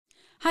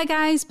Hi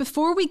guys,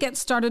 before we get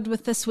started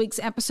with this week's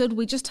episode,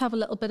 we just have a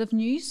little bit of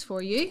news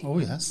for you. Oh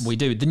yes. We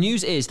do. The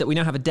news is that we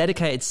now have a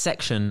dedicated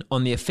section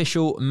on the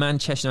official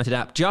Manchester United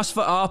app just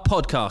for our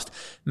podcast.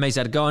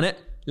 Maisie, go on it.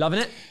 Loving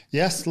it?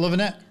 Yes, loving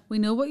it. We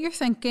know what you're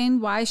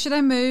thinking. Why should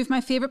I move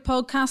my favourite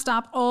podcast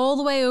app all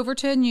the way over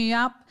to a new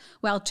app?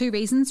 Well, two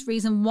reasons.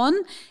 Reason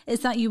one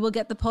is that you will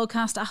get the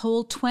podcast a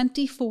whole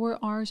 24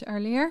 hours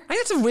earlier. I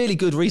think that's a really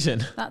good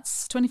reason.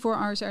 That's 24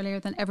 hours earlier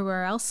than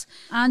everywhere else.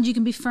 And you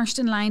can be first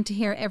in line to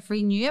hear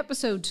every new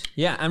episode.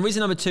 Yeah, and reason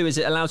number two is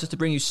it allows us to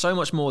bring you so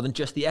much more than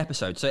just the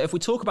episode. So if we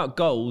talk about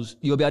goals,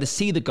 you'll be able to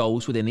see the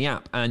goals within the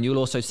app, and you'll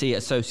also see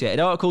associated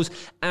articles,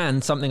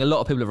 and something a lot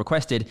of people have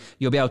requested,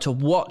 you'll be able to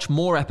watch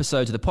more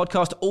episodes of the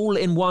podcast all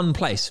in one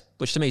place,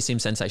 which to me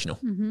seems sensational.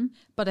 Mm-hmm.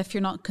 But if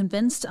you're not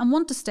convinced and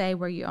want to stay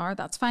where you are,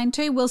 that's fine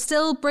too. We'll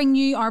still bring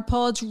you our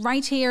pods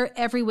right here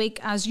every week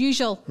as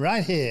usual.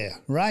 Right here,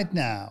 right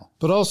now.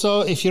 But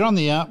also, if you're on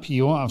the app,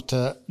 you won't have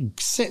to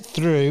sit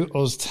through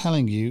us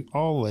telling you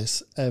all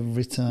this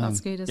every time.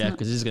 That's good, isn't it? Yeah,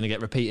 because this is going to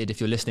get repeated if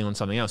you're listening on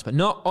something else, but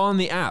not on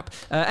the app.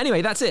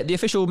 Anyway, that's it. The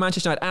official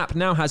Manchester United app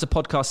now has a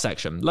podcast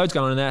section. Loads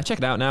going on in there. Check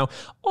it out now.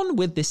 On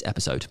with this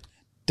episode.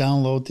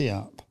 Download the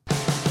app.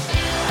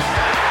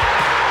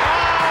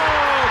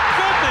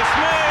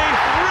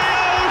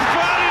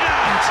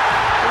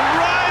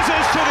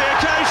 To the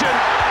occasion,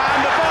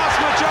 and the vast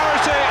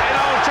majority in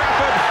Old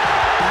Trafford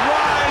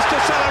rise to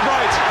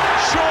celebrate.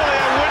 Surely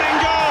a winning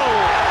goal.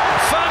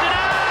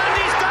 Ferdinand,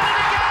 he's done it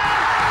again.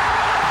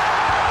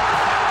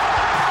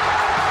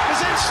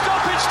 It's in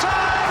stoppage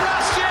time.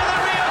 Last year, the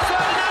Rio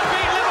Ferdinand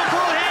beat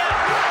Liverpool here.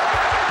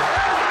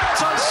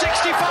 It's on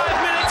 65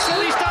 minutes,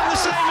 and he's done the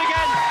same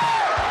again.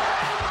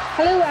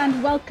 Hello and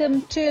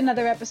welcome to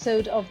another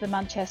episode of the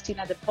Manchester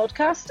United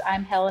podcast.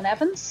 I'm Helen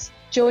Evans,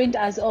 joined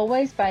as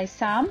always by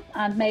Sam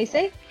and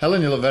Maisie.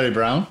 Helen, you look very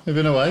brown. You've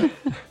been away.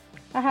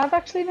 I have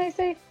actually,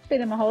 Maisie.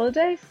 Been on my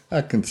holidays.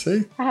 I can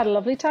see. I had a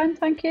lovely time,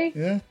 thank you.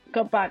 Yeah.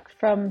 Got back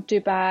from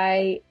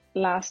Dubai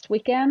last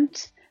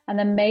weekend, and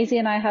then Maisie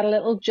and I had a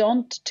little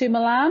jaunt to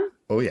Milan.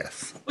 Oh,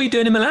 yes. What are you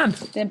doing in Milan?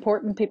 The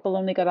important people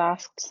only got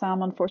asked,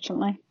 Sam,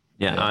 unfortunately.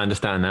 Yeah, I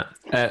understand that.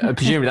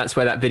 Presumably that's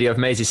where that video of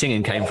Maisie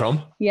singing came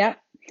from. Yeah.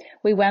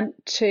 We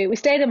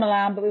stayed in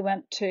Milan, but we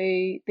went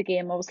to the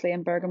game, obviously,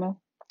 in Bergamo.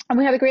 And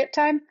we had a great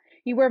time.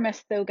 You were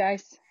missed, though,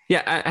 guys.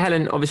 Yeah,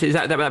 Helen, obviously, is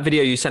that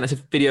video you sent us a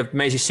video of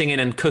Maisie singing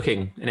and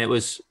cooking, and it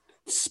was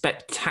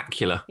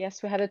spectacular.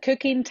 Yes, we had a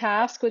cooking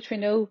task, which we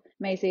know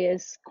Maisie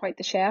is quite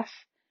the chef.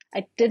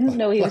 I didn't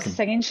know he was a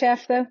singing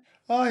chef, though.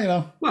 Oh, you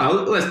know. Well,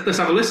 let's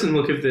have a listen.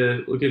 We'll give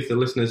the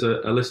listeners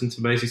a listen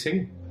to Maisie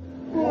singing.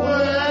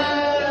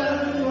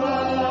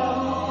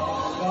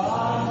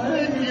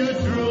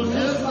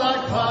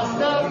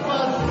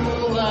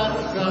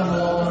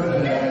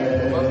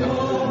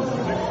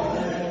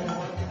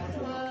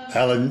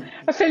 Helen.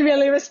 I feel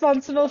really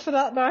responsible for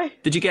that now.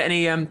 Did you get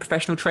any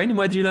professional training?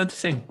 Where did you learn to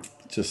sing?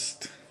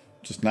 Just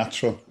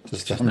natural.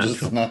 Just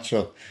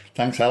natural.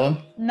 Thanks, Helen.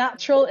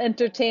 Natural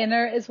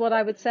entertainer is what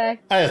I would say.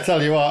 Hey, I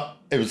tell you what,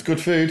 it was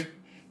good food.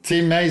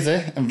 Team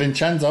Maisie and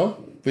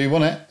Vincenzo, we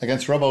won it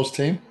against Robbo's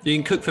team. You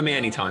can cook for me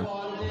anytime.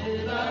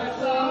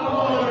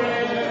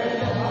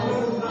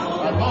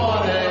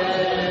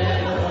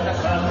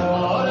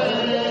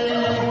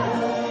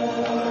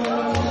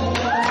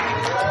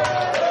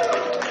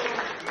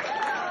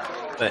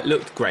 It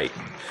looked great.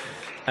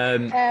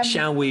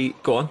 Shall we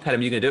go on?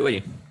 Helen, you're going to do it, were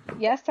you?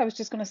 Yes, I was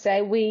just going to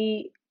say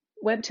we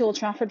went to Old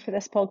Trafford for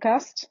this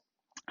podcast,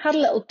 had a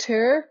little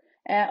tour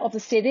of the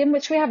stadium,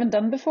 which we haven't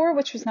done before,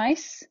 which was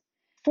nice.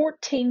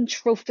 14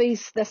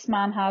 trophies this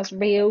man has,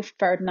 Rio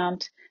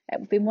Ferdinand.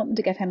 We've been wanting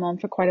to get him on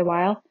for quite a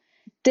while.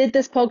 Did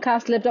this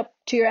podcast live up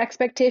to your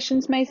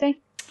expectations, Maisie?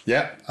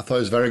 Yeah, I thought it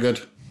was very good.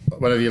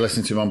 Whenever you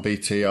listen to him on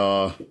BT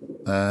or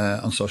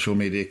on social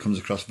media, it comes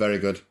across very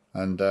good.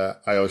 And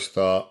I always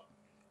thought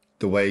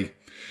the way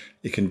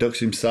he conducts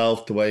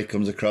himself, the way he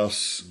comes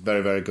across,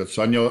 very, very good.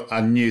 So I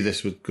knew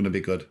this was going to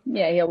be good.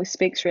 Yeah, he always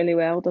speaks really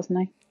well, doesn't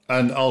he?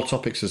 And all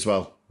topics as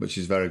well, which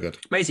is very good.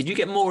 Maisie, do you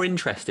get more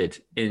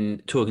interested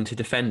in talking to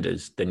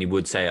defenders than you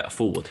would say at a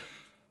forward?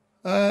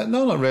 No,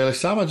 not really,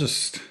 Sam.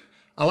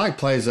 I like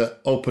players that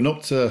open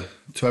up to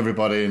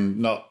everybody and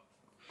not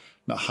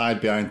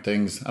hide behind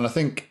things. And I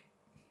think,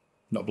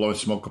 not blowing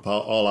smoke up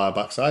all our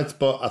backsides,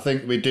 but I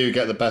think we do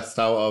get the best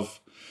out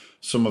of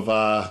some of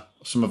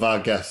our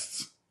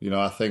guests. You know,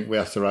 I think we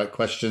ask the right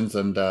questions,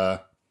 and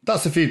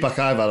that's the feedback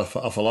I've had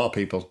off a lot of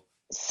people.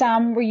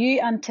 Sam, were you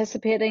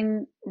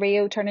anticipating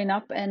Rio turning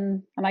up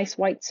in a nice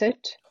white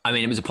suit? I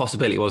mean, it was a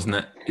possibility, wasn't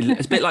it?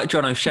 It's a bit like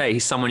John O'Shea.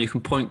 He's someone you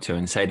can point to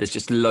and say there's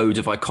just loads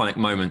of iconic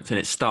moments, and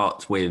it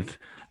starts with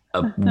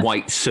a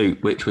white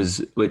suit, which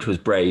was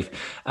brave.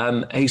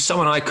 He's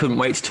someone I couldn't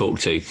wait to talk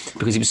to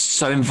because he was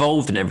so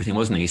involved in everything,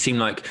 wasn't he? He seemed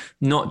like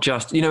not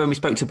just, when we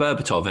spoke to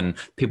Berbatov and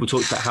people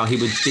talked about how he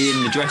would be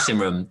in the dressing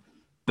room,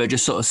 but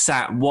just sort of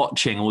sat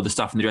watching all the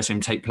stuff in the dressing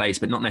room take place,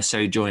 but not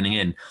necessarily joining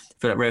in. I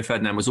feel like Rio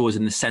Ferdinand was always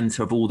in the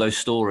centre of all those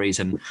stories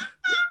and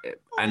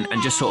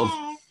just sort of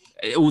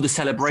all the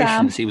celebrations.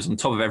 Sam, he was on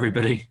top of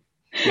everybody.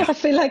 I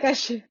feel like I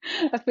should.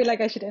 I feel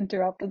like I should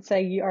interrupt and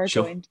say you are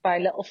Sure. joined by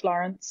little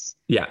Florence.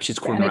 Yeah, she's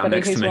For crawling around anybody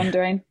next to who's me.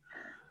 wondering.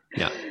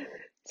 Yeah,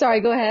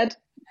 Sorry, go ahead.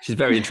 she's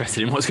very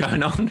interested in what's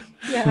going on.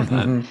 Yeah.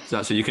 So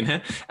that's what you can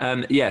hear.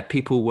 Yeah,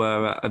 people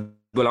were.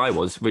 Well, I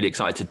was really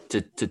excited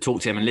to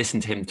talk to him and listen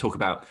to him talk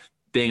about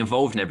being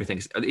involved in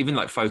everything. Even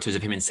like photos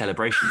of him in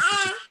celebrations.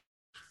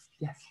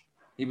 Yes,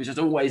 he was just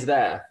always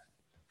there,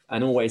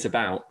 and always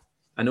about,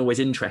 and always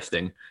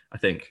interesting. I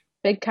think.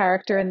 Big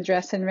character in the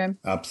dressing room.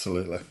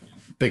 Absolutely.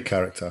 Big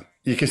character.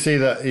 You can see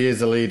that he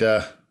is a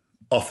leader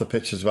off the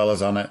pitch as well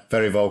as on it.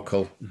 Very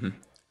vocal. Mm-hmm.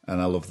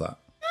 And I love that.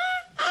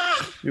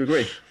 You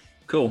agree?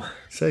 Cool.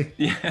 See?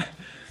 Yeah.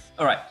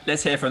 All right,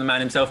 let's hear from the man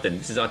himself then.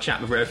 This is our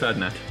chat with Rio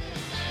Ferdinand.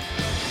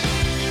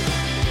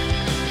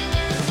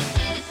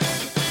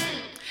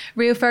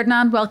 Rio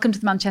Ferdinand, welcome to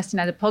the Manchester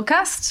United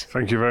podcast.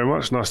 Thank you very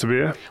much. Nice to be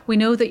here. We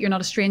know that you're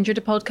not a stranger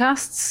to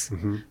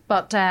podcasts,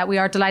 but we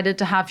are delighted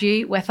to have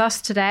you with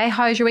us today.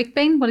 How's your week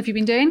been? What have you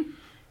been doing?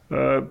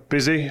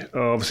 Busy.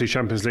 Obviously,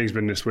 Champions League's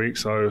been this week,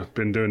 so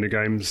been doing the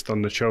games,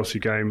 done the Chelsea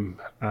game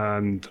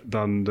and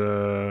done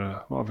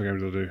the... What other game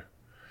did I do?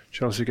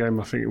 Chelsea game,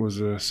 I think it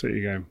was a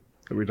City game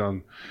that we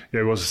done.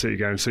 Yeah, it was a City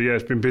game. So yeah,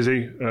 it's been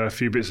busy. A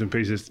few bits and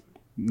pieces.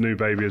 New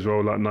baby as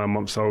well, like 9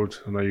 months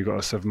old. I know you've got a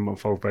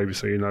 7-month-old baby,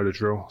 so you know the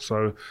drill.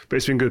 So, but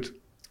it's been good.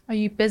 Are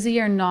you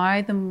busier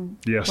now than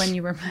Yes. when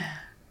you were...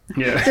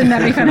 Yeah. Didn't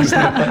let me finish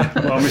that.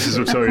 Well, Mrs.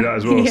 will tell you that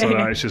as well. So Yeah.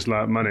 like, it's just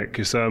like manic.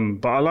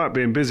 But I like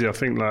being busy. I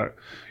think like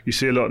you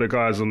see a lot of the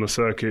guys on the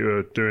circuit who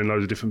are doing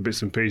loads of different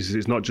bits and pieces.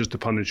 It's not just the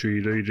punditry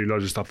you do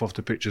loads of stuff off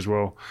the pitch as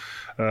well.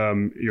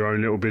 Your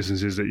own little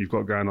businesses that you've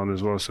got going on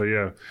as well. So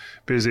yeah,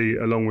 busy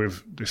along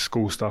with the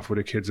school stuff with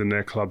the kids and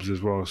their clubs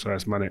as well. So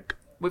it's manic.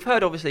 We've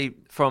heard obviously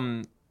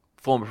from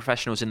former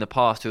professionals in the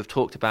past who have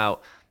talked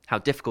about how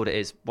difficult it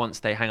is once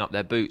they hang up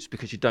their boots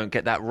because you don't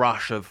get that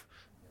rush of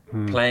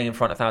playing in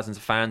front of thousands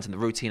of fans and the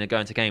routine of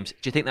going to games.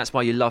 Do you think that's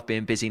why you love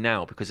being busy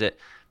now? Because it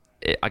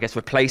I guess,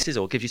 replaces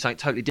or gives you something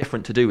totally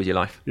different to do with your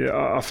life?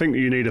 Yeah, I think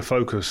you need a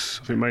focus.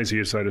 I think Maisie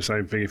would say the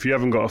same thing. If you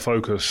haven't got a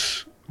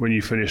focus when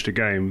you finish the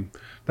game,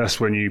 that's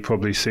when you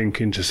probably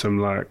sink into some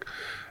like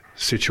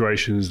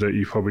situations that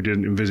you probably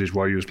didn't envisage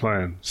while you was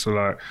playing. So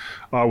like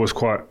I was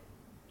quite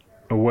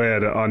aware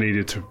that I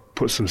needed to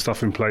put some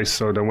stuff in place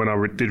so that when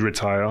I did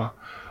retire,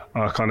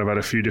 I kind of had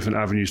a few different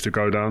avenues to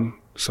go down.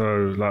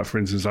 So like for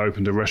instance, I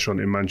opened a restaurant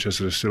in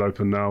Manchester that's still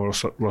open now,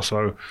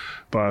 Rosso,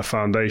 by a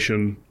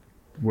foundation,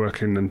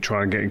 working and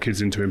trying getting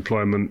kids into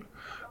employment,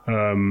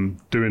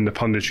 doing the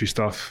punditry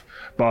stuff.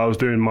 But I was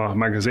doing my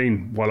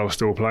magazine while I was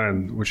still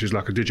playing, which is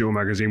like a digital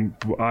magazine,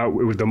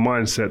 with the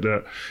mindset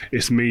that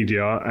it's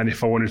media, and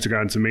if I wanted to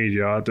go into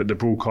media, that the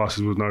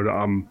broadcasters would know that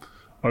I'm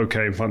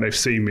okay in front. They've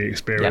seen me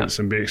experience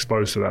and be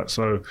exposed to that.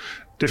 So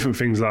different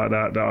things like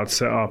that I'd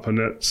set up,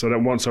 and so that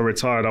once I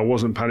retired, I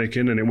wasn't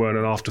panicking and it weren't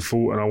an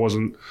afterthought, and I was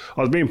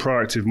being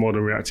proactive more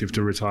than reactive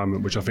to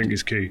retirement, which I think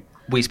is key.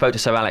 We spoke to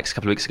Sir Alex a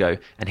couple of weeks ago,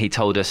 and he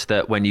told us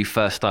that when you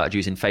first started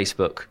using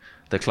Facebook,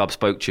 the club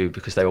spoke to you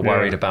because they were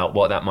worried about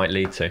what that might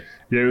lead to.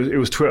 Yeah, it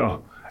was Twitter.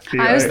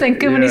 I was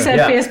thinking when he said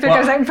Facebook, I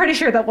was like, I'm pretty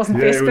sure that wasn't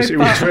Facebook. It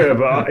was Twitter,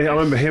 but I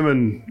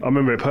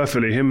remember it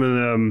perfectly. Him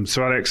and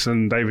Sir Alex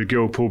and David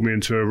Gill pulled me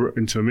into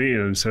a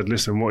meeting and said,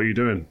 "Listen, what are you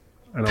doing?"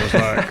 And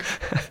I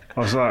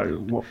was like,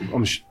 what?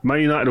 Man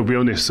United will be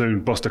on this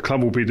soon, boss. The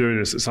club will be doing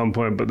this at some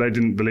point, but they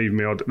didn't believe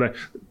me.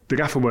 The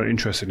gaffer weren't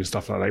interested in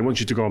stuff like that. They want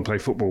you to go and play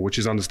football, which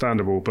is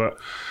understandable. But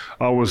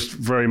I was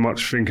very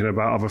much thinking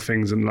about other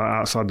things and like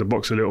outside the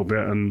box a little bit.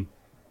 And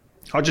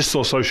I just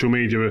saw social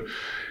media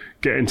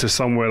get into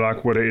somewhere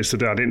like what it is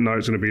today. I didn't know it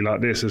was going to be like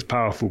this, as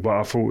powerful, but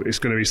I thought it's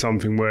going to be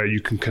something where you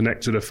can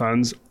connect to the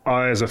fans.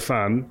 I, as a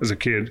fan, as a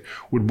kid,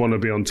 would want to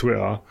be on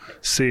Twitter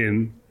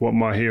seeing what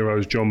my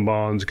heroes, John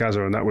Barnes,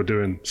 Gazza and that were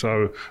doing.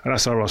 So, and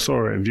that's how I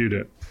saw it and viewed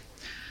it.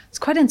 It's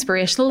quite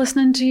inspirational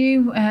listening to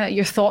you,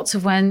 your thoughts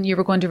of when you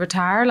were going to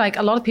retire. Like,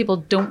 a lot of people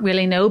don't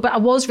really know, but I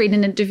was reading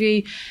an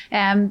interview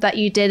that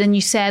you did, and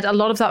you said a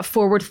lot of that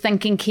forward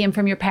thinking came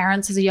from your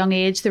parents as a young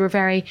age. They were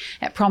very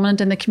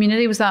prominent in the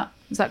community. Was that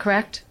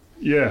correct?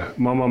 Yeah,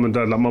 my mum and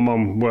dad. Like my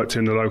mum worked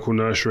in the local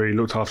nursery,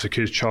 looked after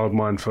kids,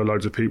 childmind for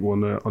loads of people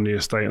on the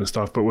estate and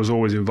stuff, but was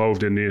always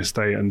involved in the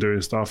estate and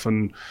doing stuff.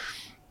 And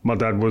my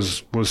dad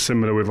was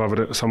similar with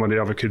some of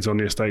the other kids on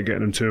the estate,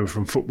 getting them to and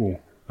from football.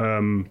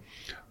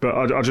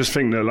 But I just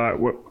think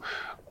that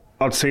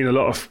I'd seen a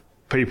lot of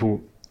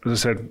people, as I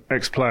said,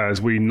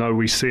 ex-players.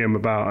 We see them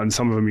about, and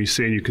some of them you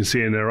see and you can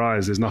see in their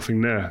eyes. There's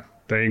nothing there.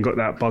 They ain't got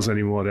that buzz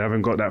anymore. They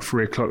haven't got that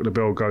 3 o'clock, the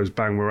bell goes,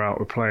 bang, we're out,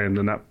 we're playing,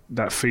 and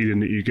that feeling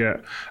that you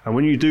get. And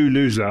when you do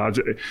lose that,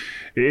 it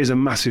is a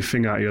massive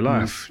thing out of your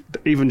life.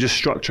 Even just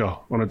structure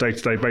on a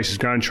day-to-day basis,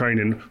 going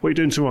training. What are you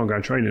doing tomorrow? I'm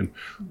going training.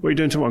 What are you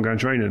doing tomorrow? I'm going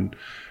training.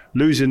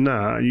 Losing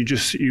that,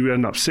 you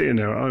end up sitting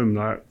there at home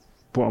like,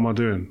 what am I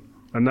doing?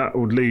 And that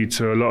would lead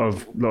to a lot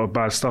of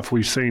bad stuff.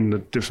 We've seen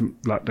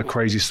the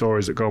crazy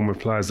stories that go on with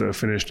players that are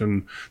finished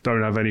and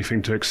don't have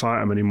anything to excite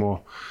them anymore.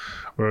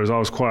 Whereas I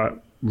was quite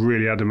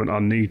really adamant I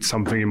need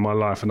something in my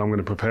life and I'm going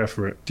to prepare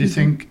for it. Do you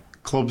think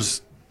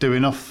clubs do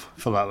enough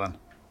for that then?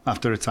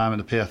 after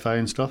retirement, the PFA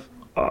and stuff?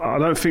 I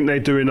don't think they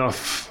do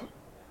enough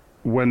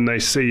when they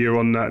see you're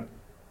on that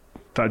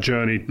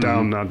journey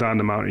down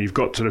the mountain. You've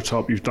got to the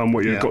top, you've done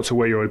what you've got to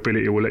where your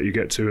ability will let you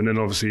get to, and then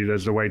obviously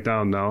there's the way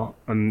down now,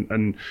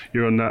 and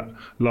you're on that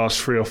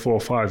last 3 or 4 or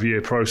 5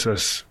 year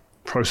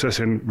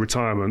processing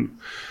retirement.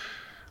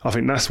 I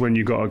think that's when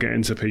you got to get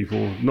into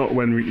people, not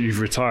when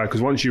you've retired,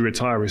 because once you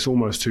retire, it's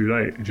almost too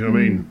late. Do you know what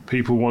I mean?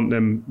 People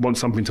want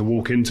something to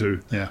walk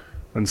into. Yeah.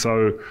 And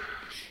so,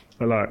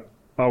 like,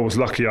 I was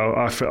lucky.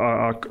 I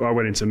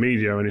went into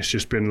media, and it's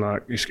just been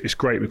like it's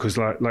great because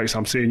like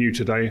I'm seeing you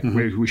today.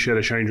 We shared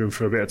a change room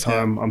for a bit of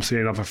time. I'm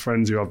seeing other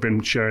friends who I've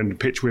been sharing the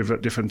pitch with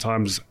at different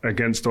times,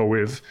 against or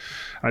with,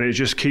 and it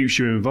just keeps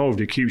you involved.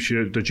 It keeps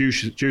the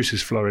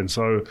juices flowing.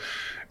 So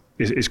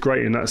it's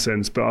great in that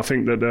sense. But I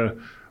think that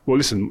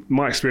listen,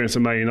 my experience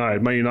at Man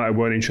United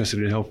weren't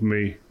interested in helping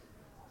me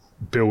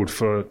build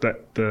for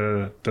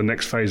the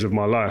next phase of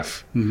my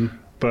life.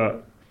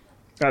 But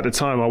at the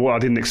time, I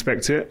didn't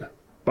expect it.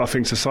 But I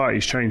think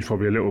society's changed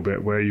probably a little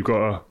bit, where you've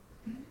got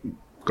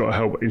to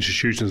help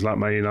institutions like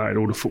Man United,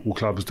 all the football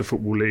clubs, the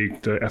Football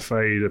League, the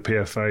FA, the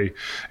PFA,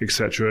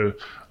 etc.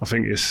 I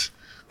think it's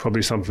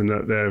probably something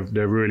that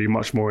they're really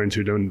much more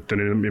into than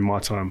in my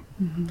time.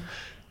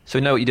 So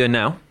we know what you're doing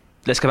now.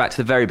 Let's go back to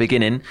the very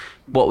beginning.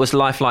 What was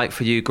life like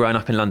for you growing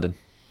up in London?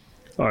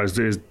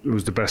 It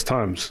was the best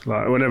times.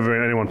 Like,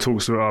 whenever anyone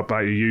talks about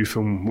your youth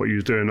and what you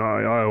were doing,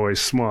 I always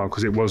smile,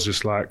 because it was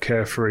just like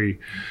carefree,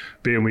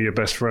 being with your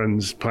best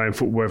friends, playing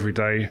football every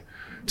day,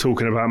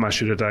 talking about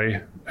match of the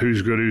day,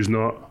 who's good, who's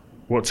not,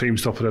 what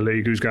team's top of the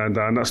league, who's going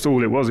down. That's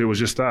all it was. It was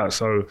just that.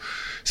 So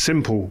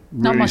simple,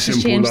 not really much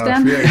simple has changed life.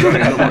 then. Yeah, exactly.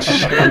 Not much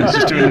has changed.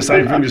 Just doing the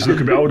same thing, just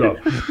look a bit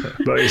older.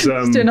 But it's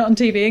just doing it on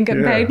TV and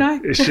getting paid now.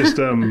 It's just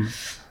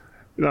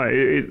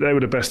they were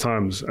the best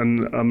times,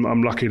 and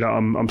I'm lucky that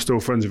I'm still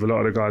friends with a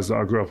lot of the guys that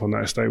I grew up on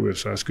that estate with,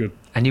 so that's good.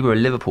 And you were a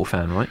Liverpool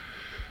fan, right?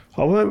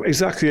 I weren't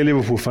exactly a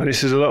Liverpool fan.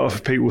 This is a lot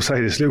of people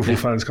say this. Liverpool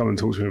fans come and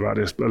talk to me about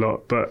this a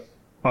lot, but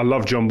I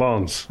love John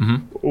Barnes. A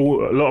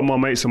lot of my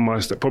mates on my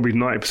estate, probably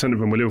 90% of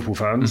them were Liverpool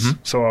fans,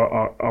 so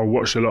I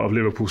watched a lot of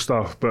Liverpool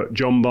stuff. But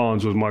John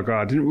Barnes was my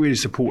guy. I didn't really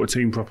support a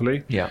team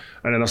properly.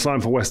 And then I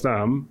signed for West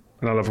Ham,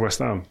 and I love West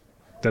Ham.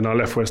 Then I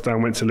left West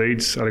Ham, went to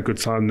Leeds, had a good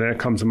time there,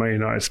 come to Man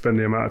United, spend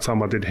the amount of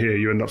time I did here,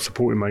 you end up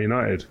supporting Man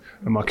United.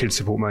 And my kids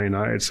support Man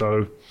United,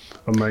 so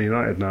I'm Man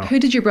United now. Who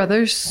did your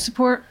brothers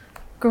support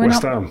growing up?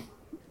 West Ham.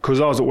 Because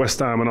I was at West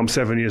Ham and I'm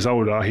 7 years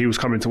older, he was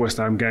coming to West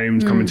Ham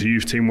games, coming to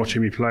youth team,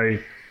 watching me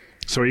play.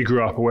 So he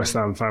grew up a West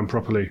Ham fan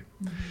properly.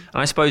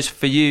 I suppose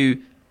for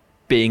you,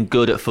 being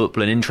good at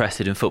football and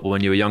interested in football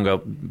when you were younger,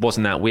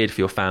 wasn't that weird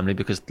for your family,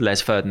 because Les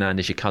Ferdinand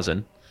is your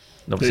cousin?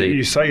 Obviously,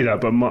 you say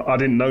that, but I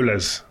didn't know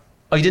Les.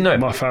 Oh, you didn't know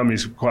him? My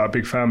family's quite a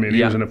big family, and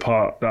he was in a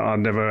part that I'd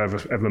never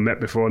ever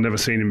met before, never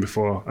seen him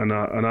before, and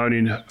I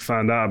only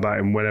found out about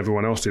him when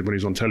everyone else did, when he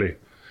was on telly.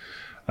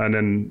 And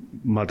then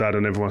my dad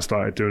and everyone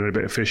started doing a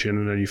bit of fishing,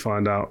 and then you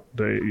find out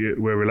that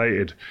we're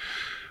related.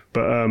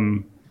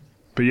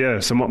 But yeah,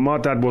 so my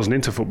dad wasn't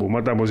into football.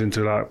 My dad was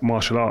into like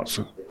martial arts,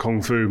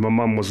 kung fu. My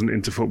mum wasn't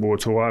into football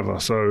at all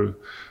either. So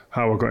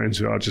how I got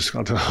into it,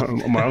 I don't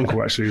know. My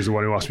uncle actually was the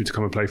one who asked me to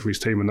come and play for his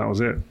team, and that was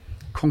it.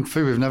 Kung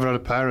Fu, we've never had a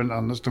parent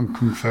on that's done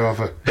Kung Fu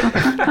ever.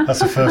 That's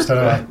the first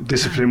ever.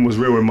 Discipline was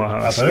real in my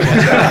house.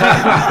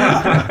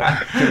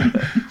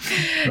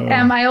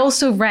 I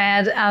also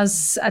read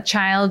as a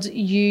child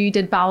you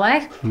did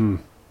ballet,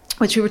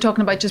 which we were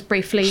talking about just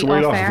briefly so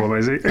off air. For,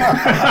 Maisie?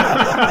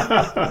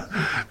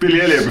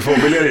 Billy Elliot before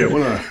Billy Elliot,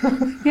 wasn't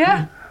I?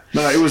 Yeah.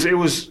 No, it was.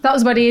 That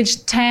was about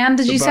age 10,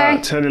 did you say?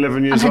 About 10,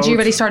 11 years old. And had you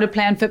already started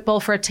playing football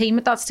for a team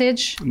at that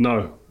stage?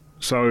 No.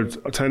 So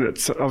I think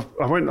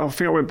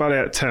I went ballet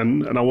at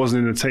 10, and I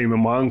wasn't in the team,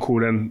 and my uncle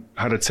then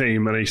had a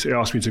team, and he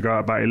asked me to go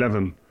out about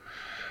 11.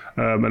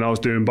 And I was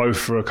doing both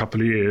for a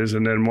couple of years,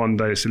 and then one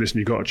day he said, listen,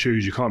 you've got to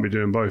choose, you can't be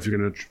doing both, you're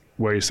going to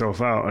wear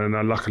yourself out. And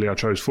luckily I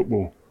chose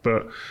football.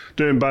 But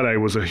doing ballet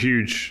was a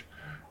huge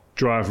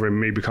driver in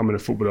me becoming a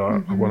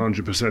footballer,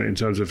 100%, in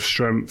terms of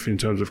strength, in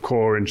terms of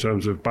core, in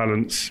terms of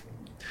balance.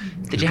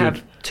 Did you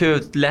have two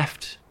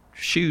left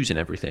shoes and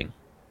everything?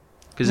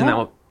 Because isn't that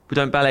what... We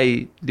don't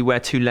ballet. You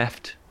wear two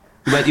left.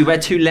 You wear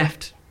two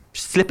left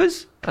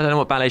slippers. I don't know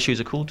what ballet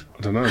shoes are called.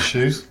 I don't know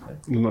shoes.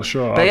 I'm not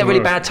sure. They have really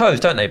bad toes,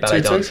 don't they?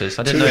 Ballet dancers.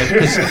 I didn't know.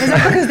 Is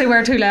that because they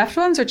wear two left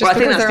ones, or just well, I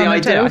think because that's they're the on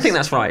idea. their toes? I think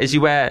that's right. Is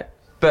you wear,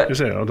 but is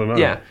it? I don't know.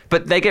 Yeah,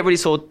 but they get really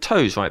sore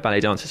toes, right?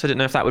 Ballet dancers. So I didn't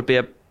know if that would be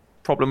a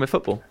problem with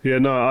football. Yeah,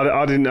 no,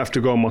 I didn't have to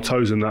go on my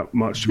toes in that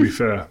much, to be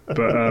fair. But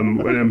when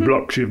then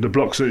blocks, you have the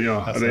blocks, don't you?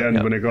 At the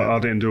end when they got, I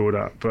didn't do all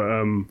that,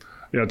 but.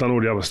 Yeah, I've done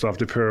all the other stuff,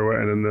 the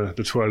pirouetting and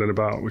the twirling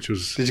about, which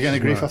was... Did you get any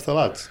grief off the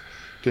lads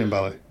doing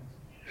ballet?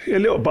 Yeah, a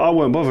little, but I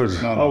weren't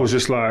bothered. No. I was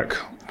just like,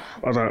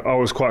 I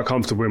was quite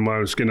comfortable in my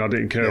own skin. I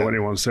didn't care what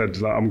anyone said.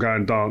 Like, I'm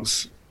going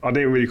dance. I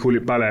didn't really call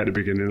it ballet at the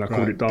beginning. I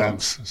called it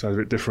dance. So it's a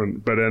bit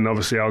different. But then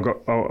obviously I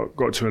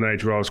got to an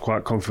age where I was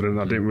quite confident.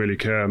 I didn't really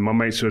care. And my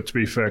mates were, to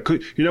be fair,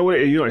 you know what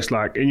it's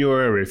like in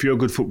your area. If you're a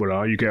good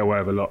footballer, you get away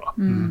with a lot.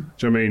 Do you know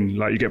what I mean?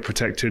 Like, you get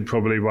protected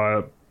probably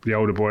by the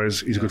older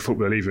boys, he's a good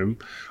footballer, leave him.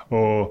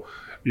 Or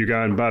you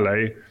go in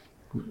ballet,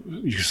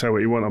 you can say what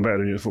you want, I'm better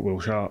than you at football,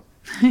 shut up.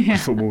 Yeah.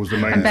 Football's the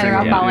main I'm better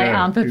thing. at ballet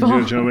and football. Do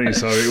you know what I mean?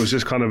 So it was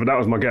just kind of, that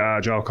was my get out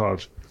of jail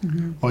card.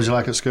 What did you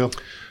like at school?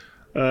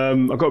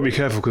 I've got to be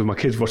careful because my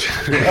kids watching.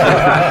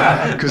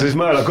 Because it's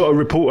mad. I've got to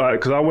report out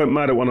because I went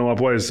mad at one of my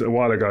boys a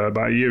while ago,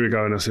 about a year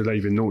ago, and I said, "Hey,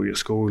 you've been naughty at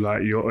school.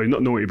 Like you're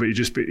not naughty, but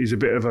he's a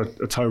bit of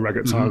a toe rag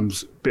at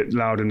times. Bit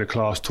loud in the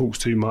class, talks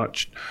too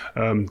much,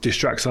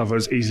 distracts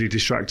others, easily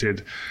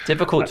distracted."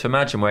 Difficult to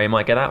imagine where he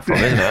might get that from,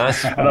 isn't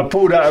it? And I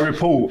pulled out a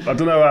report. I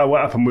don't know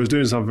what happened. We was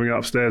doing something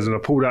upstairs, and I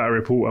pulled out a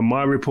report, and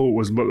my report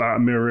was like a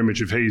mirror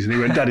image of his. And he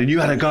went, "Daddy, you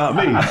had a go at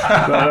me."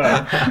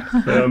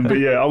 But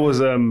yeah, I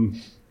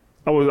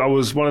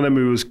was one of them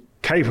who was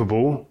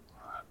capable,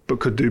 but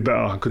could do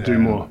better, could do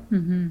more.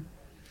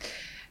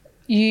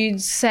 You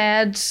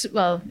said,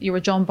 well, you were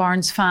a John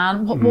Barnes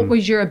fan. What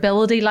was your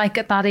ability like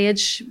at that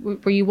age?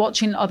 Were you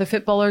watching other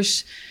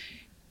footballers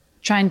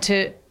trying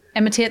to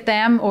imitate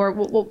them, or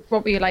what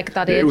were you like at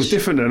that age? It was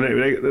different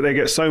then. They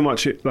get so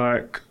much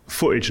like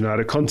footage now,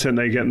 the content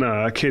they get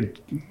now, a kid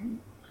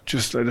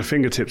just at the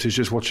fingertips is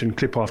just watching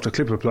clip after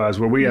clip of players,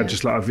 where we had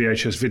just like a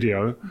VHS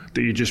video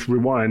that you just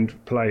rewind,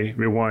 play,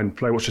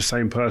 watch the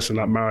same person,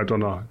 like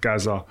Maradona,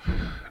 Gaza,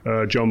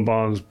 John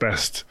Barnes,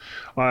 Best.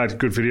 I had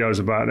good videos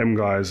about them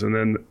guys, and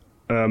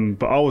then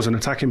but I was an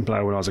attacking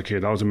player when I was a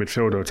kid. I was a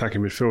midfielder,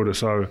 attacking midfielder,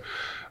 so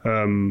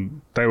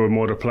they were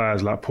more the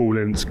players like Paul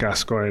Ince,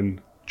 Gascoigne,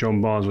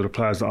 John Barnes were the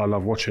players that I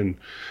loved watching.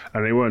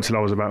 And it weren't until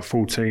I was about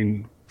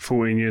 14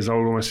 years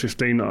old, almost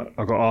 15,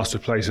 I got asked to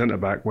play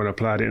centre-back when a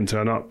player didn't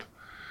turn up.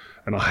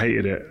 And I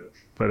hated it.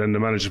 But then the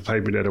manager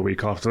played me there the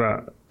week after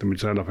that. Then we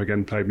turned up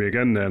again, played me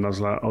again there. And I was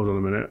like, hold on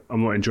a minute,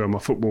 I'm not enjoying my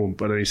football.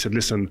 But then he said,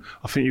 listen,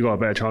 I think you got a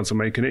better chance of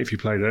making it if you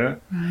play there.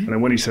 Right. And then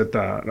when he said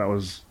that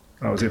was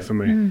it for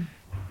me.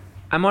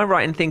 Am I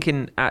right in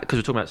thinking, because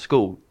we're talking about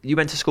school, you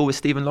went to school with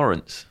Stephen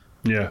Lawrence?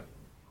 Yeah.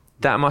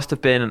 That must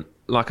have been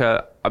like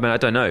I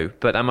don't know,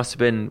 but that must have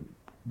been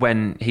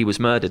when he was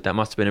murdered. That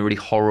must have been a really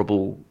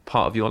horrible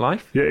part of your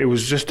life. Yeah, it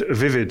was just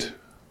vivid.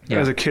 Yeah.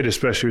 As a kid,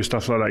 especially with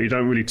stuff like that, you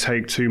don't really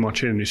take too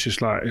much in. It's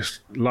just like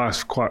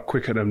life's quite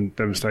quick at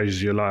them stages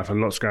of your life, and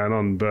lots going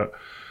on. But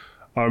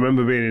I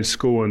remember being in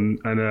school,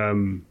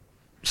 and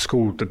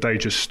school, the day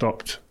just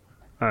stopped,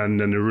 and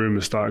then the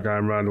rumours started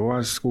going around. Why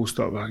has school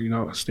stopped?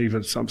 Like,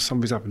 Stephen,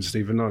 something's happened to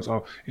Stephen Lawrence.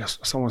 Oh, yes,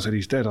 someone said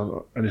he's dead,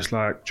 and it's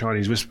like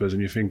Chinese whispers,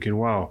 and you're thinking,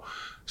 wow,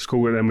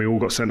 school. And then we all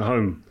got sent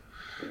home,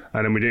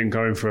 and then we didn't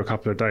go in for a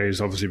couple of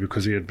days, obviously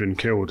because he had been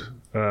killed.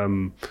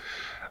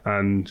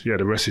 And yeah,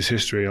 the rest is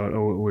history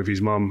with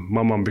his mum.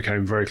 My mum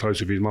became very close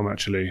with his mum,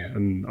 actually.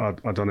 And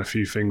I'd done a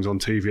few things on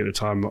TV at the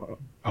time,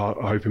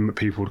 hoping that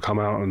people would come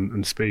out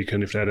and speak,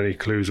 and if they had any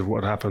clues of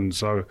what had happened.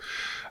 So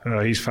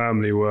his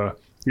family were,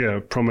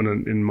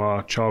 prominent in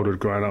my childhood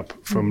growing up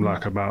from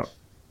like about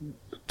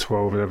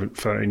 12, 11,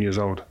 13 years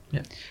old.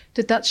 Yeah.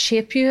 Did that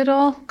shape you at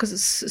all? Because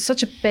it's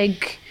such a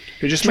big,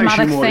 it just dramatic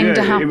makes you more, thing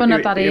to happen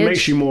at that age. It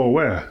makes you more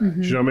aware.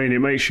 Do you know what I mean? It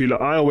makes you,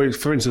 like, I always,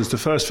 for instance, the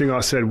first thing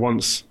I said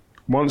once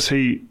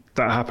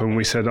that happened,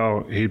 we said,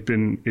 he'd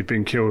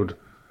been killed.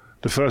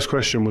 The first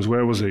question was,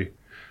 where was he?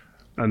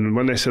 And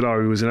when they said,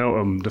 he was in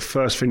Eltham, the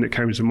first thing that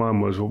came to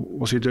mind was, well,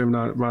 what's he doing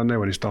around there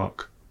when it's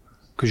dark?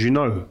 Because you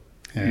know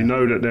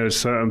that there's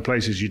certain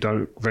places you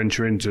don't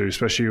venture into,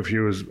 especially if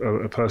you was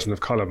a person of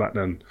colour back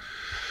then.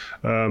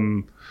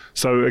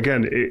 So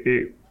again,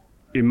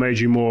 it made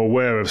you more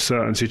aware of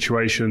certain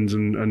situations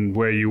and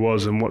where you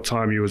was and what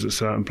time you was at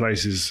certain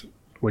places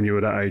when you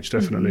were that age,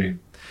 definitely.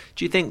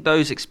 Do you think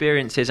those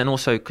experiences, and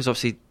also because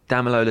obviously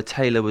Damilola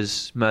Taylor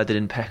was murdered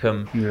in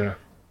Peckham,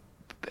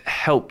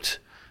 helped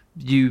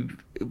you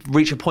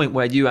reach a point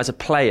where you, as a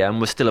player, and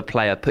was still a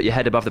player, put your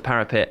head above the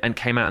parapet and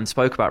came out and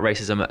spoke about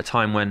racism at a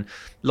time when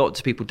lots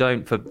of people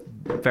don't, for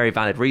very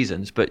valid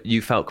reasons, but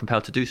you felt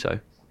compelled to do so?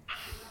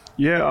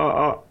 Yeah,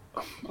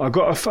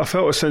 I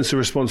felt a sense of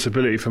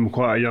responsibility from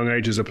quite a young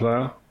age as a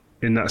player.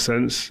 In that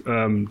sense,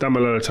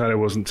 Damilola Taylor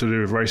wasn't to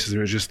do with racism. It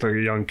was just like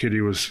a young kid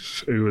who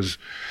was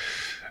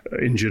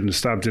injured and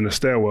stabbed in a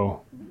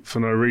stairwell for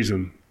no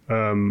reason.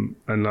 And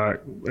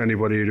like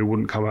anybody who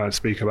wouldn't come out and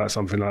speak about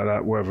something like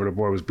that, whether the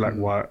boy was black,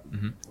 white,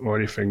 or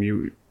anything,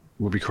 you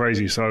would be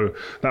crazy. So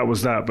that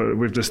was that. But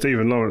with the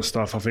Stephen Lawrence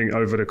stuff, I think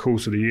over the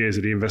course of the years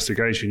of the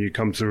investigation, you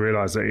come to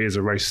realise that it is a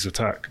racist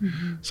attack.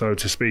 So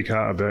to speak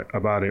out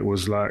about it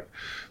was like,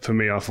 for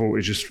me, I thought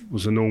it just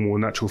was a normal,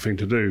 natural thing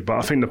to do. But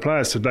I think the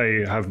players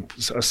today have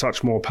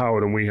such more power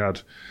than we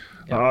had.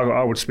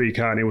 I would speak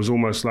out, and it was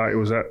almost like it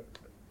was at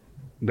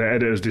the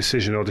editor's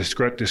decision or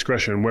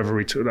discretion whether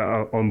he took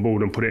that on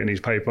board and put it in his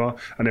paper,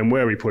 and then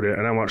where he put it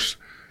and how much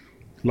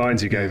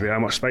lines he gave it, how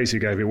much space he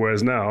gave it.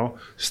 Whereas now,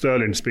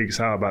 Sterling speaks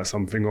out about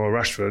something, or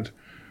Rashford,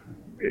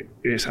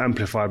 it's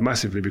amplified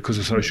massively because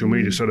of social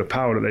media. So the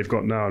power that they've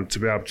got now to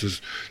be able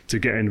to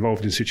get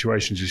involved in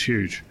situations is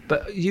huge.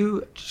 But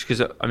you,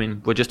 because I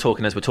mean, we're just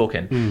talking as we're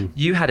talking,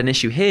 you had an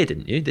issue here,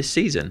 didn't you, this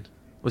season?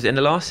 Was it in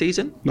the last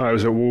season? No, it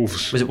was at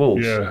Wolves. Was it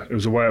Wolves? Yeah, it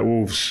was away at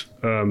Wolves.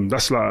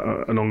 That's like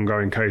an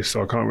ongoing case,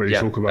 so I can't really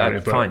talk about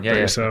it. But, fine,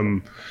 yeah,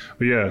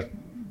 but yeah,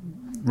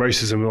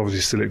 racism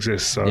obviously still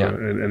exists, so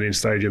and in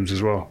stadiums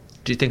as well.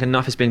 Do you think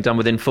enough is being done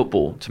within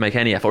football to make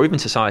any effort, or even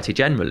society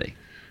generally?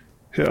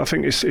 Yeah, I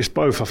think it's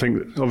both. I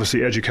think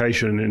obviously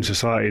education in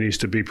society needs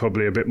to be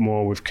probably a bit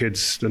more with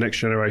kids, the next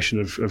generation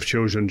of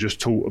children, just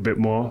taught a bit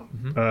more,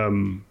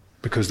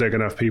 because they're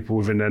going to have people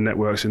within their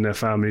networks, in their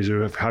families,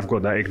 who have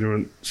got that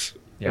ignorance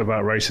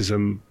about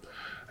racism,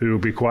 who will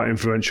be quite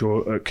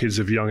influential at kids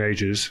of young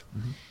ages.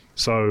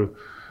 So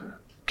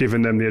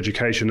giving them the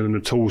education and the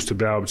tools to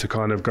be able to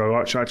kind of go,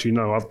 actually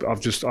no,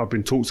 I've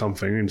been taught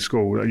something in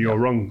school and you're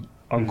wrong,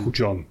 Uncle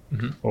John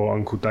or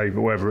Uncle Dave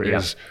or whatever it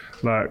is,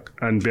 like,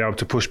 and be able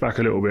to push back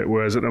a little bit.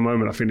 Whereas at the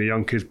moment, I think the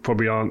young kids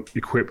probably aren't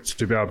equipped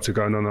to be able to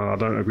go, no, I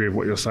don't agree with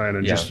what you're saying,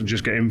 and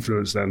just get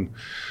influenced then.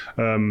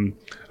 And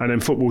then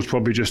football's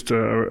probably just a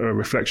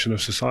reflection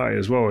of society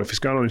as well. If it's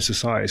going on in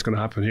society, it's going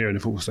to happen here in the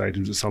football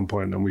stadiums at some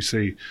point. And we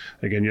see,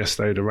 again,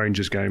 yesterday, the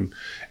Rangers game,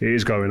 it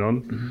is going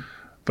on.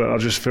 But I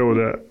just feel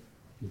that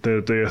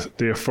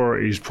the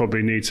authorities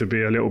probably need to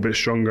be a little bit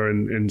stronger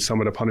in some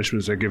of the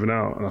punishments they're giving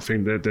out. And I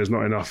think that there's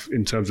not enough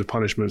in terms of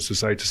punishments to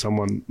say to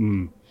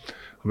someone,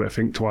 I better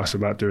think twice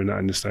about doing that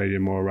in the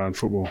stadium or around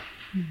football.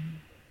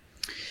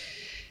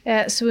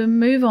 So we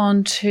move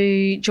on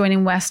to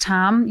joining West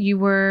Ham. You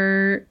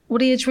were,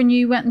 what age when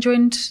you went and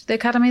joined the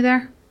academy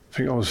there? I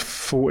think I was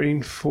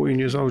 14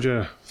 years old,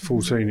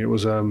 14. It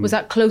was... was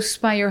that close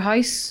by your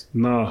house?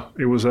 No,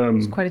 it was...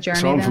 quite a journey.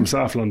 So I'm then. from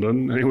South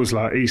London, and it was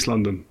like East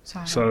London.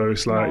 Sorry. So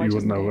it's like, you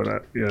wouldn't know what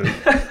that... Yeah.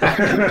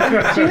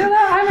 Do you know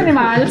that? How many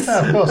miles?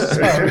 Yeah, of course.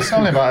 It's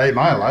only about 8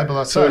 mile, but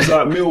that's so it's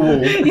like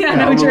Millwall.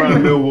 I'm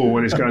around Millwall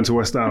when it's going to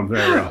West Ham.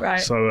 There we are.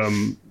 Right.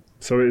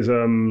 So it's...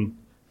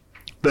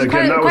 But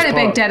again, quite a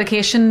big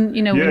dedication,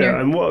 you know. Yeah, when you're...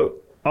 and what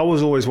I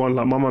was always one,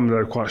 like my mum and dad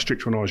were quite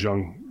strict when I was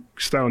young.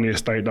 Stay on the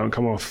estate, don't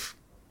come off.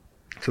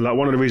 So like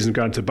one of the reasons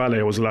going to ballet,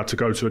 I was allowed to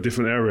go to a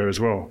different area as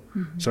well.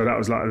 So that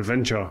was like an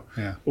adventure.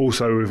 Yeah.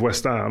 Also with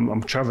West Ham,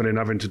 I'm travelling,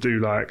 having to do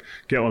like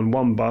get on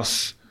one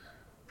bus,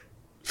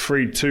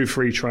 two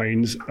free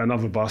trains,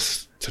 another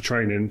bus to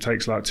training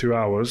takes like 2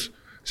 hours.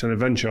 It's an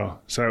adventure.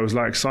 So it was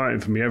like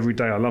exciting for me every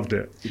day. I loved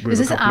it. Is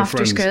this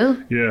after school?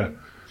 Yeah.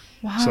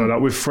 Wow. So like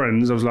with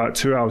friends, I was like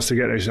 2 hours to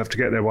get there. You just have to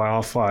get there by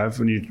 5:30,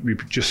 and we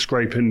just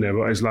scrape in there.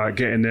 But it's like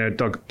getting there,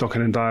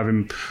 docking and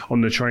diving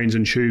on the trains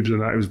and tubes, and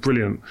that. It was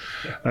brilliant.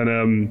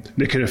 And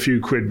nicking a few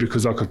quid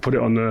because I could put it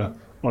on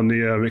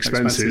the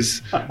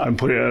expenses and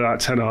put it at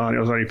that tenner, and I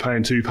was only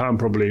paying £2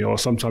 probably, or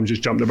sometimes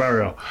just jump the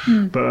barrier.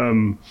 But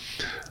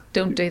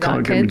don't do that,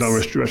 can't kids. get me done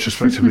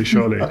retrospectively,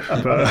 surely.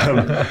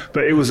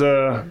 But it was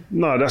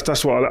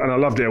that's what and I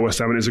loved it at West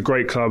Ham, and it's a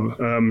great club.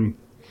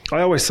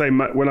 I always say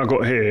when I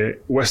got here,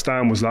 West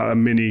Ham was like a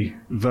mini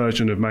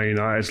version of Man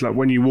United. It's like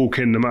when you walk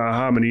in, no matter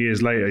how many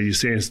years later, you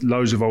see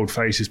loads of old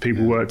faces.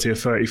 People worked here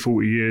 30,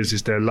 40 years.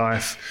 It's their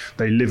life.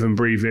 They live and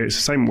breathe it. It's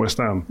the same at West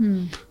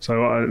Ham.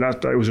 So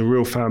it was a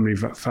real family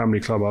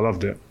club. I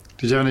loved it.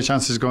 Did you have any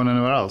chances going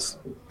anywhere else?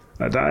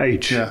 At that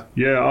age? Yeah.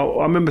 Yeah,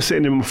 I remember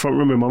sitting in my front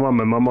room with my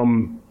mum, and my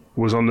mum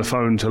was on the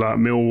phone to like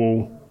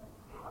Millwall.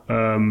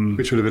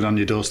 Which would have been on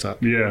your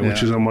doorstep. Yeah,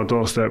 which is on my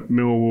doorstep.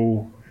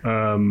 Millwall,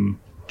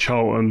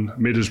 Charlton,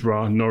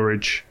 Middlesbrough,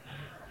 Norwich.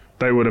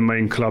 They were the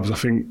main clubs. I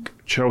think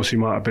Chelsea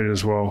might have been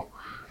as well.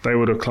 They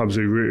were the clubs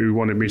who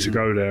wanted me to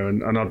go there,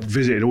 and I'd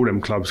visited all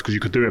them clubs because you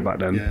could do it back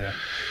then. Yeah.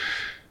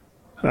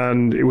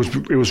 And it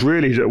was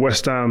really at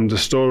West Ham, the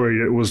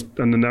story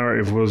and the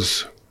narrative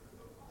was,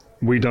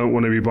 we don't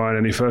want to be buying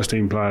any first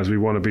team players. We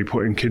want to be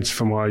putting kids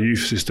from our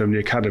youth system, the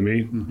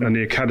academy, and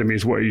the academy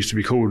is what it used to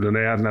be called. And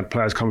they hadn't had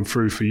players coming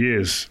through for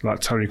years, like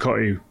Tony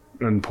Cottee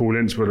and Paul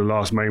Ince were the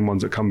last main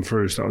ones that come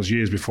through. So that was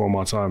years before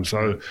my time.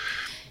 So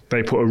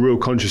they put a real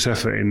conscious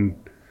effort in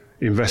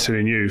investing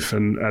in youth,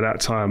 and at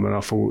that time, and I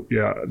thought,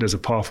 there's a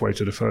pathway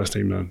to the first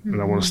team then,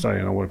 and I want to stay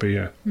and I want to be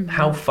here.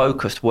 How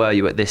focused were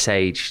you at this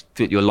age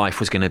that your life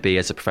was going to be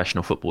as a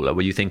professional footballer?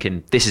 Were you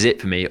thinking, this is it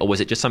for me, or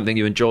was it just something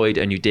you enjoyed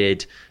and you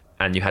did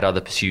and you had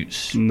other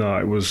pursuits? No,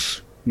 it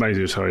was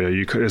amazing to tell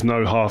you. There's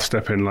no half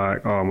stepping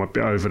like, I'm a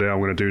bit over there,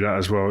 I'm going to do that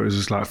as well. It was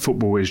just like,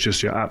 football is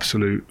just your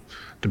absolute,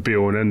 the be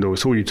all and end all.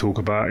 It's all you talk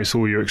about. It's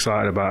all you're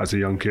excited about as a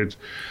young kid.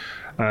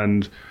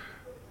 And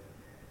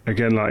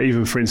again, like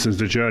even for instance,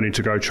 the journey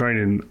to go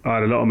training, I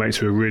had a lot of mates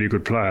who were really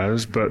good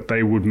players, but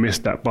they would miss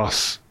that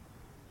bus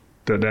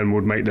that then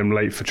would make them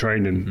late for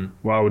training.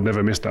 Well, I would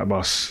never miss that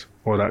bus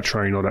or that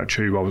train or that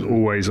tube. I was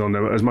always on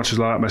there. As much as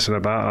I like messing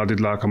about, I did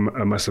like a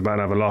mess about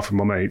and have a laugh with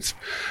my mates.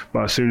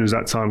 But as soon as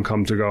that time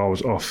come to go, I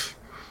was off.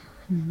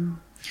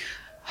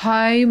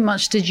 How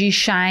much did you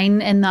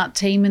shine in that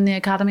team in the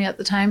academy at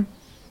the time?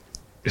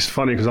 It's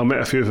funny because I met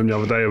a few of them the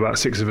other day. About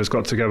 6 of us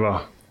got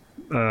together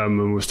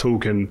and was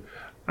talking,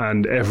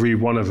 and every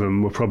one of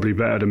them were probably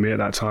better than me at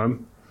that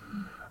time.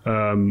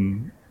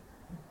 And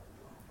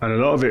a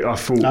lot of it, I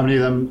thought... How many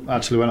of them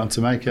actually went on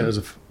to make it as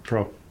a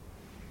pro?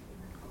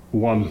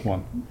 One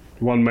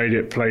made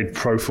it, played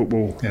pro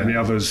football, and the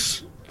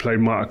others played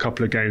a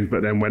couple of games,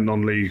 but then went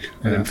non-league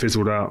and then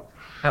fizzled out.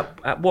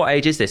 At what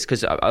age is this?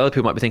 Because other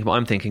people might be thinking what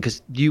I'm thinking,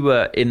 because you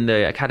were in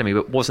the academy,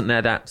 but wasn't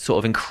there that sort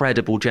of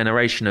incredible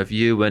generation of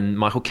you and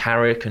Michael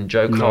Carrick and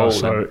Joe Cole?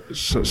 No,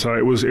 so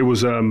it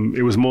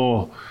was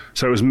more.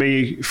 So it was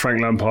me,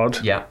 Frank Lampard.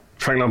 Yeah.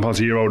 Frank Lampard's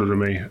a year older than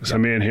me, so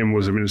me and him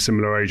was in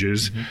similar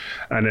ages,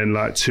 and then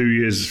like 3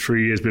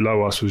 years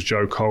below us was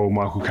Joe Cole,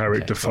 Michael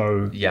Carrick,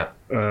 Defoe,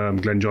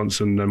 Glenn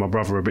Johnson, and my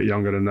brother a bit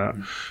younger than that.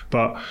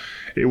 But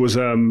it was.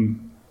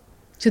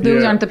 So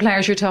those aren't the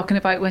players you're talking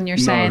about when you're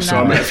saying that? So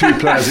I met a few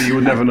players that you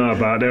would never know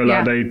about. They were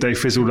like they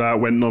fizzled out,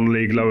 went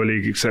non-league, lower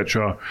league,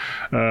 etc.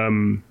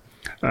 And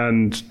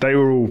they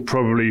were all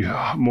probably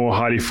more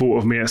highly thought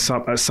of me at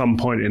some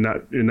point in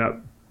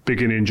that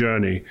beginning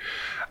journey,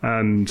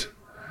 and.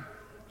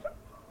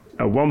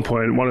 At one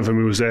point, one of them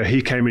who was there,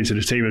 he came into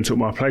the team and took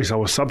my place. I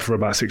was sub for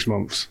about 6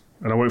 months,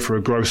 and I went for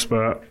a growth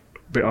spurt,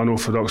 a bit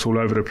unorthodox all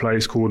over the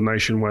place,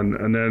 coordination went,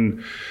 and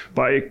then,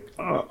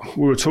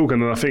 we were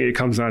talking, and I think it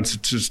comes down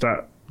to just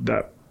that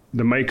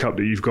the makeup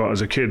that you've got as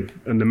a kid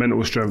and the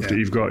mental strength that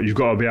you've got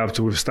to be able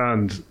to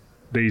withstand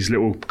these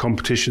little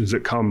competitions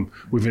that come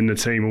within the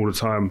team all the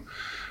time.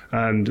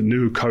 And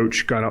new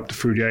coach going up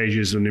through the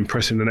ages and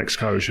impressing the next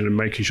coach and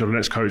making sure the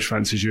next coach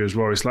fancies you as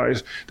well. It's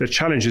like there are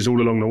challenges all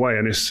along the way,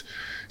 and it's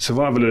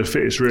survival of the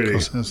fittest really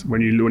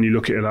when you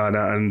look at it like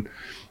that. And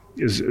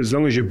as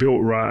long as you're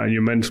built right and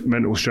your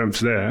mental strength's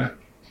there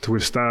to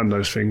withstand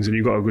those things, and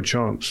you've got a good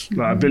chance.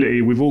 Like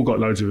ability, we've all got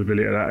loads of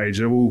ability at that age.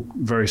 They're all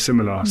very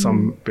similar,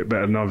 some a bit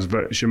better than others,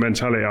 but it's your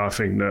mentality, I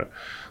think, that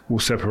will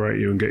separate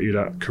you and get you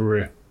that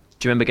career.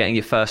 Do you remember getting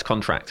your first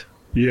contract?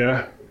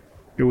 Yeah.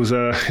 It was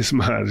it's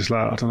mad. It's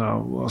like, I don't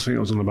know, I think it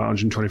was on about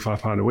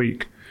 £125 a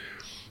week.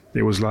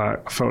 It was like,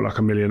 I felt like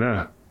a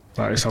millionaire.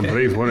 Like, it's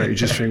unbelievable, isn't it? You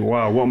just think,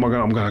 wow, what am I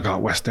going? I'm going to go to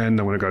West End.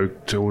 I'm going to go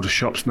to all the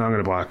shops now. I'm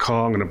going to buy a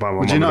car. I'm going to buy my mum.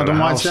 Would you not have done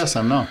house.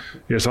 YTS? No.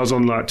 Yeah, so I was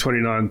on like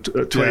 £19 and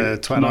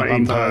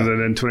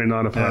then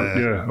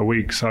 £29 a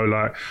week. So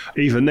like,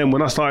 even then,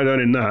 when I started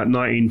earning that,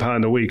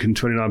 £19 a week and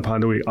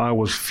 £29 a week, I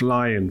was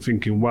flying,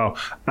 thinking, wow.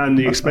 And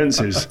the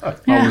expenses I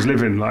was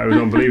living, like, it was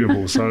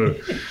unbelievable. So,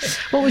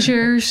 what was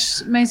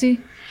yours,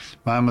 Maisie?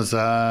 Mine was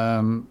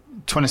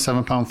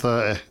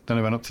 £27.30. Then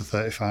it went up to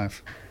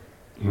 35.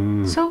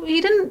 So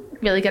you didn't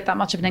really get that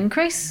much of an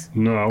increase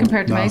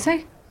compared to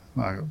Maisie?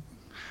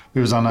 We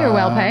was on. You were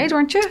well paid,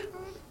 weren't you?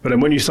 But then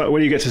when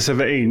you get to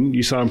 17,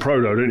 you sign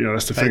pro though, didn't you?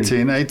 That's the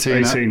thing.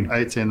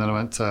 18. Then I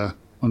went to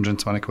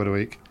 120 quid a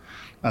week,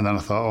 and then I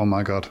thought, oh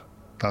my god,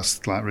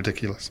 that's like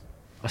ridiculous.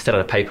 I still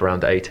had a paper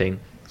round at 18.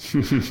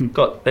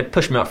 They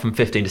pushed me up from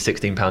 £15 to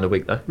 £16 a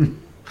week though. I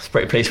was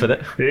pretty pleased with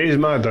it. It is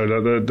mad though,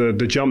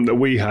 the jump that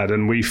we had,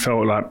 and we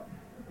felt like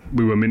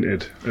we were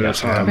minted at that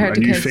time.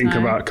 And you think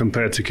about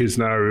compared to kids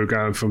now who are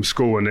going from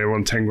school and they're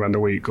on 10 grand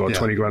a week or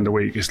 20 grand a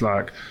week, it's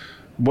like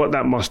what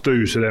that must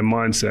do to their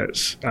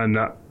mindsets, and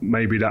that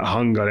maybe that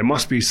hunger. There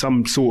must be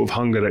some sort of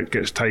hunger that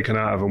gets taken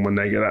out of them when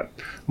they get that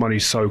money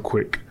so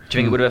quick. Do you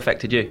think it would have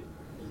affected you?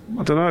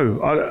 I don't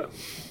know.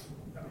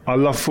 I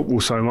love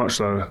football so much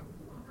though.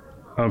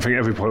 I don't think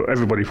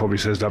everybody probably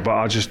says that, but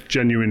I just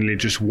genuinely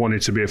just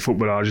wanted to be a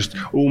footballer.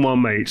 All my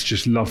mates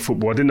just love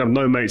football. I didn't have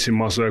no mates in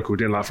my circle who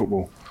didn't like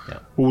football. Yeah.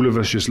 All of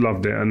us just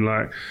loved it, and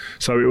like,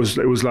 so it was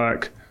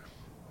like,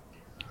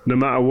 no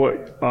matter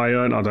what I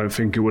earned, I don't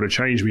think it would have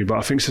changed me. But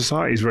I think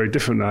society is very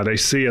different now. They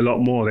see a lot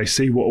more. They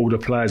see what all the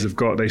players have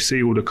got. They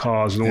see all the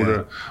cars and all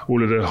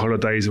of the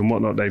holidays and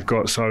whatnot they've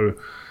got. So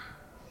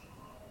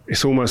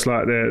it's almost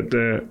like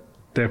they're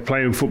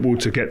playing football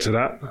to get to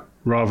that,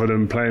 rather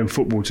than playing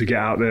football to get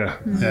out there.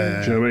 Do you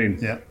know what I mean?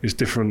 Yeah. It's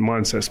different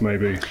mindsets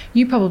maybe.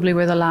 You probably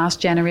were the last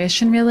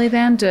generation really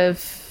then to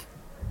have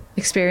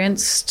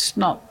experienced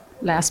not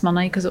less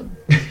money, because do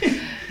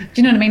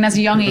you know what I mean, as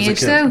a young age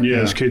though? Yeah,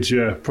 as kids,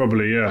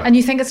 probably. And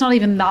you think it's not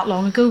even that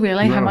long ago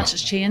really, how much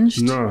has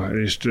changed? No,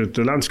 it's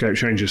the landscape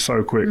changes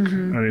so quick,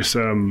 and it's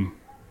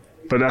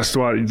but that's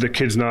why the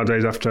kids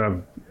nowadays have to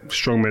have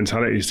strong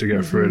mentalities to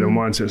get through it. Their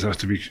mindsets have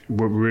to be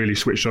really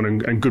switched on,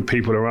 and good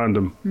people around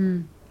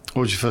them.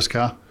 What was your first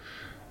car?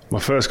 My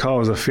first car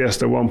was a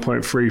Fiesta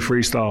 1.3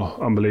 Freestyle.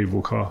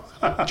 Unbelievable car.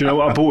 Do you know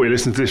what I bought it?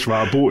 Listen to this,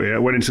 right? I bought it. I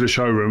went into the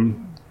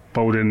showroom,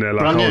 bowled in there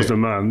like I was the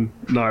man.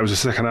 No, it was a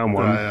second-hand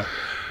one.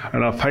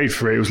 And I paid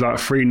for it. It was like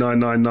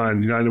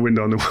 $3,999, you know, in the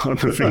window on the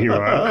thingy,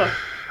 right?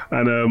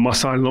 And my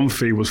sign-on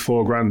fee was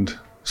 $4,000.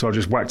 So I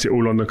just whacked it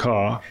all on the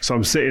car. So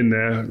I'm sitting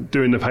there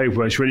doing the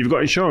paperwork. She went, "You've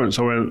got insurance?"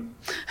 I went,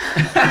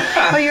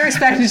 "Oh, you're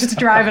expecting just to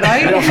drive it out?"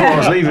 And I thought I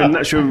was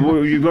leaving. She went, "What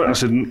you got?" I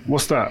said,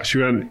 "What's that?" She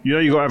went, "You know,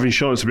 you got to have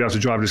insurance to be able to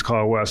drive this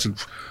car away." I said,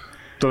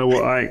 "Don't know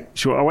what."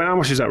 She went, "How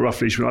much is that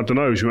roughly?" She went, "I don't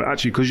know." She went,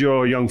 "Actually, because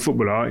you're a young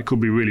footballer, it could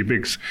be really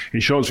big.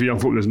 Insurance for young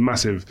footballers is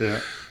massive."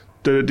 Yeah.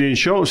 The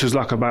insurance was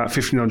like about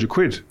 1,500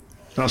 quid.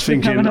 I was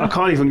thinking, I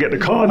can't even get the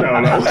car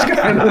now. Like, what's going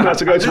on? I had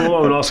to go to my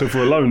mum and ask her for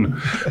a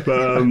loan.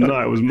 But no,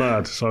 it was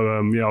mad. So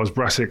I was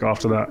brassic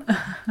after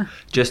that.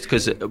 Just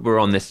because we're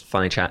on this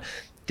funny chat,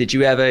 did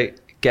you ever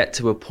get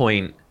to a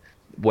point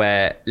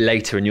where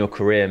later in your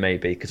career,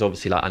 maybe, because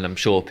obviously, like, and I'm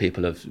sure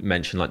people have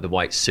mentioned like the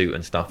white suit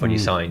and stuff when you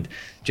signed.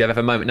 Do you ever have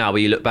a moment now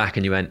where you look back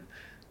and you went,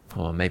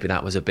 "Oh, maybe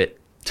that was a bit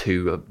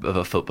too of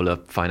a footballer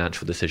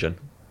financial decision"?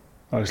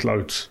 Oh, there's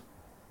loads.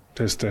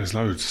 There's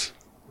loads.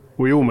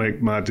 We all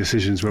make mad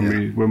decisions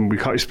when we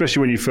especially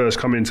when you first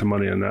come into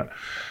money and that.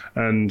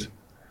 And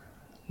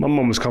my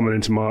mum was coming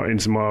into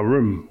my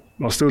room.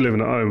 I was still living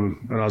at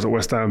home, and I was at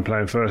West Ham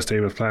playing first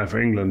team. I was playing for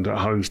England at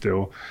home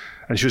still,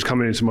 and she was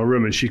coming into my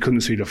room and she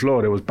couldn't see the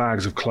floor. There was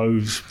bags of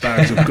clothes,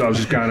 bags of gloves,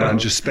 just going out and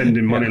just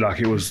spending money like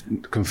it was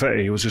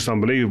confetti. It was just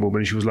unbelievable.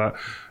 But she was like,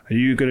 "Are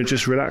you going to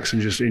just relax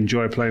and just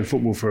enjoy playing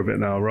football for a bit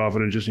now, rather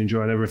than just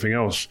enjoying everything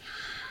else?"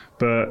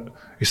 But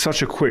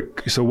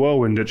it's a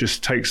whirlwind that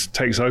just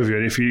takes over you.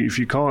 And if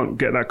you can't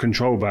get that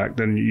control back,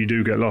 then you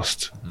do get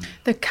lost.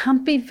 There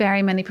can't be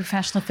very many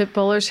professional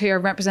footballers who are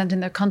representing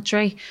their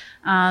country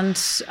and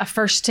a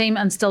first team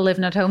and still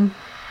living at home.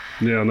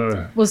 Yeah, I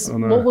know.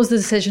 What was the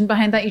decision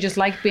behind that? You just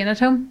liked being at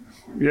home?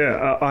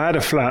 Yeah, I had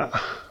a flat,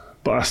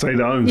 but I stayed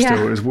at home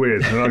still. It was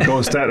weird. And I'd go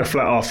and stay at the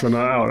flat after a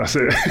night out. That's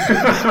it.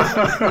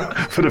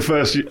 For the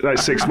first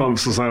 6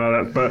 months or something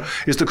like that. But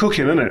it's the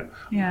cooking, isn't it?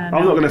 Yeah.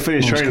 I'm not going to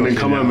finish training and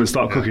come home and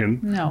start cooking.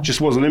 No. It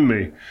just wasn't in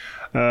me.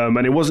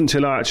 And it wasn't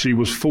until I actually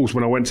was forced,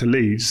 when I went to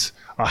Leeds,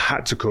 I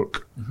had to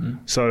cook.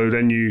 So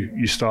then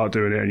you start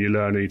doing it and you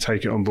learn and you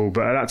take it on board.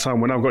 But at that time,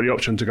 when I've got the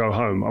option to go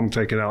home, I'm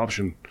taking that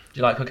option. Do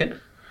you like cooking?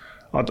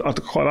 I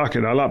quite like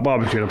it. I like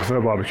barbecuing. I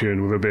prefer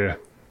barbecuing with a beer.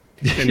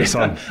 In the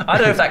sun. I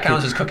don't know if that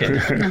counts as cooking.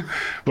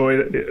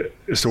 Well,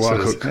 it's the way I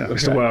cook.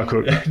 It's the way I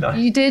cook.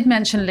 You did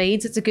mention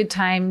Leeds. It's a good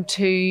time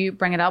to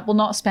bring it up. We'll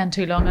not spend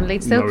too long on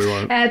Leeds, though. No, we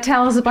won't.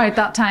 Tell us about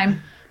that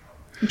time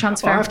in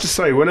transfer. I have to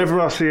say, whenever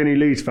I see any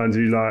Leeds fans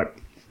who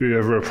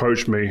ever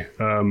approach me,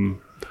 and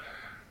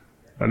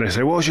they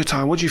say, "What was your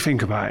time? What do you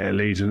think about it at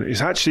Leeds?" And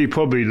it's actually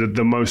probably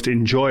the most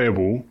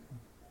enjoyable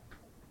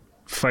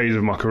phase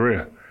of my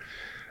career.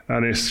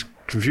 And it's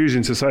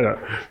confusing to say that,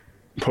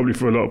 probably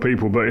for a lot of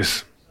people, but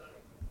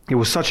it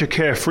was such a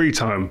carefree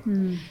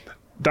time.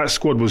 That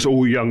squad was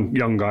all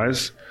young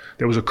guys.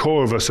 There was a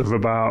core of us of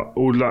about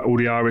all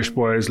the Irish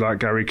boys like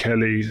Gary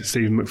Kelly,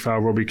 Stephen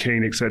McPhail, Robbie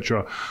Keane,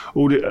 etc.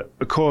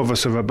 A core of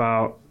us of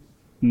about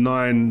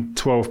 9,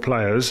 12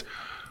 players.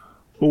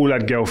 All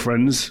had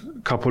girlfriends.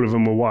 A couple of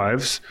them were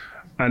wives,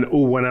 and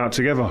all went out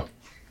together.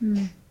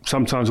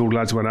 Sometimes all the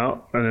lads went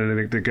out, and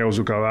then the girls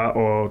would go out,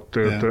 or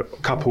the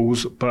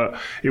couples. But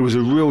it was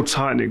a real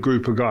tight-knit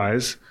group of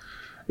guys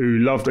who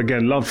loved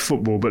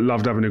football, but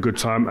loved having a good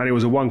time. And it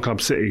was a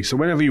one-club city. So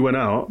whenever you went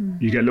out,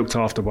 you get looked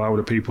after by all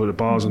the people at the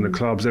bars and the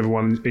clubs.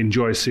 Everyone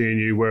enjoys seeing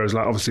you. Whereas,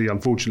 like, obviously,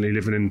 unfortunately,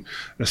 living in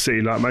a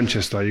city like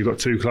Manchester, you've got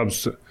 2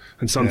 clubs,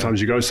 and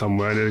sometimes you go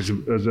somewhere and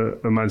there's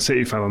a Man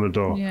City fan on the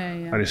door.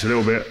 And it's a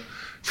little bit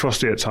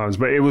frosty at times.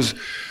 But it was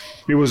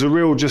a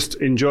real just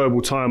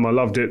enjoyable time. I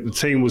loved it. The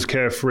team was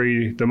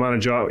carefree. The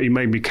manager, he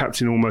made me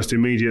captain almost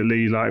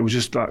immediately. Like, it was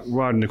just like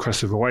riding the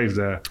crest of a wave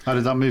there. How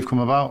did that move come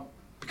about?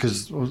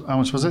 Because how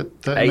much was it?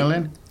 30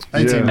 million?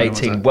 18 million,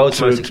 18. World's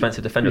most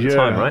expensive defender at the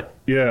time, right?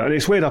 Yeah, and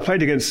it's weird. I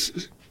played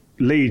against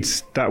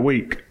Leeds that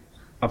week.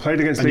 I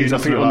played against Leeds, I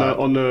think,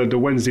 on the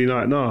Wednesday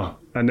night. No.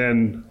 And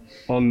then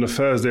on the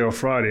Thursday or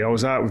Friday, I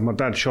was out with my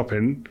dad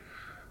shopping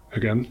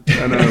again,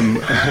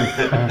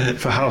 and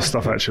for house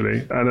stuff,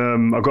 actually.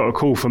 And I got a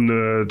call from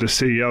the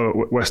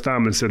CEO at West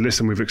Ham and said,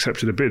 "Listen, we've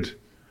accepted a bid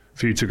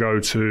for you to go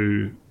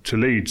to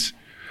Leeds."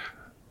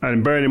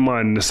 And bearing in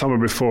mind, the summer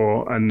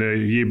before and the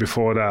year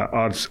before that,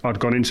 I'd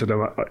gone into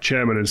the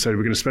chairman and said,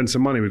 "We're going to spend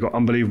some money. We've got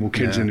unbelievable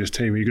kids in this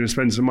team. Are you going to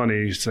spend some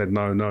money?" He said,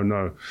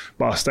 no.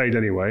 But I stayed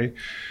anyway.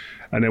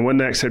 And then when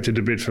they accepted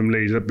the bid from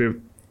Leeds,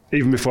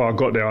 even before I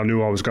got there, I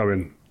knew I was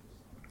going.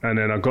 And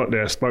then I got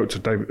there, spoke to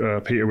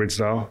Peter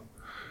Ridsdale.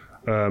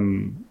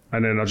 And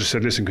then I just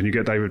said, "Listen, can you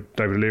get David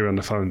Leary on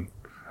the phone?"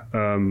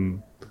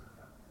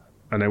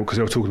 And because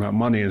they were talking about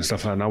money and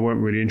stuff like that, and I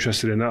weren't really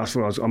interested in that. I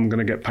thought I'm going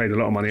to get paid a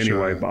lot of money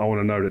anyway, but I want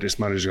to know that this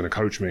manager's going to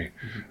coach me.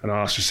 And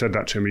I just said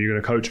that to him: "Are you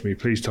going to coach me?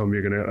 Please tell me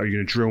are you going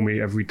to drill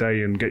me every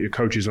day and get your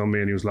coaches on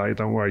me?" And he was like,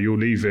 "Don't worry, you'll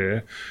leave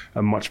here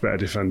a much better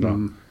defender."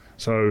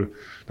 So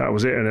that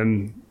was it. And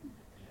then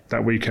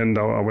that weekend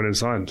I went and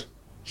signed.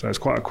 So it's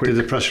quite a quick. Did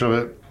the pressure of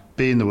it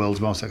being the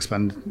world's most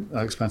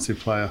expensive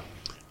player?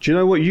 Do you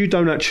know what? You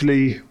don't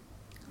actually.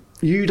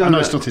 I know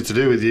it's nothing to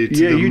do with you.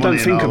 You don't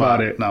think about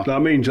it. No. I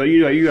mean, so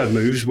you had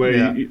moves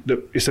where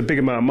it's a big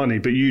amount of money,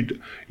 but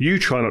you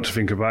try not to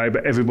think about it,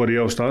 but everybody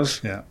else does.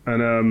 Yeah.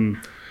 And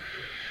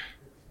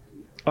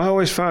I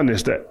always found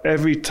this, that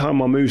every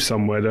time I moved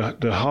somewhere,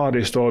 the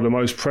hardest or the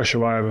most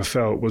pressure I ever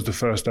felt was the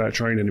first day of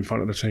training in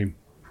front of the team.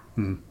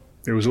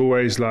 It was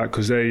always like,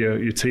 because they're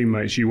your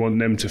teammates, you want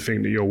them to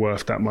think that you're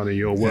worth that money,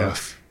 you're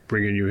worth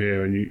bringing you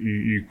here, and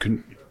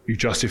you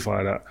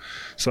justify that.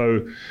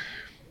 So.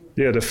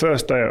 Yeah, the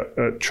first day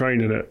at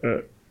training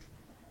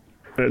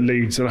at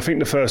Leeds, and I think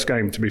the first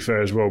game, to be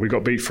fair as well, we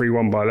got beat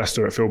 3-1 by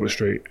Leicester at Filbert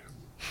Street.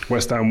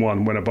 West Ham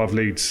won, went above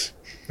Leeds.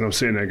 And I'm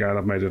sitting there going,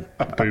 "I've made a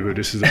boo-boo,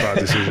 this is a bad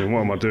decision,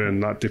 what am I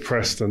doing?" Like,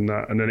 depressed and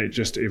that. And then it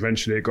just,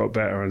 eventually it got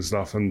better and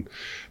stuff.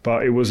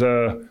 But it was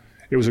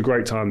it was a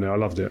great time there. I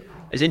loved it.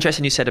 It's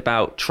interesting you said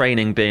about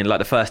training being like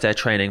the first day of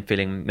training,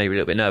 feeling maybe a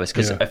little bit nervous,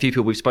 because a few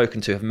people we've spoken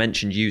to have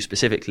mentioned you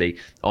specifically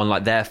on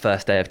like their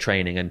first day of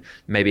training and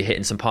maybe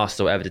hitting some passes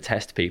or whatever to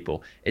test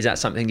people. Is that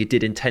something you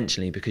did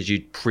intentionally because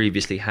you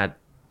previously had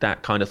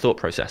that kind of thought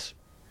process?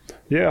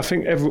 Yeah, I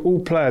think all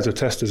players are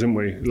testers, aren't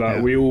we? Like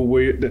I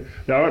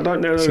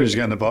don't know. As soon as you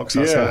get in the box,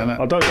 that's it, isn't it?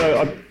 I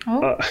don't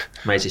know.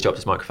 Maisie's dropped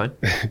his microphone.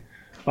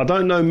 I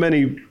don't know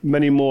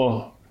many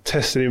more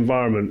testing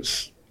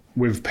environments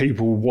with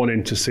people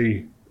wanting to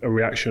see a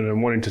reaction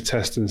and wanting to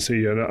test and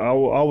see. And I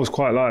was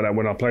quite like that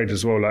when I played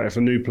as well. Like if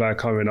a new player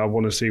come in, I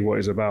want to see what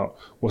he's about,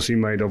 what's he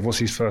made of, what's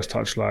his first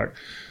touch like.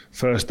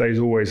 First day's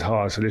always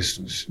hard, so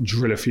let's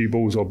drill a few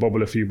balls or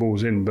bobble a few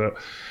balls in. But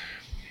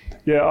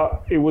yeah,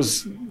 it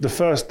was the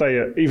first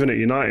day, even at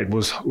United,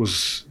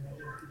 was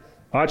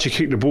I actually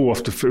kicked the ball off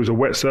it was a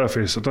wet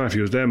surface. I don't know if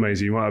he was there,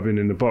 Maisie. You might have been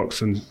in the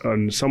box,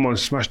 and someone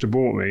smashed the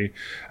ball at me.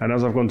 And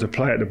as I've gone to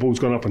play it, the ball's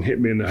gone up and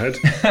hit me in the head.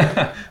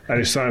 And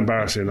it's so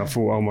embarrassing. I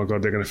thought, oh my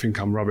God, they're going to think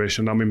I'm rubbish.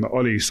 And I'm in my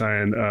Ollie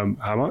saying,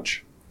 how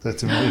much?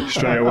 30 million.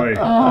 Straight away.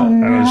 Oh,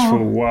 and no. I just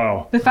thought,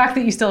 wow. The fact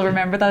that you still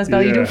remember that as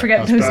well, you don't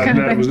forget those kind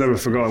of It things. was never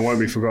forgotten, won't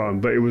be forgotten.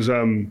 But it was,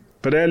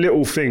 but they're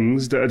little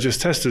things that are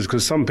just testers,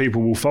 because some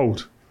people will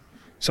fold.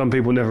 Some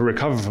people never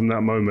recover from that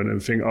moment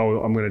and think,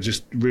 oh, I'm going to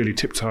just really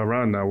tiptoe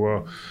around now.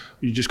 Well,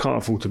 you just can't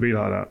afford to be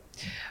like that.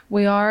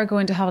 We are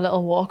going to have a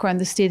little walk around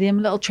the stadium,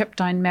 a little trip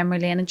down memory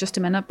lane in just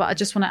a minute, but I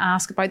just want to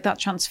ask about that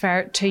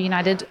transfer to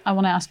United. I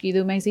want to ask you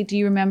though, Maisie, do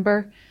you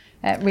remember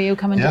Rio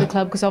coming to the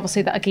club? Because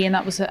obviously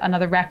that was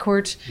another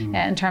record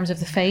in terms of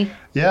the fee.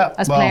 Yeah.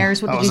 As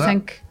players, what did you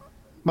think?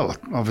 Well,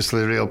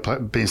 obviously, Rio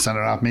being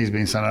centre half, me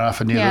being centre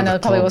half, I knew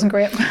it probably wasn't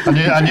great.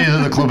 I knew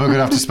that the club were going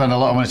to have to spend a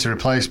lot of money to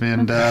replace me,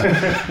 and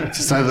to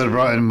say that they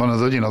brought in one of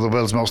the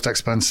world's most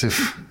expensive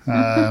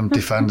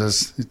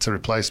defenders to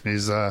replace me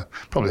is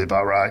probably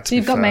about right. So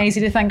you've got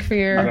Maisie to thank for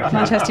your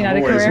Manchester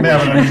United career.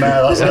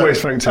 That's always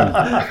thanked him.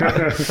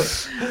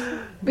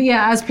 But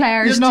yeah, as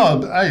players,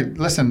 hey,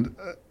 listen.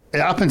 It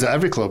happens at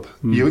every club.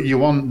 You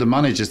want the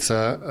manager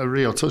to.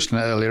 Rio touched on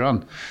it earlier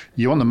on.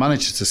 You want the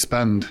manager to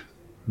spend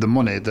the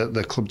money that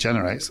the club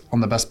generates on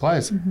the best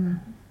players.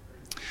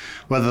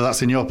 Whether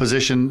that's in your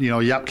position,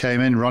 Yap came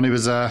in, Ronnie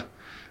was there,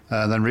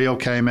 then Rio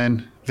came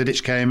in,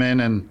 Vidic came in,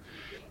 and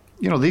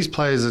these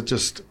players are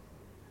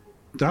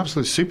they're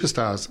absolute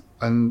superstars.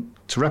 And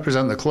to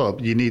represent the club,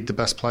 you need the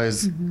best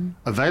players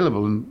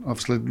available, and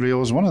obviously Rio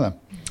was one of them.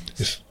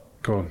 Yes.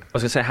 Go on. I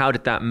was going to say, how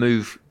did that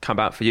move come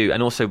about for you?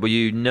 And also, were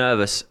you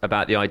nervous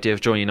about the idea of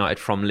joining United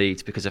from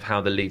Leeds because of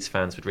how the Leeds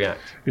fans would react?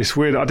 It's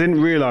weird. I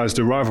didn't realise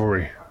the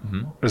rivalry.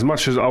 As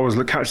much as I was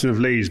the captain of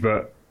Leeds,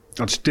 but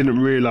I just didn't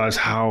realise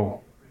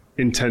how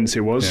intense it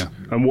was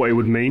and what it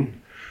would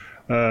mean.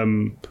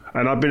 And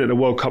I've been at the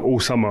World Cup all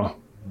summer,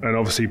 and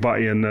obviously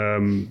Butty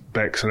and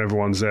Bex and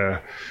everyone's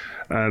there.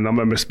 And I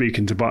remember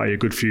speaking to Butty a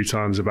good few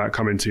times about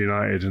coming to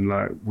United and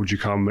like, would you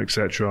come,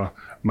 etc.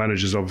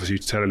 Managers obviously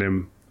telling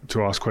him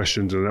to ask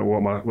questions and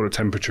what the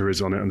temperature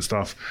is on it and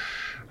stuff.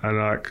 And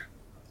like,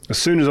 as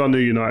soon as I knew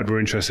United were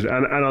interested,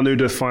 and I knew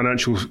the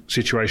financial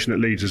situation at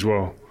Leeds as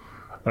well,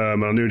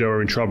 and I knew they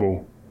were in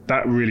trouble,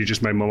 that really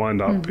just made my mind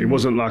up. It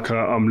wasn't like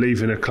I'm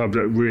leaving a club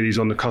that really is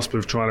on the cusp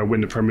of trying to win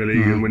the Premier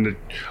League and win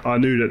I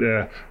knew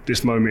that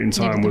this moment in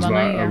time was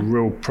money, a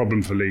real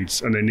problem for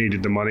Leeds, and they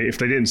needed the money. If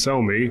they didn't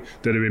sell me,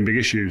 there'd have been big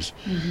issues.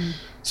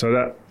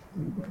 So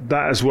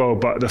that as well,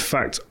 but the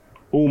fact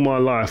all my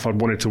life I'd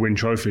wanted to win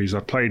trophies.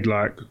 I played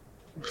like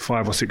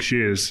 5 or 6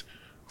 years,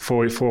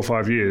 4 or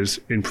 5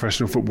 years in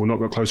professional football, not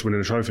got close to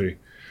winning a trophy.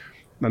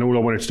 And all I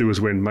wanted to do was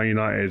win. Man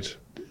United,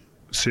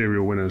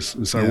 serial winners.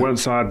 And so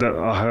once I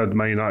heard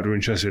Man United were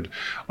interested,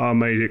 I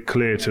made it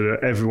clear to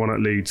everyone at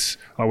Leeds.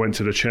 I went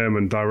to the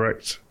chairman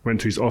direct, went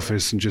to his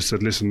office and just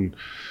said, listen,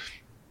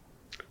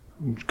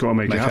 got to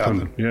make it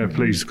happen. Yeah,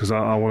 please, because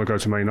I want to go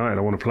to Man United.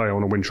 I want to play. I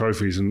want to win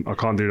trophies, and I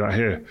can't do that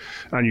here.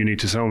 And you need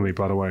to sell me,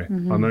 by the way.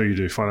 I know you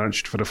do,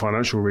 for the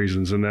financial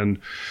reasons. And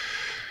then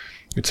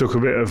it took a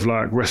bit of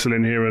like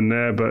wrestling here and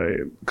there, but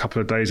a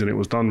couple of days and it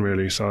was done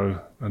really. So,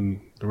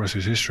 and the rest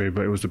is history.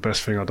 But it was the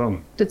best thing I've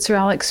done. Did Sir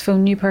Alex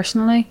phone you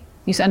personally?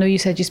 I know you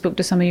said you spoke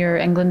to some of your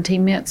England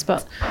teammates,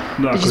 but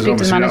no, did you because speak to the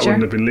obviously that manager?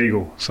 wouldn't have been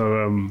legal. So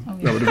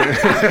that would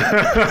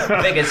have been.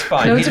 I think it's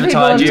fine. Loads He's of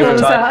people retired, have you told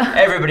us retired. that.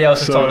 Everybody else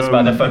has told us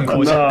about their phone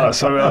calls.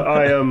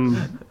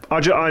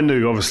 I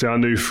knew, obviously, I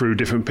knew through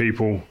different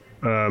people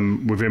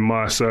within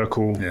my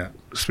circle,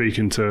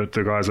 speaking to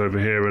the guys over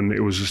here, and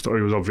it was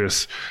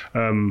obvious.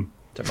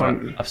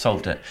 I've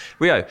solved it.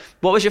 Rio,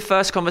 what was your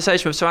first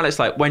conversation with Sir Alex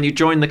like when you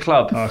joined the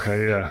club?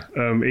 Okay,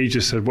 he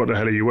just said, "What the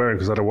hell are you wearing?"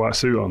 Because I had a white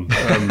suit on.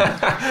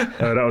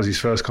 That was his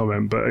first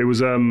comment. But it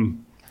was I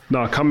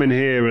come in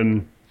here,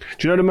 and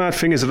do you know the mad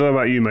thing is, I don't know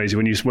about you, Maisie,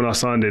 when I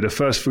signed it, the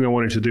first thing I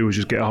wanted to do was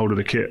just get a hold of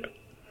the kit.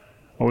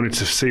 I wanted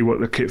to see what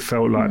the kit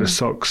felt like, the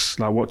socks,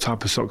 like what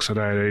type of socks are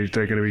they?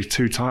 They're going to be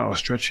too tight or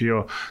stretchy,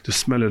 or the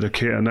smell of the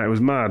kit, and that was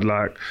mad,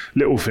 like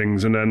little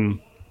things. And then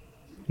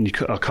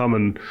I come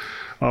and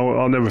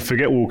I'll never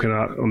forget walking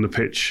out on the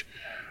pitch,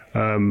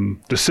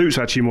 The suit's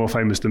actually more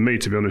famous than me,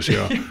 to be honest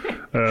with you.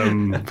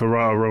 For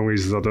right or wrong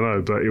reasons, I don't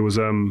know. But it was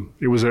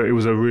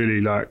a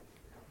really like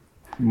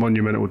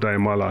monumental day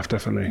in my life,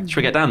 definitely. Should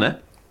we get down there?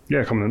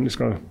 Yeah, come on, let's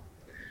go.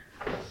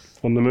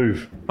 On the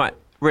move. Right,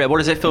 Ria, what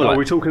does it feel like? Are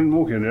we talking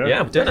walking?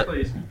 Yeah, we're doing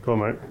it.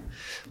 Come on, mate.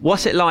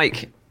 What's it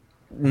like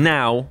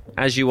now,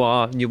 as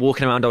you're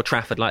walking around Old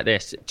Trafford like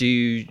this? Do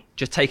you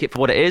just take it for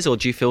what it is, or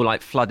do you feel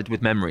like flooded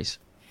with memories?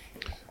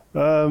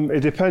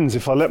 It depends.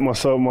 If I let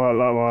myself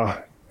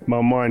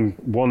my mind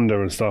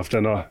wander and stuff,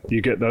 then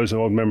you get those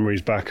old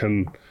memories back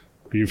and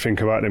you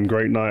think about them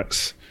great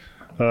nights.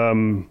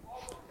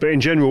 But in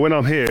general, when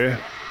I'm here,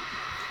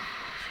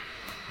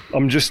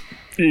 I'm just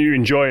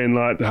enjoying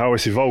like how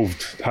it's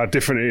evolved, how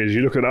different it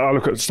is. I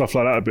look at stuff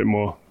like that a bit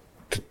more.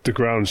 The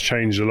ground's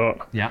changed a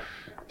lot. Yeah.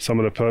 Some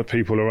of the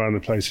people around the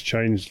place have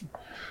changed.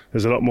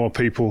 There's a lot more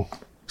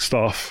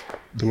staff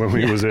than when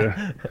we was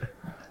here.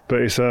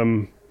 But it's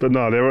but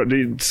no, there are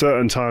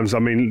certain times. I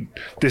mean,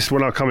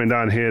 when I'm coming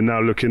down here now,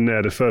 looking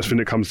there, the first thing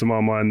that comes to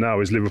my mind now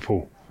is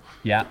Liverpool.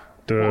 Yeah.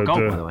 What a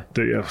goal, by the way.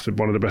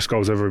 One of the best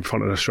goals ever in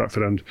front of the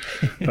Stratford end.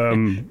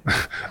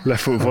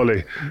 Left foot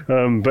volley.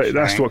 But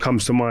that's what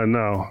comes to mind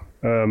now.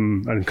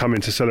 And coming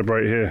to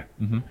celebrate here.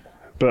 Mm-hmm.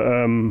 But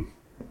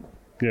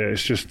yeah,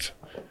 it's just,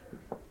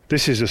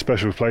 this is a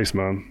special place,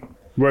 man.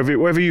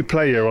 Whether you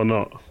play here or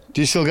not.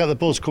 Do you still get the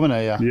buzz coming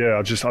here? Yeah,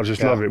 I just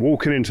love it.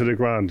 Walking into the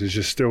ground is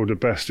just still the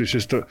best. It's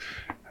just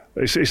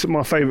it's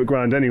my favourite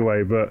ground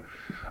anyway. But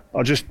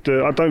I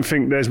don't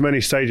think there's many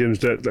stadiums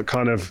that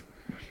kind of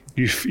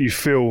you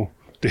feel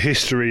the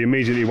history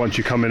immediately once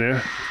you come in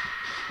here.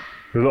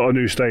 There's a lot of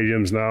new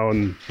stadiums now,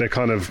 and they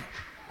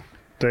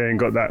ain't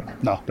got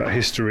that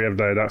history, have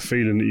they? That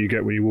feeling that you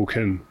get when you walk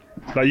in.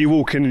 Like you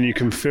walk in and you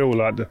can feel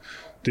like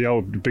the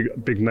old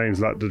big names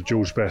like the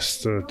George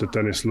Best, the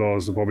Dennis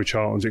Laws, the Bobby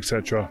Charltons,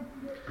 etc.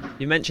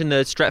 You mentioned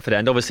the Stretford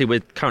end. Obviously, we're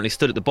currently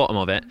stood at the bottom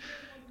of it.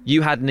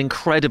 You had an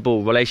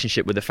incredible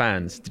relationship with the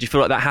fans. Did you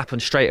feel like that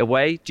happened straight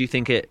away? Do you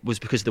think it was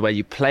because of the way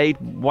you played?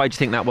 Why do you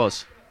think that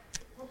was?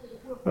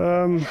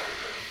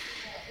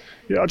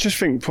 Yeah, I just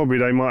think probably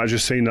they might have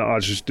just seen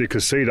that they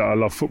could see that I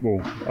love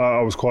football.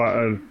 I was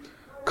quite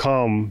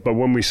calm, but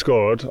when we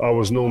scored, I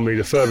was normally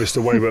the furthest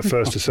away but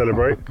first to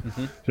celebrate.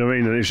 Mm-hmm. You know what I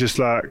mean? And it's just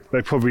like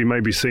they probably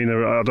maybe seen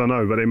I don't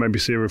know, but they maybe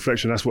see a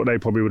reflection. That's what they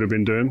probably would have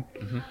been doing.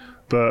 Mm-hmm.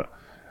 But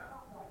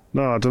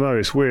no, I don't know.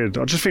 It's weird.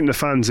 I just think the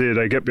fans here,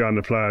 they get behind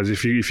the players.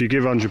 If you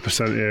give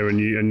 100% here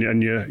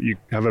and you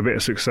have a bit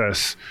of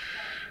success,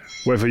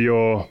 whether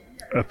you're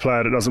a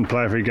player that doesn't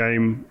play every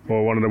game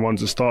or one of the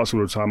ones that starts all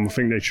the time, I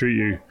think they treat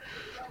you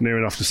near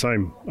enough the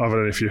same.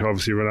 Other than if you're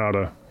obviously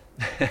Ronaldo.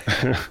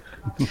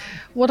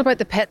 What about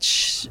the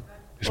pitch?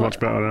 It's much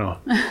better now.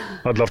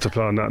 I'd love to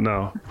play on that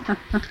now.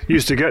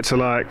 Used to get to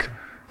like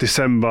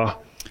December,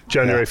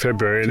 January,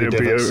 February, and it'd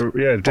be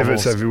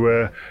divots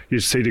everywhere.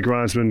 You'd see the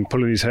groundsman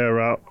pulling his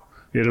hair out.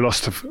 He'd have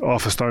lost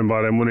half a stone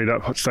by then, wouldn't he,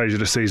 that stage of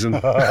the season?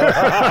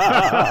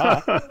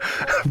 But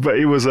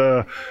it was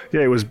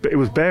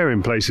bare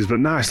in places, but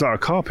now it's like a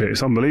carpet.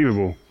 It's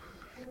unbelievable.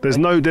 There's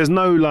no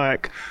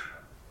like.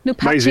 No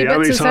Maisie, how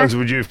many times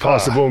would you have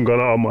passed the ball and gone,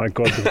 oh my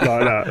God, like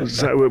that?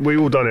 So we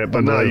all done it,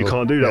 but now you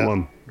can't do that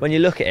one. When you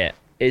look at it,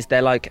 is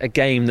there like a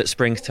game that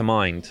springs to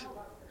mind?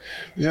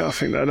 Yeah, I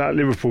think that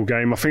Liverpool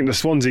game, I think the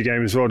Swansea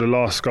game as well, the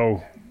last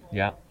goal.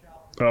 Yeah.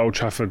 At Old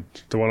Trafford,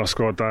 the one I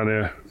scored down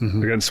here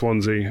against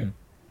Swansea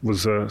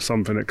was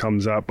something that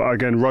comes out. But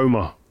again,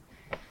 Roma,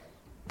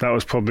 that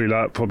was probably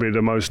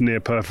the most near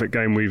perfect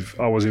game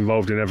I was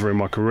involved in ever in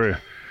my career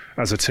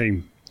as a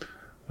team.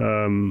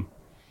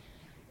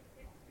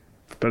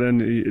 But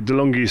then the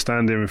longer you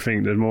stand there and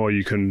think, the more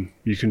you can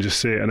just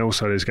see it. And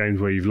also there's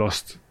games where you've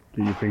lost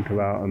that you think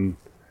about.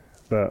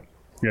 But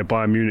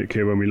Bayern Munich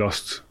here when we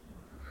lost,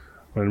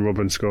 when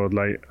Robin scored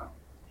late.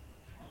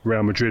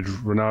 Real Madrid,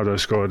 Ronaldo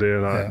scored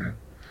here.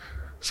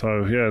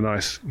 So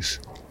nice.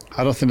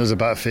 I don't think there's a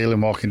better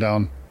feeling walking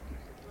down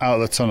out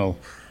of the tunnel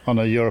on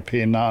a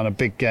European night on a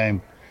big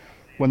game.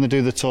 When they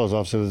do the tours,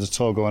 obviously there's a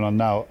tour going on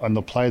now, and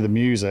they'll play the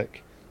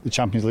music, the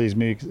Champions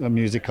League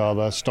music or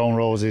the Stone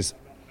Roses.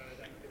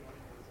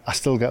 I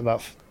still get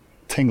that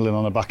tingling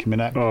on the back of my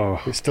neck.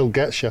 Oh. It still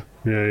gets you.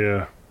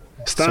 Yeah.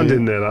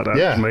 Standing there like that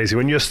is amazing.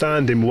 When you're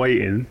standing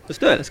waiting. Let's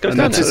do it. Let's go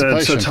stand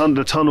there.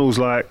 The tunnel's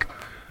like...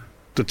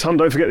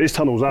 don't forget this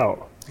tunnel's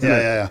out.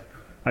 Yeah.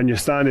 And you're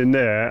standing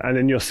there and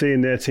then you're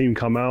seeing their team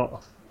come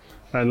out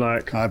and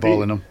like...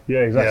 Eyeballing them.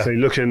 Yeah, exactly.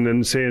 Yeah. Looking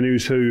and seeing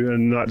who's who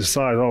and like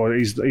decide,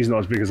 he's not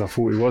as big as I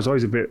thought he was.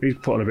 He's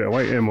put on a bit of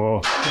weight in him.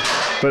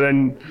 But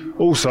then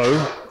also...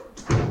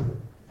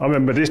 I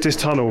remember this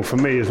tunnel for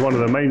me is one of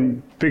the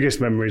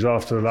biggest memories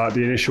after like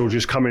the initial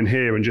just coming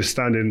here and just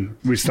standing.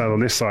 We'd stand on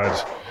this side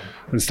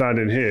and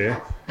standing here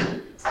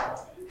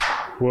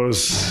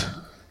was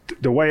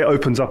the way it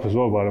opens up as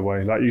well. By the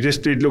way, like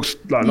it looks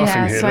like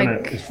nothing here, like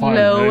doesn't it? It's fine.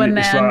 Low and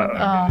it's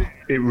then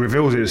it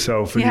reveals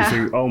itself, and you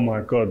think, oh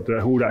my God,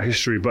 all that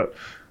history. But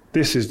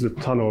this is the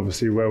tunnel,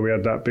 obviously, where we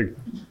had that big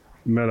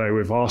melee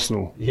with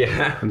Arsenal.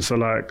 Yeah. And so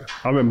like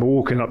I remember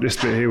walking up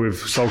this bit here with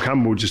Sol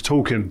Campbell just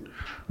talking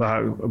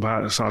like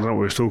about so I don't know what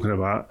we was talking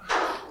about.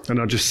 And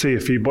I just see a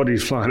few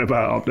bodies flying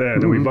about up there,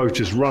 and then we both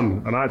just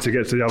run. And I had to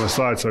get to the other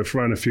side, so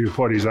throwing a few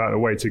bodies out of the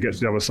way to get to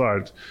the other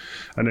side.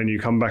 And then you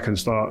come back and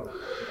start.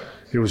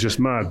 It was just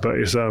mad, but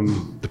it's the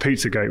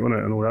Pizzagate, wasn't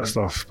it, and all that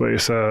stuff. But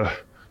it's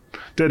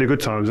they're the good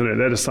times, isn't it?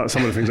 They're some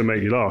of the things that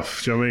make you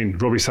laugh. Do you know what I mean?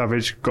 Robbie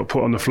Savage got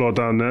put on the floor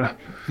down there.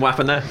 What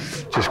happened there?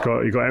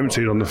 He got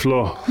emptied on the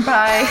floor.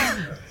 Bye.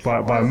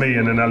 By me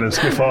and then Alan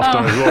Smith after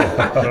as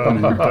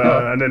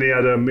well. And then he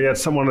had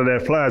one of their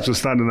players was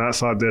standing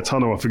outside their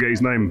tunnel. I forget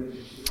his name.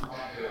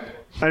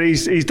 And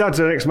his dad's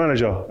an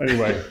ex-manager.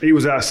 Anyway, he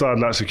was outside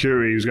like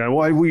security. He was going,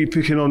 "Why were you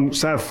picking on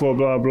Sav for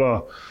blah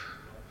blah?"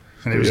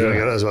 And he was going to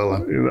get it as well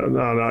then.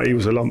 No, he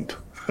was a lump.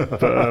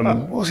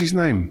 But what's his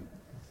name?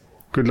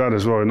 Good lad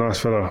as well, nice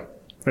fella.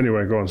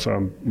 Anyway, go on,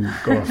 Sam.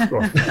 Go off.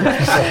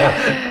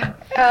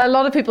 A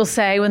lot of people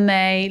say when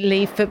they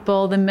leave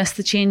football they miss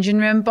the changing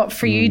room, but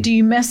for you, do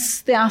you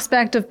miss the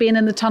aspect of being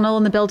in the tunnel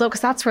and the build-up?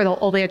 Because that's where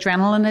all the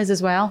adrenaline is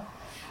as well.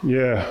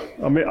 Yeah,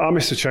 I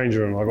miss the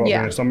changing room, I've got to be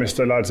honest. I miss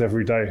the lads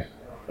every day.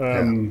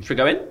 Should we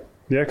go in?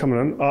 Yeah, come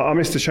on. I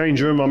miss the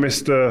change room. I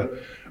miss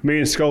me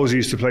and Scholes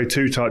used to play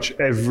two-touch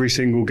every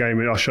single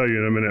game. I'll show you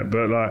in a minute,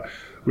 but like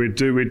we'd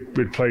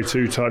play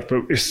two-touch,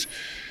 but it's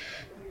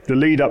the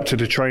lead up to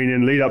the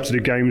training, lead up to the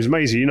games.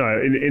 Maisie, you know,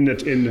 in the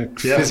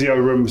physio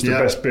room's the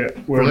best bit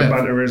where the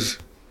banter is.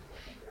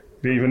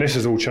 Even this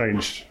has all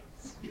changed.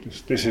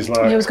 This is like.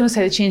 I was going to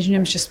say the changing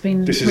room's just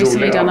been this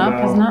recently is all done up,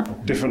 now, isn't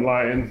it? Different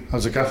lighting.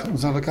 Was that a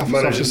gaffer's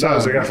office? That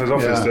was the gaffer's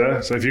office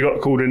there. So if you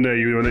got called in there,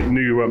 you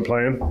knew you weren't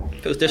playing.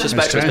 If it was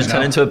disrespectful, it's been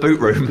turned into a boot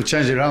room. We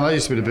changed it around. That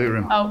used to be the boot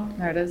room. Oh,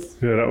 there it is.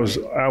 Yeah, that was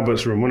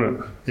Albert's room, wasn't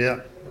it?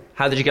 Yeah.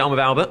 How did you get on with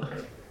Albert?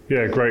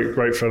 Yeah,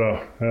 great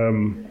fella.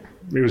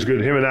 He was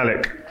good. Him and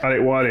Alec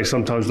Wiley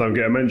sometimes don't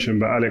get a mention,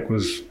 but Alec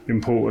was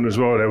important as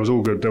well. There was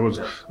all good. There was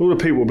all the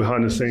people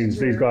behind the scenes.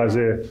 These guys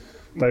here,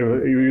 he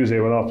was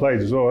here when I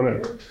played as well,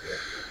 wasn't it?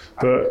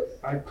 But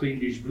I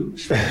cleaned his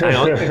boots. Hang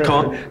on,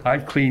 come on. I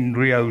cleaned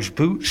Rio's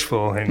boots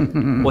for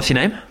him. What's your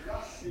name?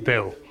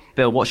 Bill.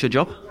 Bill, what's your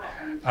job?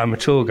 I'm a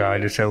tour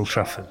guide at Old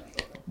Trafford.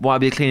 Why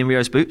were you cleaning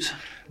Rio's boots?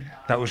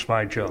 That was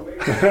my job.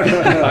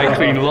 I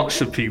clean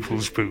lots of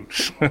people's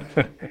boots.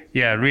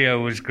 Yeah,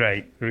 Rio was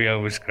great.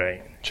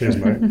 cheers,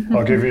 mate.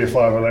 I'll give you a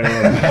 $5 later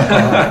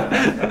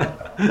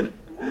on.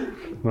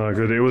 No,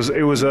 good. It was.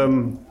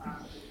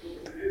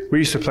 We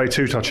used to play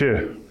two-touch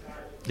here.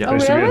 Yeah. There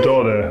used to be really? a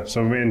door there,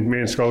 so me and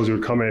Scholes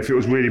would come in. If it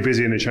was really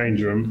busy in the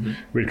change room,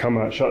 we'd come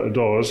out, shut the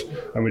doors,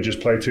 and we'd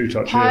just play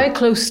two-touch How here.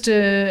 close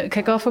to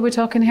kick-off are we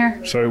talking here?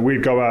 So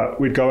we'd go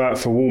out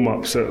for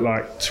warm-ups at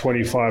like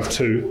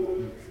 25-2.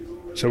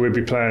 So we'd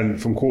be playing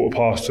from quarter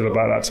past till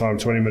about that time,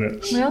 20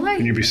 minutes. Really?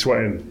 And you'd be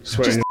sweating.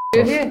 Just two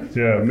of you?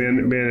 Yeah, me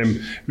and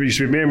him. It used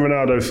to be me and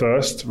Ronaldo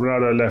first.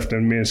 Ronaldo left,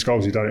 and me and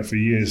Scholes had done it for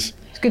years.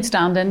 It's a good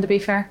stand-in, to be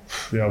fair.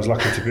 Yeah, I was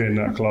lucky to be in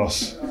that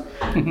class.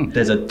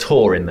 There's a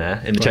tour in there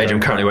in the change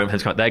room currently.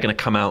 They're going to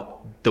come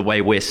out the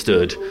way we're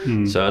stood. So I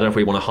don't know if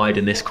we want to hide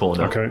in this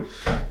corner. Okay.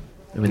 I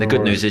mean, the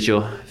good news is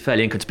you're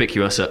fairly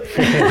inconspicuous at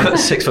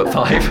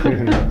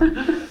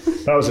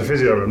 6'5". That was the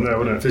physio room there,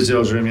 wasn't it?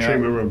 Physio's room, yeah.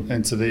 Treatment room.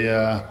 Into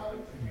the.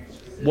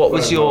 What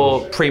was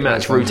your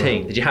pre-match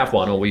routine? Did you have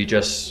one, or were you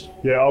just?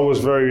 Yeah, I was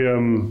very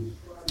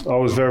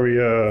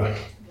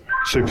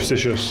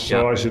superstitious, so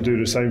Yeah. I used to do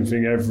the same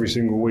thing every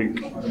single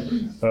week.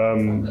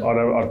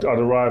 I'd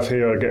arrive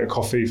here, I'd get a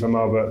coffee from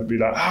Albert, I'd be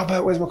like,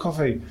 Albert, where's my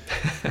coffee?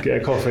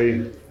 Get a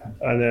coffee,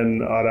 and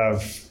then I'd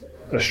have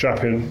a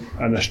strap in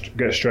and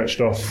get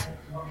stretched off,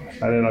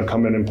 and then I'd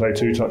come in and play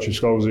two-touch with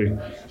Scholesy, and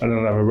then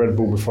I'd have a Red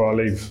Bull before I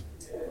leave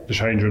the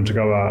change room to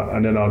go out,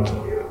 and then I'd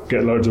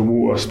get loads of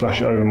water,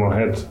 splash it over my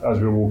head as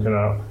we were walking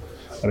out,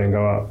 and then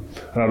go out.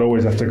 And I'd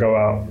always have to go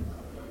out.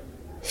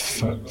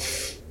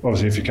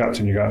 Obviously, if you're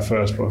captain, you go out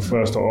first, but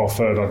first or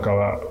third, I'd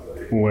go out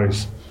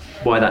always.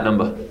 Why that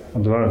number? I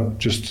don't know,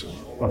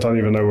 I don't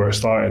even know where it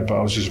started, but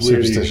I was just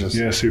really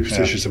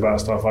superstitious about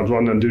stuff. I'd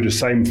run and do the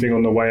same thing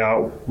on the way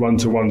out, run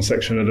to one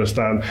section of the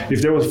stand.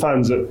 If there were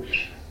fans that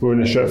were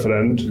in the Stretford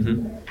end,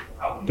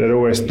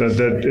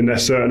 they'd in their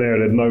certain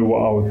area, they'd know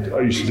what I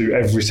used to do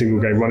every single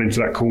game, run into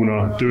that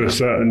corner, do a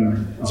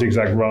certain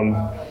zigzag run.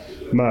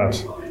 Mad.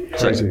 Crazy.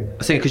 So,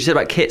 I think, because you said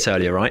about kits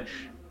earlier, right?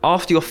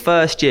 After your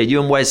first year,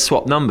 you and Wes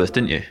swapped numbers,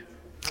 didn't you?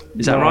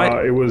 Is that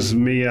right? It was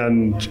me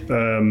and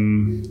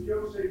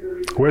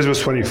Wes was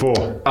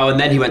 24. Oh, and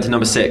then he went to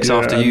number 6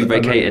 after you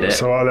vacated it.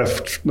 So I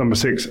left number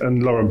 6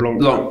 and Lauren Blanc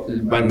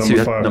went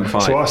to number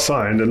 5. So I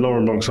signed, and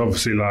Lauren Blanc's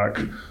obviously like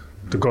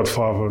the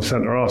godfather of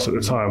centre halves at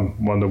the time,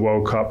 won the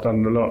World Cup,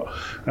 done a lot.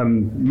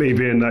 And me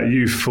being that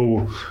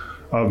youthful,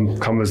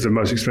 come as the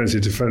most expensive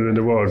defender in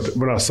the world.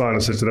 When I signed, I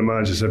said to the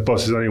manager, I said,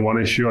 boss, there's only one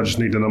issue, I just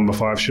need the number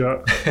 5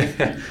 shirt.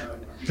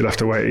 You'll have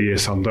to wait a year,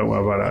 son, don't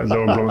worry about that.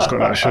 Lauren Blanc's got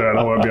that shirt, and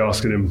I won't be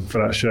asking him for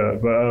that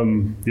shirt. But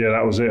yeah,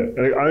 that was it.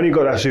 I only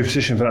got that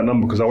superstition for that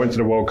number because I went to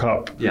the World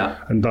Cup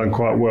and done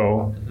quite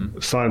well,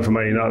 signed for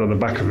Man United on the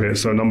back of it,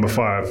 so number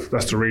 5,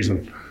 that's the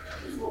reason.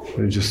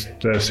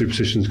 their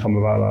superstitions come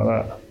about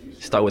like that.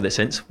 Stuck with it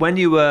since. When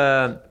you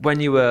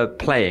were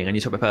playing, and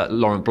you talked about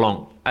Laurent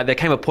Blanc, there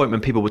came a point when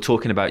people were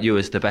talking about you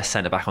as the best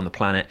centre back on the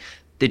planet.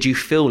 Did you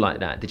feel like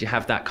that? Did you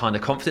have that kind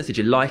of confidence? Did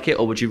you like it,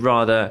 or would you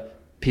rather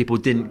people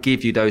didn't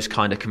give you those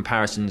kind of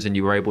comparisons and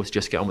you were able to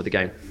just get on with the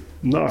game?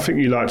 No, I think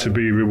you like to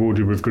be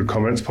rewarded with good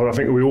comments, but I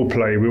think we all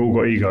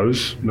got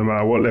egos. No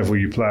matter what level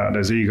you play at,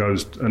 there's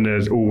egos, and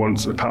there's all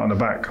wants a pat on the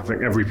back. I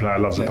think every player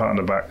loves a pat on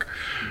the back.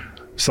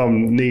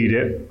 Some need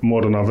it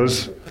more than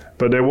others.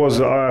 But I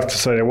have to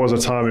say, there was a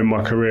time in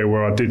my career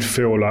where I did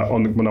feel like,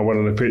 when I went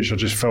on the pitch, I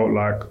just felt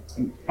like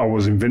I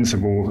was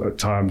invincible at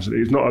times.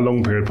 It's not a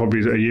long period, probably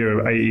a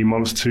year, 18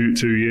 months, 2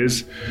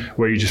 years,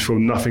 where you just feel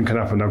nothing can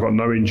happen. I've got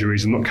no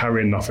injuries, I'm not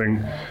carrying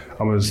nothing.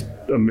 I'm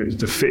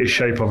the fittest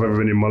shape I've ever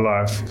been in my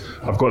life.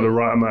 I've got the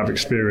right amount of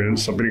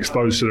experience. I've been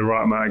exposed to the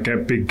right amount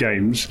of big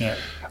games. Yeah.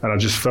 And I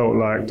just felt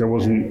like there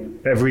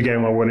wasn't, every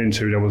game I went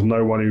into, there was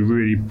no one who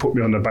really put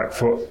me on the back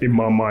foot in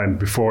my mind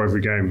before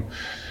every game.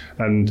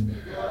 And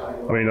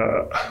I mean,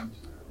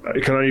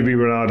 it can only be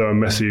Ronaldo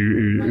and Messi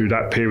who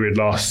that period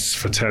lasts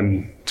for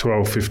 10,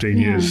 12, 15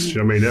 years. Do you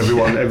know what I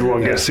mean?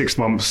 Everyone gets 6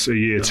 months, a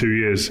year, 2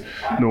 years.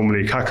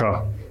 Normally,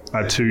 Kaká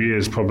had 2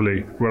 years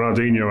probably.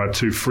 Ronaldinho had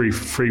 2, 3,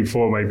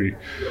 4 maybe.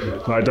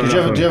 Did you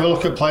ever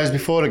look at players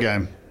before the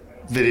game?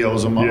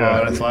 Videos or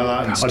anything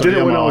like that? I did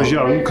it when I was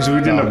young, because we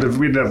didn't have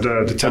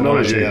the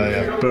technology.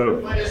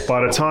 But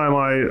by the time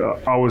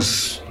I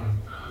was...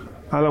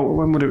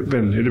 when would it have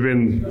been? It would have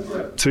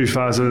been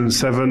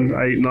 2007,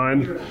 8,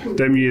 9.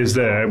 Them years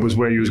there was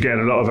where you was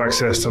getting a lot of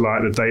access to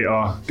like the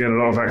data, getting a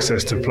lot of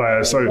access to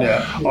players. So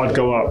I'd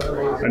go up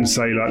and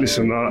say like,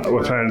 listen,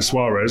 we're playing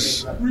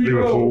Suarez,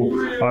 Liverpool.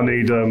 I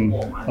need,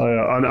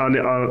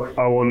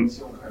 I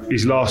want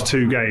his last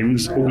 2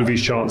 games, all of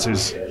his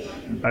chances.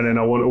 And then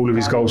I want all of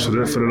his goals for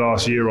the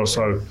last year or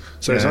so.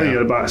 So it's only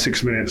about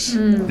 6 minutes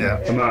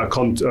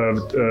amount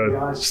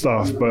of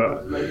stuff.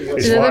 But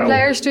it's did other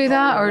players do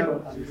that, or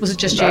was it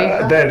just you?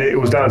 Then it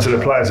was down to the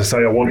player to say,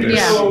 I want this.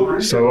 Yeah.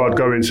 So I'd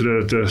go into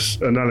the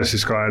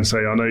analysis guy and say,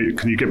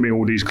 can you get me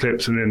all these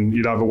clips? And then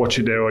you'd either watch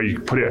it there, or you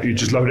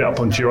just load it up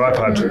onto your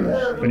iPad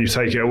and you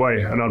take it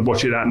away. And I'd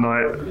watch it that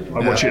night,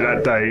 I'd watch it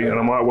that day, and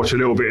I might watch a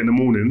little bit in the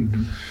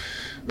morning.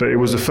 But it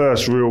was the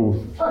first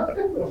real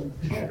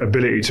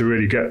ability to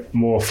really get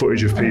more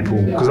footage of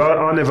people, because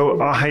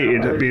I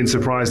hated being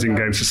surprised in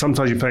games. So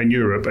sometimes you play in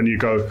Europe and you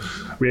go,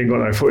 we ain't got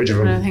no footage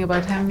of him. Anything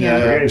about him. You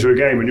get into a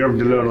game and you're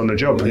having to learn on the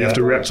job, and you have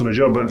to react on the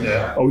job. And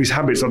his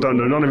habits, I don't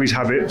know none of his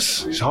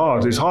habits. It's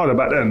hard. It's harder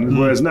back then.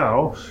 Whereas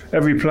now,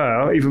 every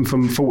player, even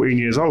from 14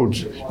 years old,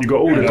 you got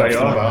all the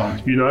data.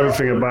 You know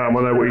everything about him.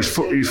 I know what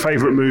his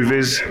favourite move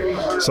is.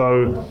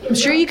 So I'm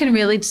sure you can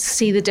really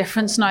see the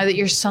difference now that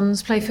your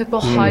sons play football.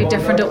 How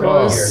different it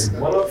was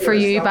for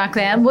you back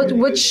then.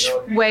 Which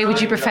way would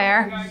you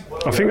prefer?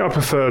 I think I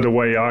prefer the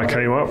way I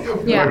came up.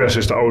 Yeah. Maybe that's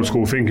just the old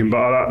school thinking, but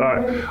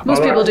I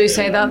most people do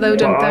say that though,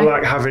 don't they? I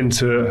like having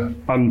to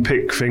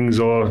unpick things,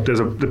 or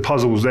the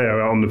puzzles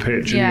there on the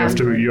pitch,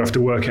 and you have to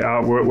work it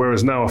out.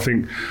 Whereas now, I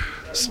think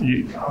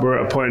we're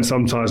at a point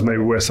sometimes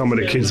maybe where some of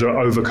the kids are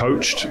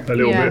overcoached a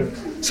little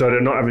bit, so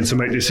they're not having to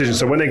make decisions.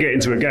 So when they get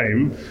into a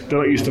game, they're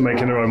not used to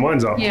making their own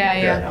minds up.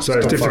 So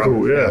it's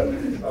difficult.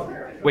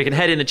 We can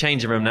head in the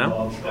changing room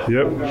now.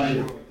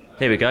 Yep.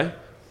 Here we go.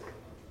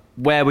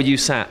 Where were you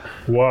sat?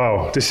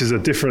 Wow, this is a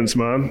difference,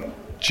 man.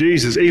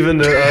 Jesus, even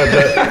the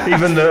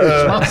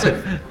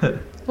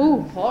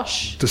ooh,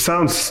 posh. The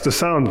sound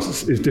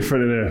is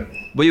different in here.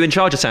 Were you in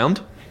charge of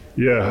sound?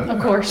 Yeah,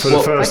 of course. For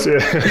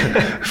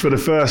the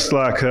first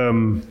like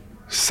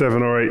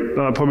 7 or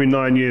 8, probably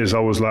 9 years, I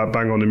was like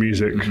bang on the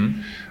music,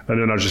 and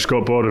then I just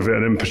got bored of it,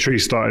 and then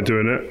Patrice started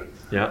doing it.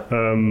 Yeah.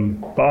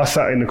 But I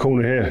sat in the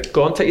corner here.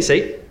 Go on, take your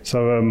seat.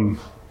 So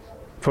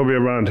probably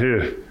around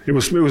here. It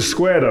was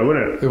square though,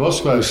 wasn't it? It was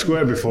square. It was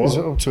square before. Was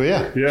it up to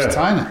here? Yeah. It's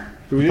tiny.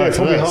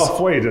 Probably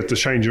halfway to the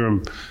changing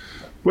room.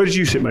 Where did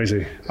you sit,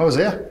 Maisie? I was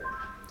here.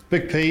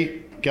 Big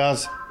Pete,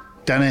 Gaz,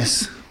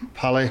 Dennis,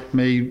 Pally,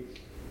 me.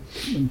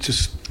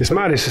 It's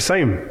mad. It's the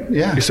same.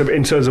 Yeah.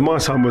 In terms of my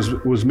time,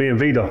 was me and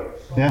Vida.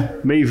 Yeah.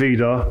 Me,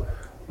 Vida,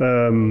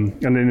 and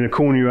then in the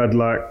corner you had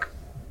like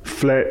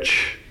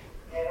Fletch,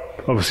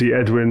 obviously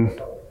Edwin,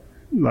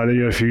 like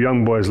a few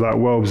young boys like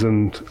Welbs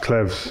and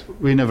Clevs.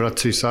 We never had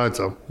 2 sides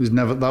though.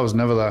 That was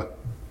never there.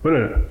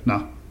 Wasn't it?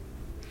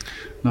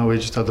 No, we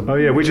just had the. Oh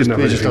yeah, we just had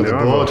the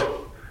board.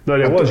 No,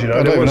 there was.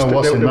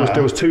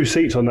 There was 2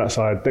 seats on that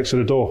side next to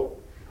the door.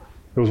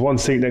 There was 1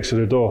 seat next to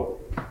the door.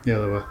 Yeah,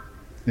 there were.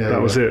 Yeah,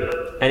 that was it.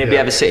 Anybody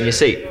ever sit in your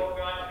seat?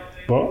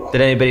 What?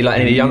 Did anybody, like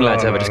any of the young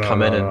lads, ever just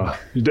come in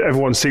and?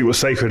 Everyone's seat was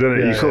sacred,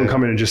 didn't it? You couldn't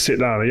come in and just sit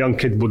down. A young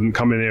kid wouldn't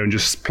come in here and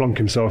just plonk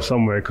himself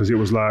somewhere, because it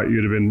was like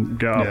you'd have been,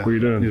 get up, what are you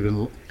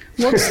doing?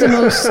 What's the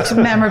most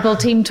memorable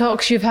team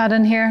talks you've had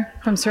in here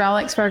from Sir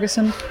Alex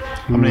Ferguson?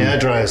 How many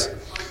hairdryers?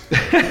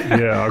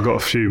 Yeah, I got a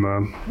few,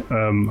 man.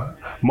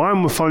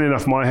 Mine were, funny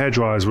enough, my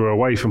hairdryers were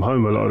away from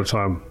home a lot of the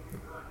time.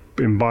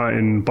 In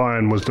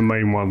Bayern was the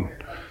main one.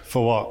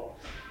 For what?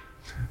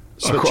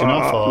 switching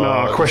off? Or No,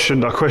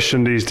 I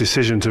questioned his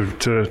decision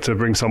to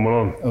bring someone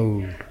on.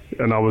 Oh.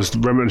 And I was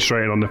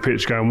remonstrating on the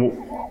pitch going,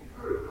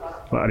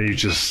 what? And he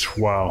just,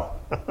 wow.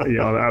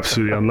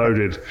 Absolutely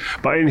unloaded.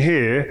 But in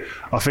here,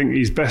 I think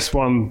his best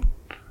one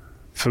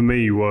for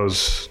me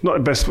was not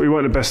the best. He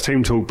wasn't the best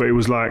team talk, but it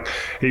was like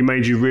he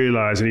made you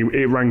realise, and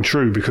it rang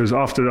true, because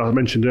after I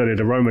mentioned earlier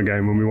the Roma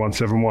game when we won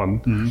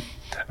 7-1,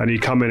 and he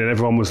come in and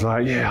everyone was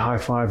like, yeah, high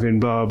fiving,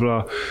 blah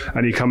blah,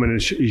 and he come in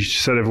and he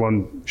said,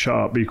 everyone, shut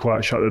up, be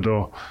quiet, shut the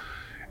door.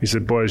 He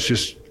said, boys,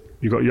 just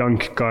you got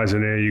young guys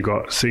in here, you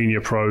got senior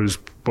pros,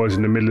 boys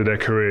in the middle of their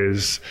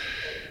careers.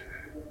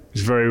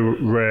 It's very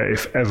rare,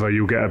 if ever,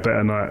 you'll get a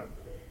better night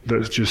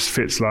that just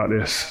fits like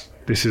this.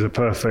 This is a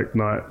perfect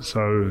night,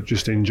 so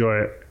just enjoy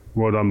it.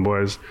 Well done,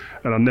 boys.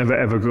 And I never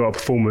ever got a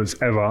performance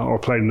ever, or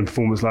played in a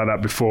performance like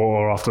that before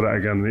or after that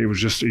again.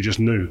 He just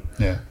knew.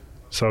 Yeah.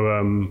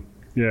 So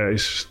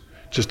he's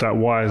just that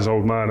wise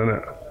old man, isn't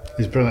it?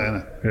 He's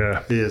brilliant, isn't it?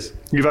 Yeah. He is.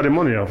 You've had him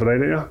on here today,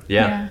 didn't you?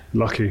 Yeah.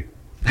 Lucky.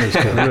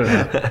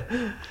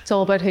 It's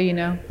all about who you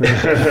know.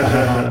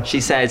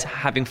 She says,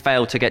 having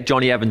failed to get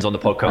Johnny Evans on the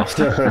podcast.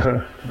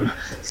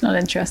 It's not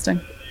interesting.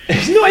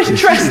 It's not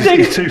interesting.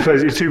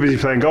 He's too busy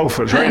playing golf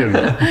at training.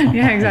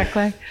 Yeah,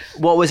 exactly.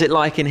 What was it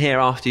like in here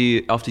after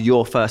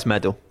your first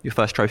medal, your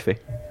first trophy?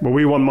 Well,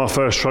 we won my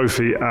first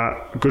trophy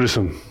at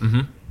Goodison,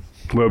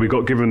 where we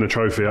got given the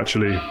trophy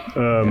actually.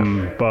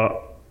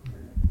 But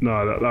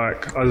no,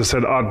 like as I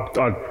said,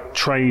 I'd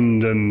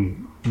trained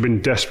and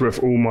been desperate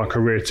for all my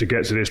career to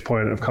get to this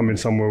point of coming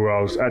somewhere where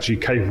I was actually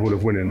capable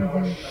of winning.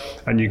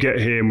 And you get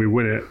here and we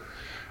win it,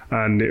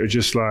 and it was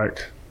just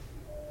like.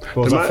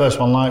 What was that first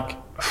one like?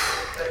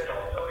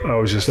 I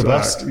was just the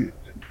best. Do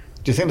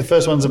you think the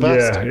first one's the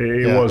best? Yeah,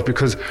 it was,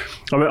 because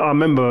I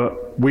remember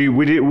we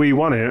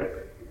won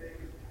it,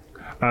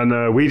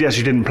 and we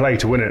actually didn't play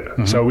to win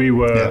it. So we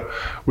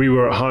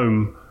were at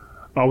home.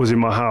 I was in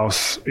my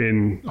house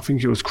in, I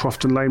think it was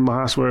Crofton Lane, my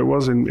house where it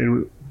was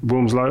in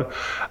Wilmslow,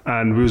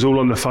 and we was all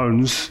on the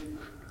phones.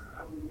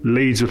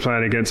 Leeds were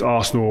playing against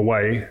Arsenal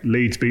away.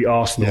 Leeds beat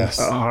Arsenal at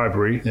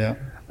Highbury. Yeah.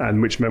 And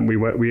which meant we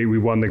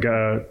won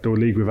the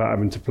league without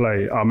having to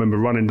play. I remember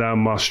running down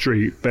my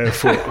street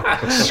barefoot,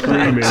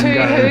 screaming. To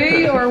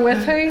who or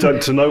with who?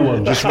 To no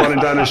one, just running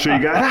down the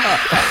street going,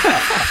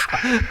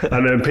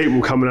 and then people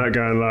coming out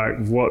going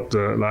like, what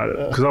the,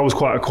 like, because I was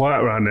quite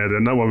quiet around there,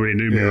 then no one really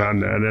knew me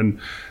around there.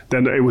 And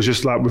then it was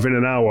just like within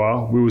an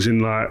hour, we was in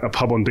like a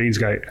pub on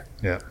Deansgate.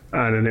 Yeah.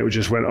 And then it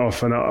just went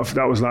off, and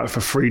that was like for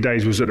 3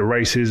 days. Was at the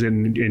races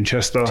in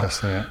Chester,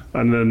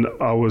 and then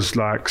I was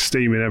like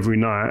steaming every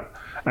night.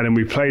 And then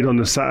we played on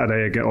the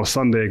Saturday or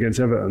Sunday against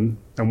Everton,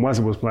 and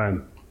Wazza was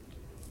playing.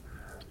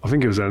 I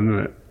think it was then,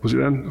 wasn't it? Was it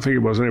then? I think it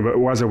was. Anyway, but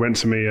Wazza went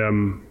to me,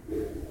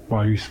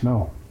 wow, you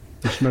smell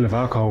of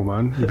alcohol,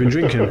 man. You've been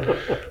drinking.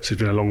 It's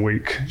been a long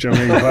week. Do you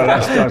know what I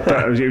mean?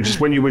 But it just,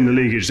 when you win the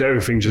league,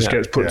 everything just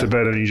gets put to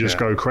bed and you just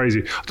go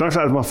crazy. I don't know if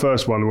that was my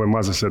first one when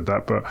Wazza said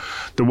that, but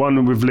the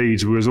one with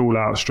Leeds, we was all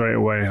out straight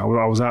away. I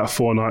was out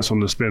 4 nights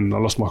on the spin. I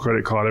lost my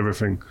credit card,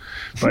 everything.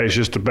 But it's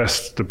just the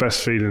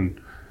best feeling.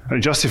 And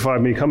it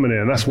justified me coming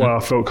here, and that's why I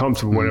felt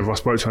comfortable whenever I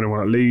spoke to anyone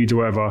at Leeds or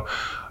whatever.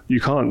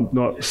 You can't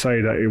not say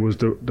that it was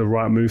the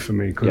right move for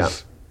me,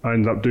 because I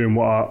ended up doing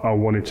what I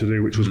wanted to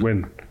do, which was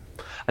win.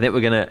 I think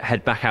we're going to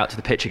head back out to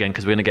the pitch again,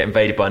 because we're going to get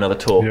invaded by another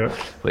tour,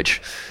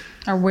 which...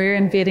 Or we're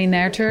invading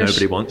their tours.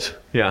 Nobody wants.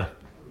 Yeah.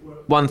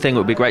 One thing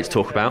that would be great to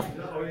talk about,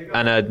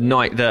 and a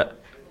night that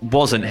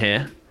wasn't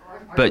here,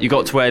 but you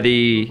got to wear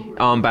the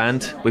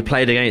armband. We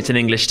played against an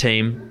English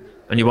team,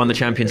 and you won the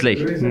Champions League.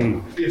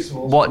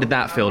 What did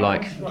that feel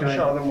like?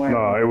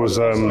 No, it was.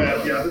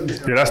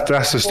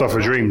 That's the stuff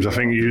of dreams. I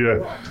think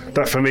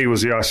that for me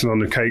was the icing on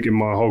the cake in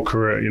my whole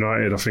career at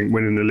United. I think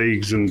winning the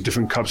leagues and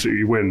different cups that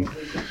you win,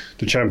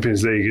 the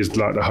Champions League is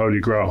like the holy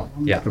grail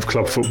of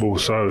club football.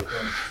 So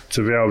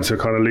to be able to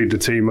kind of lead the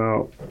team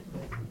out,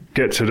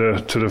 get to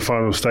the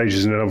final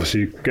stages, and then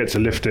obviously get to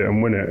lift it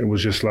and win it, it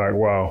was just like,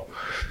 wow.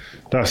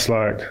 That's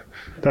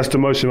the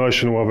most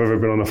emotional I've ever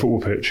been on a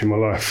football pitch in my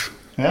life.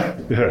 Yeah?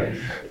 Yeah.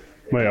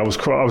 Mate, I was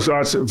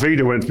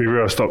Vida went to me,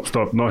 Rio,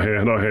 stop, not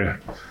here.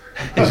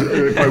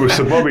 It was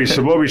Sir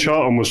Bobby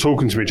Charlton was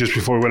talking to me just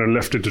before we went and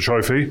lifted the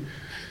trophy,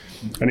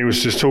 and he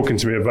was just talking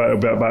to me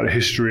about the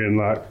history and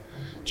like,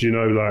 do you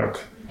know like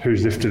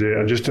who's lifted it,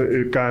 and just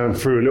going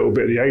through a little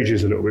bit of the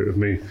ages a little bit with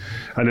me,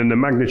 and then the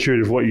magnitude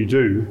of what you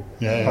do,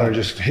 it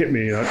just hit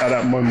me at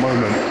that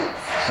moment,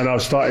 and I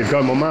started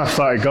going, my mouth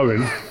started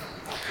going,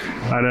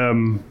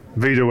 and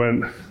Vida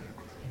went,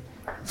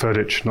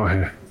 Ferdinand, not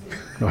here.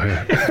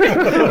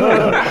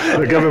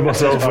 I gathered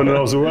myself and I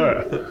was all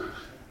right.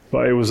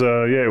 But it was,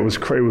 it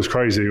was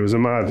crazy. It was a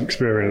mad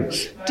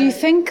experience. Do you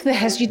think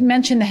you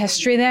mentioned the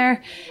history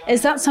there?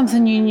 Is that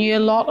something you knew a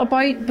lot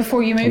about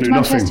before you moved to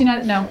Manchester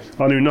United? No.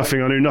 I knew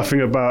nothing. I knew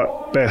nothing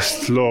about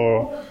Best,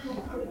 Law,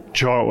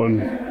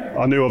 Charlton.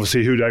 I knew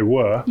obviously who they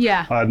were.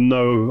 Yeah. I had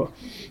no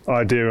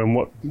idea on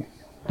what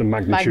the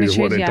magnitude of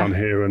what they'd done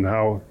here and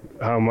how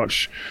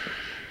much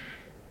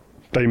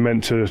they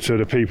meant to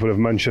the people of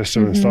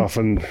Manchester and stuff.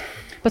 And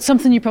but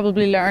something you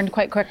probably learned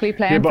quite quickly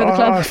playing for the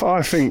club.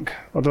 I think,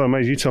 I don't know,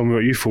 maybe you tell me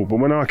what you thought, but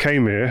when I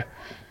came here,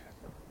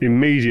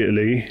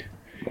 immediately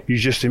you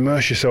just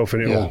immerse yourself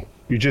in it all.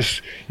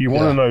 You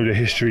want to know the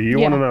history. You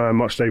want to know how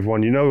much they've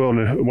won. You want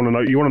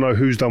to know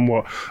who's done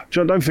what.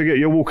 Don't forget,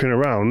 you're walking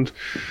around.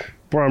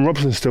 Brian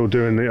Robson's still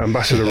doing the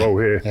ambassador role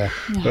here.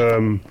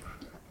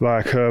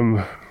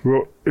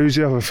 Who's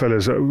the other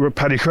fellas?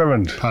 Paddy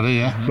Crerand. Paddy,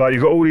 yeah. Like,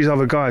 you've got all these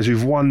other guys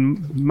who've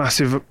won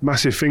massive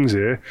things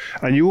here,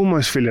 and you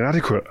almost feel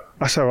inadequate.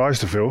 That's how I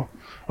used to feel.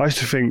 I used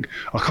to think,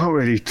 I can't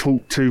really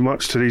talk too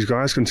much to these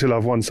guys until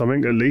I've won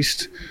something, at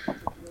least.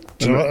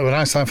 So when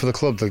I signed for the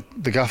club,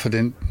 the gaffer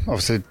didn't,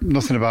 obviously,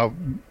 nothing about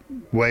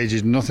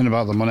wages, nothing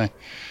about the money.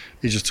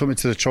 He just took me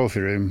to the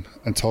trophy room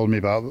and told me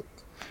about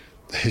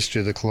the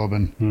history of the club,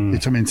 and he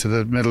took me into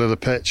the middle of the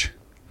pitch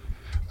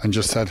and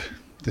just said,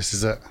 this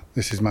is it.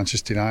 This is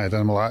Manchester United.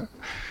 And I'm like,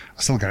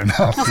 I still get it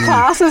now. That's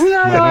class, isn't it?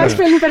 I was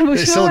feeling a bit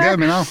emotional. It still gets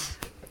me now.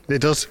 It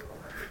does.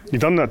 He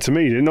done that to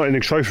me, not in the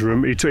trophy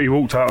room. He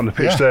walked out on the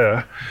pitch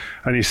there,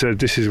 and he said,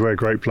 this is where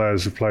great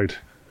players have played.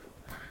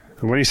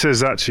 And when he says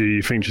that to you,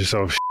 you think to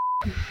yourself,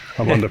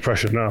 I'm under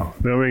pressure now.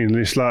 You know what I mean?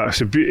 It's like,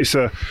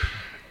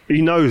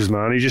 he knows,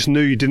 man. He just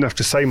knew you didn't have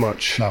to say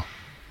much. No.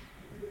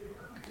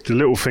 The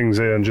little things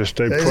there, and just,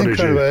 they prodded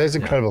you. It is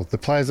incredible. The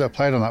players that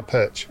played on that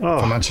pitch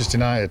for Manchester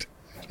United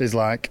is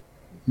like,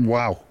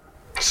 wow.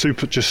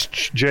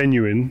 Just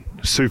genuine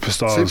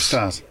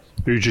superstars.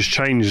 Who just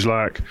changed,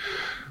 like,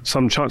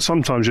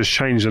 sometimes just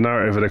change the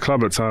narrative of the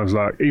club at times.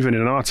 Like, even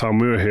in our time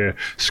we were here,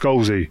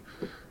 Scholesy,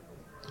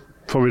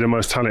 probably the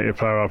most talented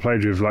player I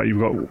played with. Like, you've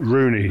got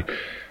Rooney,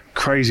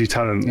 crazy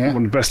talent, one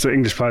of the best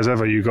English players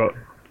ever. You've got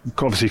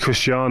obviously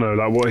Cristiano,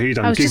 like what he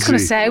done. I was just Giggsy. going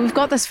to say, we've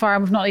got this far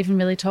and we've not even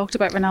really talked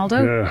about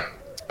Ronaldo. Yeah,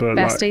 but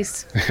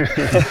besties.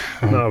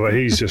 No, but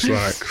he's just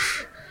like,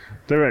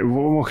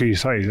 what can you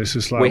say? It's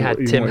just like, we had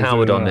Tim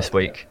Howard on this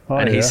week,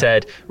 and he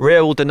said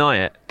Rio will deny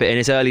it, but in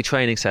his early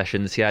training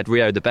sessions, he had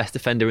Rio, the best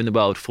defender in the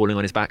world, falling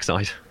on his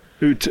backside.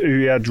 Who had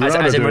Ronaldo?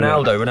 As in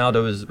Ronaldo.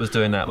 Ronaldo was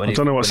doing that. I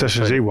don't know what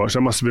sessions he watched.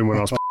 That must have been when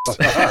I was.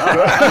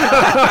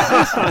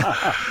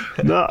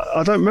 No,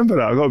 I don't remember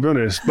that. I've got to be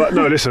honest. But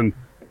no, listen,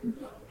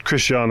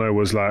 Cristiano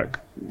was like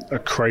a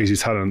crazy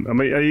talent. I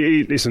mean,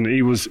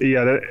 he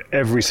had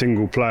every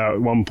single player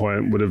at one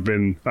point would have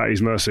been at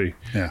his mercy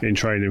in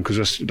training,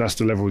 because that's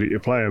the level that you're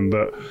playing.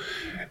 But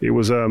it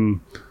was.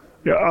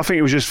 I think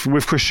it was just,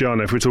 with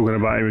Cristiano, if we're talking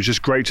about him, it was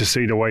just great to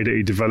see the way that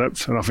he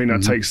developed, and I think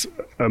that takes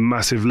a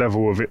massive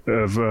level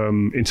of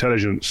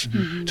intelligence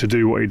to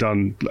do what he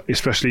done,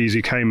 especially as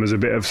he came as a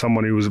bit of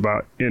someone who was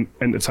about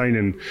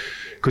entertaining,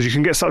 because you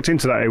can get sucked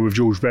into that here with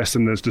George Best,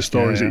 and there's the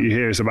stories that you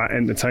hear, it's about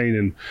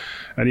entertaining,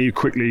 and he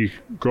quickly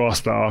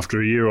grasped that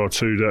after a year or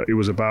two, that it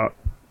was about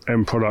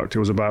end product, it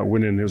was about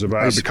winning, it was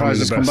about becoming the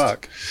best. Come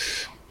back?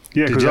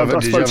 Yeah, because I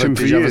spoke to him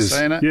for years.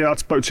 Yeah, I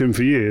spoke to him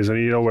for years, and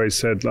he always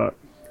said, like,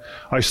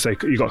 I used to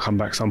say, you got to come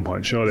back some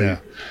point, surely.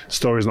 The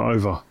story's not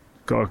over.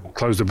 Got to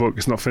close the book,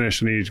 it's not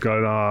finished. And he'd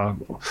go, I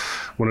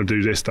want to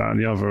do this, that and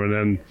the other. And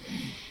then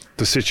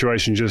the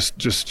situation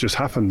just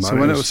happened,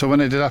 man. So when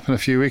it did happen a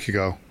few weeks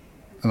ago,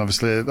 and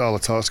obviously all the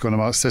talk's going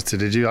about City,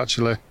 did you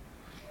actually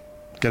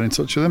get in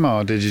touch with him,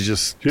 or did you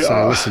just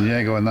say, listen, you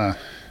ain't going there?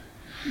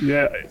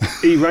 Yeah,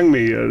 he rang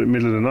me at the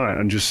middle of the night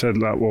and just said,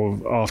 like, well,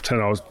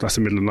 10:30, that's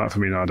the middle of the night for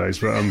me nowadays.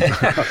 But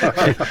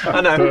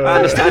I know, I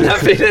understand that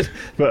feeling.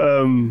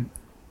 But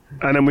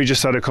and then we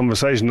just had a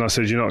conversation, and I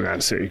said, you're not going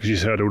to City, because you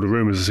heard all the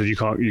rumours. I said, you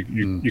can't.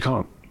 You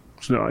can't.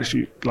 It's not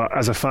actually, like,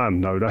 as a fan,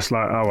 no, that's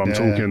like how I'm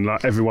talking.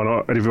 Like, every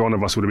one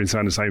of us would have been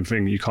saying the same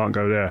thing. You can't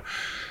go there.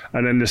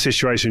 And then the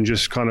situation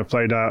just kind of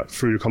played out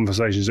through the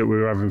conversations that we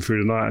were having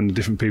through the night and the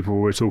different people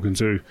we were talking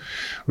to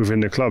within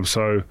the club.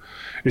 So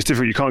it's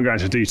different. You can't go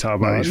into detail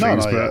about these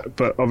things,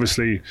 but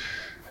obviously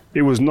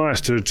it was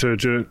nice to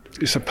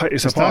it's a part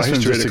nice of history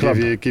just of the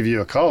club. Give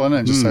you a call, innit,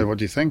 and just say, what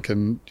do you think?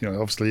 And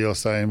obviously you're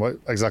saying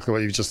exactly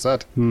what you've just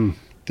said. That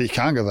you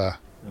can't go there.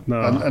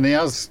 No, and he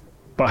has.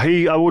 But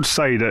I would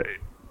say that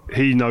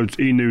he knew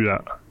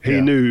that. He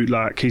knew,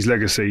 like, his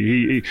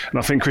legacy. And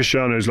I think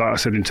Cristiano is, like I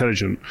said,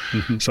 intelligent.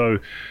 So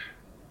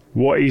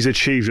what he's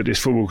achieved at this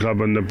football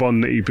club and the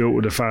bond that he built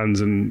with the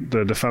fans and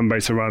the fan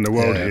base around the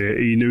world here,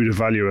 he knew the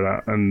value of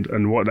that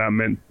and what that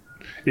meant.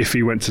 If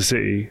he went to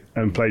City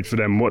and played for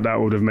them, what that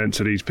would have meant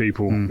to these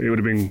people, it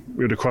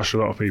would have crushed a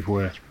lot of people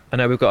here. I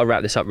know we've got to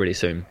wrap this up really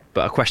soon,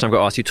 but a question I've got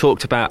to ask. You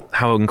talked about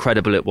how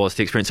incredible it was,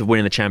 the experience of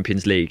winning the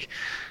Champions League,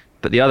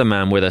 but the other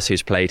man with us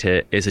who's played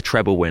here is a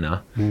treble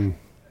winner,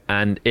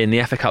 and in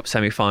the FA Cup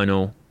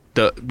semi-final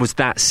that was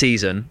that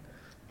season,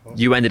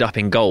 you ended up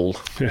in goal.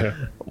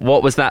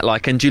 What was that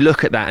like, and do you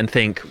look at that and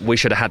think we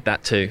should have had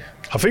that too?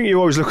 I think you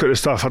always look at the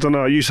stuff, I don't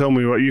know, you tell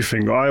me what you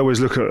think. I always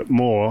look at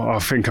I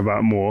think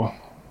about more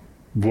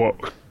what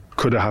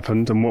could have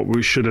happened and what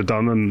we should have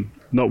done, and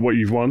not what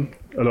you've won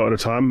a lot of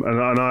the time. And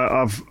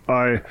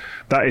I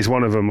that is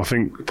one of them. I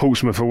think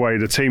Portsmouth away,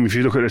 the team, if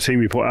you look at the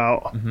team you put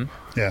out,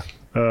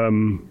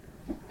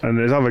 and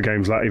there's other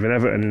games like even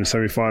Everton in the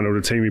semi-final,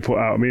 the team you put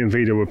out, me and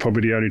Vida were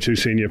probably the only two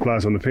senior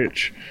players on the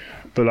pitch.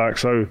 But like,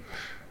 so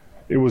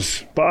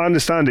but I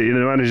understand it. You know,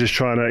 the manager's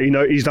trying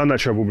to. He's done that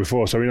treble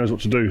before, so he knows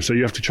what to do. So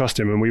you have to trust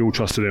him, and we all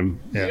trusted him,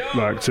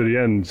 like to the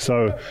end.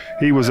 So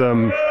he was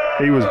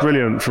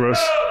brilliant for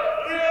us.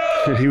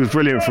 He was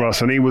brilliant for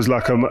us, and he was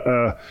like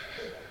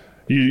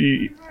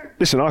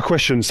listen, I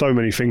questioned so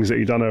many things that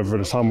he'd done over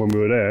the time when we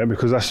were there,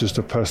 because that's just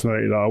the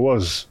personality that I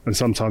was. And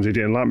sometimes he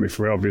didn't like me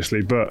for it,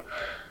 obviously. But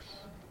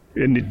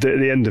at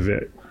the end of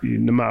it,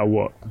 no matter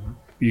what,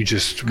 you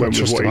just went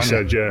with what he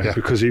said,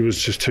 because he was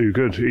just too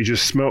good. He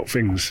just smelt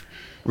things.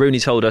 Rooney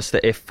told us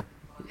that if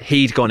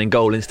he'd gone in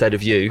goal instead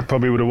of you,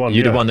 probably would have won.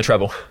 You'd have won the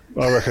treble.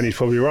 I reckon he's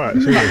probably right.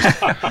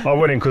 I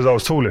went in because I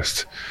was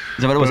tallest.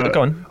 Is that what it was?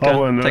 Go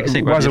on. Take a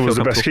seat. Wazza was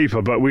the best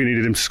keeper, but we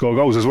needed him to score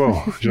goals as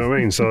well. Do you know what I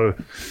mean? So,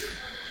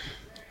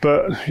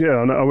 but yeah,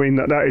 I mean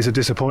that is a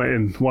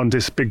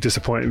big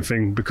disappointing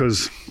thing,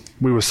 because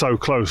we were so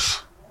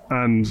close,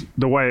 and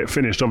the way it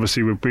finished,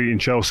 obviously, we're beating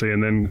Chelsea,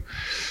 and then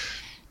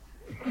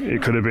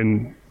it could have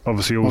been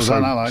obviously also. What was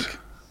that now like?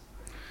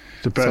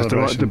 The best.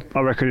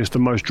 I reckon it's the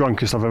most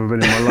drunkest I've ever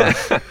been in my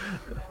life.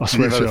 I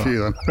swear to you. You've had a few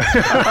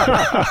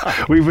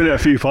then. We've been at a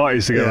few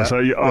parties together.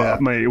 So,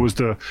 mate, it was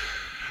the.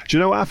 Do you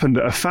know what happened?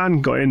 A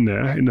fan got in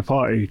there in the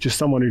party, just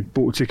someone who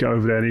bought a ticket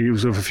over there, and he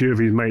was with a few of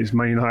his mates,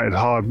 Man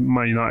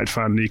United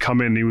fan, and he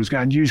come in, and he was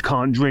going, "You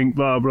can't drink,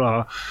 blah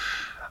blah,"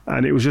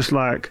 and it was just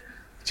like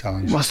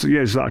challenge.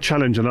 It's like a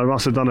challenge, and I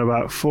must have done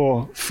about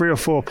 3 or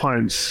 4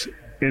 pints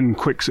in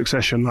quick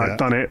succession.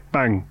 Done it,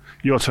 bang,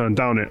 your turn,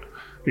 down it.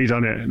 He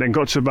done it. Then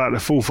got to about the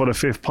 4th or the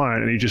 5th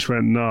pint, and he just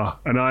went, nah.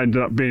 And I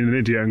ended up being an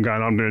idiot and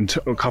going, I'm doing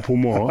a couple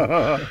more.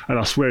 And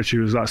I swear to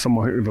you, it was like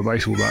someone hit me with a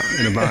baseball bat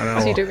in about an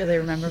hour. So you don't really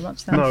remember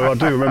much then? No, I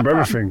do remember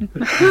everything.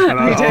 And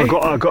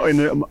I got in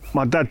there.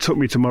 My dad took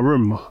me to my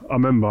room, I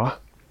remember,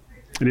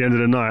 at the end of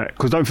the night.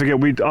 Because don't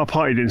forget, our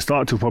party didn't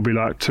start till probably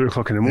like 2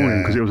 o'clock in the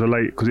morning, because it was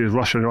because it was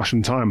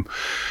Russian time.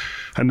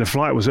 And the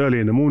flight was early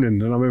in the morning,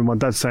 and I remember my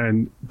dad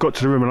saying, got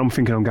to the room and I'm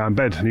thinking I'm going to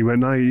bed, and he went,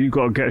 no, you've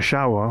got to get a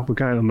shower, we're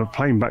going on the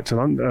plane back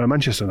to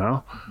Manchester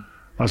now.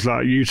 I was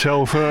like, you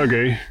tell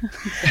Fergie,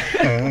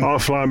 I'll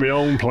fly my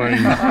own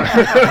plane.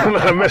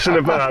 I'm messing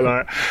about,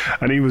 like.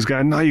 And he was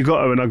going, no, you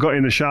got to. And I got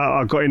in the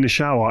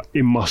shower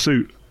in my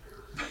suit.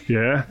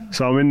 Yeah,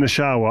 so I'm in the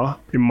shower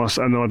and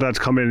my dad's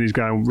come in and he's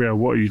going, yeah,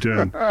 what are you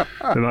doing?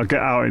 Then I get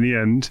out in the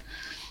end,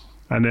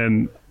 and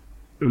then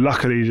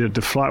luckily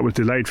the flight was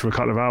delayed for a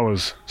couple of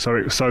hours, so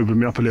it sobered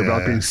me up a little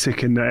bit. I've been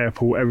sick in the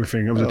airport,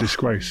 everything. It was a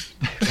disgrace.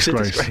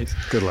 Disgrace.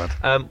 Good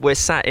lad. We're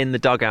sat in the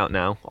dugout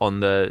now on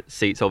the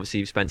seats. Obviously,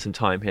 you've spent some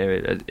time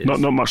here.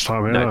 Not much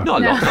time here. No,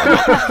 not a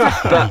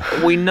lot.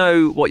 But we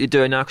know what you're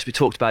doing now because we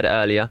talked about it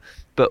earlier.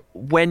 But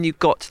when you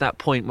got to that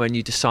point when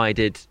you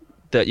decided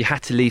that you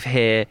had to leave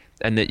here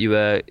and that you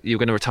were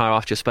going to retire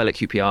after your spell at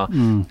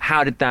QPR,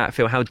 how did that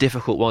feel? How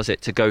difficult was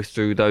it to go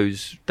through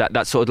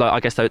that sort of, like,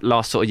 I guess, the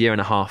last sort of year and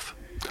a half?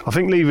 I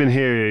think leaving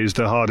here is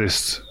the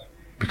hardest,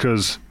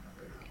 because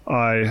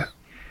I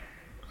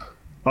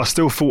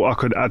still thought I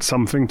could add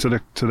something to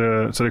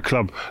the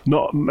club,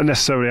 not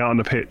necessarily out on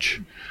the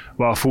pitch,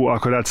 but I thought I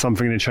could add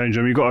something in the change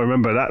room. You've got to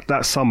remember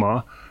that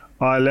summer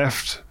I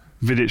left,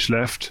 Vidic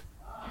left,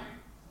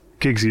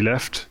 Giggsy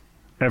left,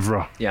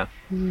 Evra. Yeah.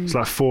 It's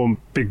like 4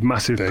 big,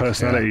 massive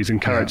personalities and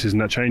characters in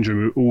that change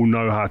room who all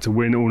know how to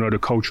win, all know the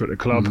culture at the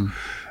club,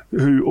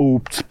 who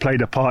all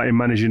played a part in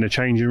managing the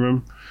changing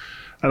room.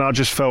 And I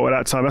just felt at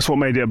that time, that's what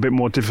made it a bit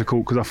more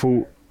difficult, because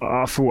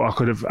I thought I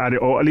could have added,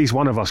 or at least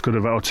one of us could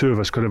have, or 2 of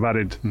us could have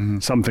added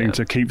something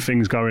to keep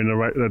things going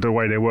the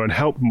way they were and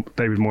help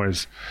David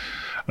Moyes.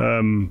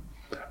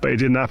 But it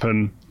didn't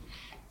happen.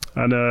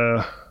 And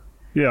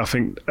I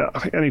think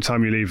any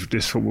time you leave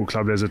this football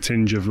club, there's a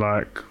tinge of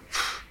like,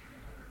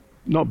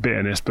 not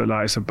bitterness, but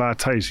like it's a bad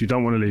taste. You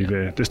don't want to leave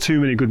here. There's too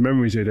many good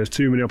memories here. There's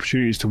too many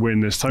opportunities to win.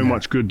 There's so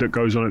much good that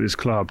goes on at this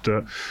club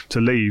to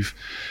leave.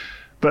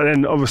 But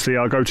then obviously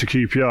I go to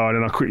QPR and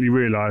then I quickly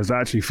realised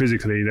that actually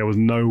physically there was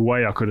no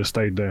way I could have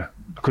stayed there.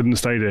 I couldn't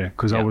stay there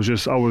because I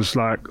was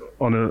like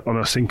on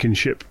a sinking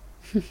ship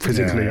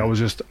physically. I was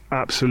just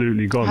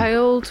absolutely gone. How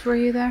old were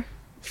you there?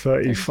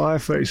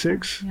 35,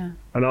 36. Yeah.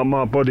 And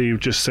my body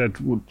just said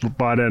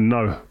by then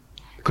no.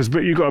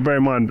 But you've got to bear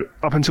in mind,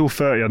 up until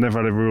 30 I'd never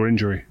had a real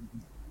injury.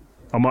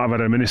 I might have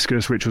had a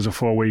meniscus, which was a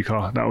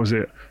 4-weeker, that was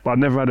it. But I'd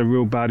never had a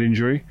real bad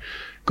injury.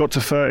 Got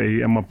to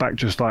 30 and my back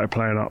just started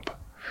playing up.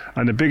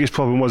 And the biggest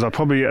problem was,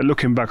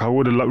 looking back, I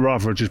would have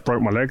rather just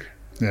broke my leg.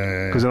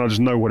 Because then I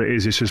just know what it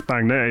is. It's just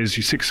bang, there it is.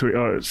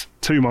 It's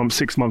 2 months,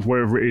 6 months,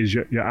 wherever it is,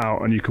 you're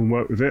out and you can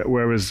work with it.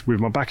 Whereas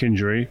with my back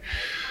injury,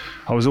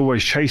 I was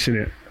always chasing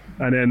it.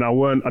 And then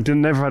I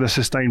never had a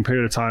sustained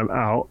period of time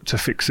out to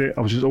fix it.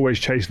 I was just always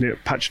chasing it,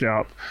 patched it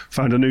up,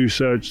 found a new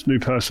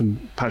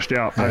person, patched it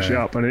up,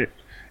 and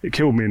it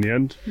killed me in the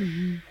end.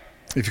 Mm-hmm.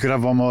 If you could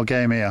have one more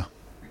game here,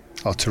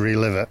 or to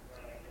relive it,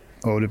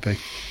 what would it be?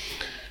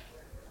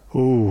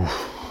 Ooh,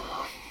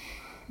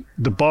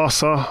 the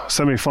Barca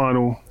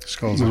semi-final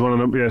was one of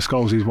them. Yeah,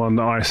 Scholes is one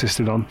that I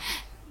assisted on.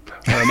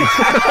 That's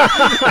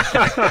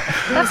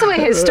the way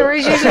his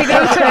stories usually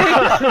go too.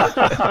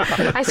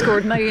 I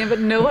scored in that game, but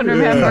no one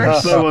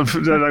remembers. No one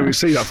don't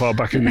see that far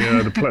back in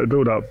the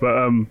build-up.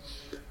 But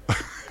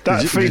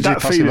Did you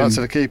pass it back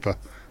to the keeper?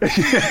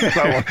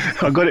 That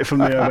one. I got it from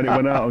there when it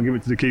went out. I'll give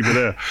it to the keeper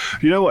there.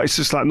 You know what? It's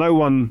just like no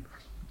one.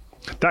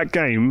 That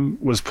game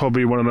was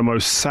probably one of the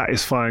most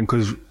satisfying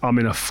because I'm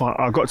in a fight.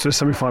 I got to the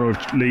semi-final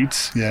with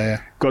Leeds.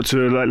 Yeah. Got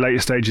to the later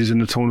stages in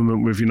the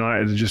tournament with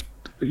United, and just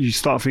you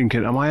start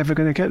thinking, am I ever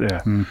going to get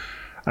there? And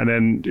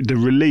then the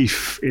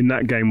relief in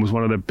that game was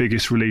one of the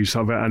biggest reliefs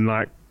I've had. And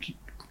like,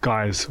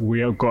 guys, we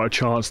have got a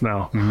chance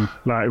now.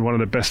 Like one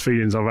of the best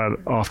feelings I've had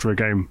after a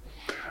game.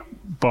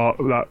 Bar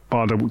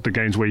the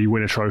games where you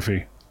win a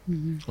trophy.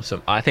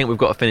 Awesome. I think we've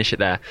got to finish it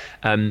there.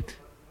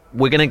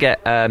 We're going to get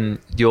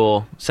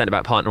your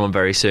centre-back partner on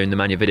very soon, the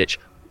Nemanja Vidic.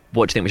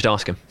 What do you think we should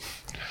ask him?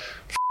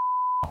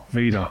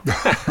 Vida.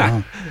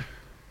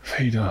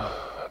 Vida.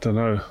 I don't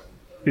know.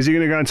 Is he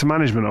going to go into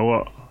management or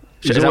what?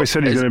 He's always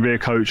said he's going to be a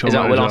coach or is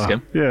that manager. what we'll ask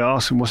him? Yeah,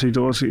 ask him what's he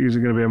doing. Is he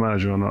going to be a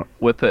manager or not?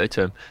 We'll put it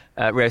to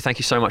him. Rio, thank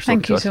you so much for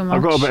talking to us. Thank you so much.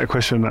 I've got a better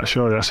question than that,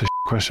 surely. That's a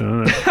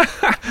question, isn't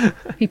it?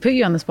 He put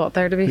you on the spot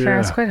there, to be fair. Yeah.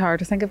 It's quite hard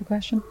to think of a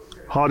question.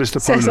 Hardest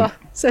opponent.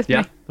 Says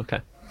Yeah? me.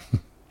 Okay.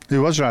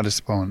 Who was your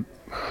hardest opponent?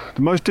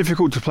 The most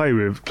difficult to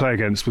play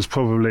against was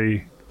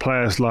probably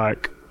players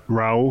like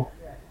Raul,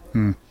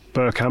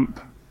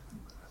 Bergkamp.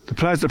 The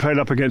players that played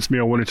up against me,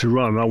 I wanted to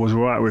run. I was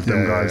all right with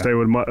them guys. They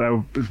were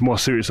more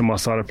suited to my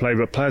style of play.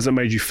 But players that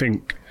made you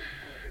think,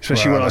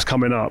 especially when I was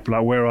coming up,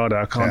 like where are they?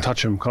 I can't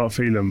touch them, can't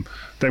feel them.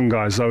 Them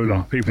guys,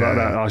 Zola, people like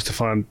that, I used to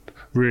find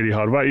really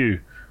hard. What about you?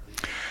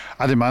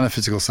 I didn't mind the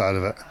physical side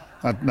of it.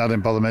 That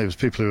didn't bother me. It was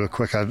people who were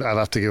quick. I'd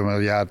have to give them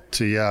a yard,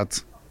 2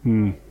 yards.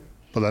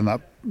 But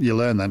then you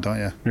learn then, don't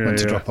you? When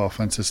to drop off,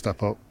 when to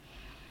step up.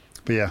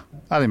 But yeah,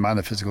 I didn't mind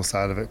the physical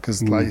side of it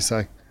because, like you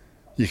say,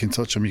 you can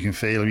touch them, you can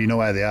feel them, you know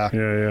where they are.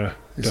 Yeah.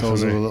 It's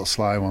always the little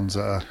sly ones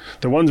that are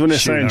the ones when they're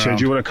saying to you, around.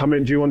 do you want to come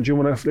in? Do you want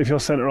to? If you're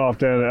centre half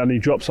there and he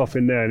drops off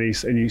in there and he's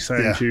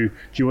saying to you, do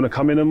you want to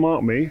come in and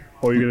mark me,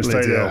 or are you going to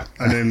stay there?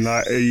 And then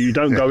like you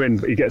don't go in,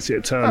 but he gets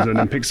it turned and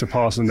then picks the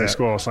pass and they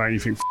score. Saying you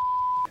think.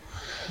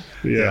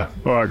 Yeah.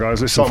 All right,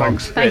 guys. Listen,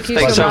 thanks. Thank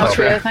you so much,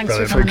 Rio. Thanks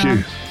for coming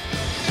on.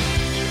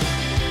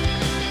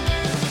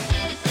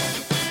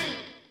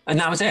 And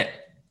that was it.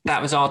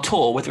 That was our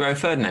tour with Rio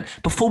Ferdinand.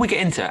 Before we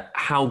get into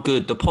how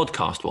good the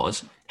podcast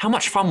was, how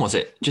much fun was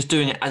it just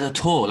doing it as a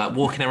tour, like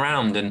walking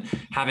around and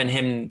having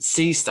him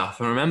see stuff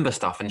and remember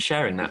stuff and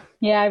sharing that?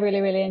 Yeah, I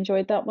really, really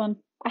enjoyed that one.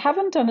 I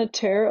haven't done a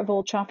tour of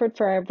Old Trafford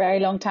for a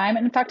very long time.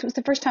 And in fact, it was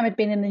the first time I'd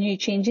been in the new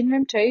changing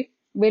room too.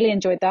 Really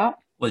enjoyed that.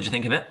 What did you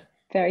think of it?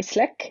 Very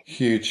slick.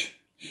 huge.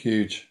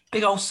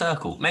 Big old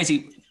circle.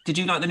 Maisie, did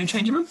you like the new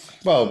changing room?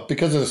 Well,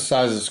 because of the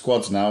size of the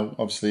squads now,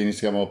 obviously you need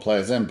to get more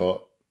players in,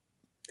 but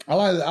I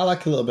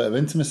like a little bit of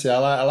intimacy.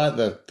 I like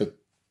the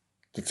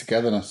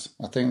togetherness.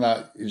 I think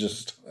that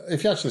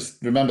if you actually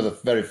remember the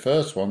very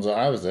first ones that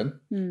I was in,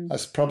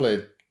 that's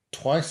probably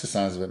twice the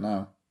size of it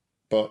now.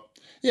 But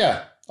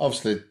yeah,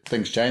 obviously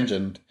things change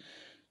and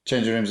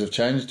changing rooms have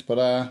changed,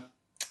 but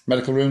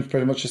medical rooms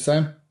pretty much the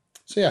same.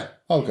 So yeah,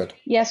 all good.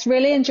 Yes,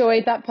 really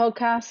enjoyed that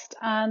podcast,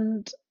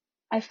 and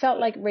I felt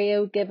like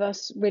Rio gave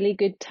us really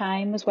good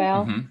time as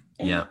well.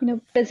 Yeah.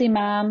 Busy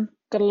man,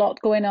 got a lot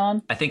going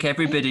on. I think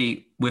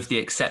everybody, with the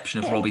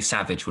exception of Robbie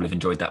Savage, will have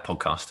enjoyed that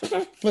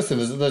podcast. Listen,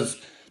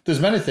 there's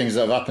many things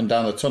that have happened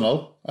down the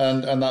tunnel,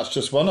 and that's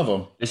just one of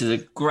them. This is a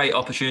great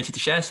opportunity to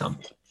share some.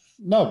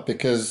 No,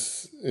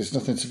 because it's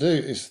nothing to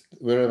do.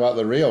 We're about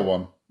the Rio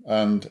one,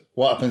 and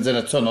what happens in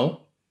a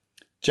tunnel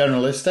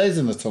generally stays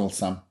in the tunnel,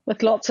 Sam.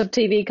 With lots of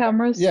TV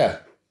cameras. Yeah.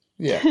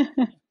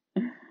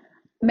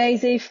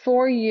 Maisie,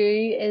 for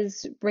you,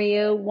 is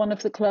Rio one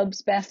of the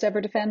club's best ever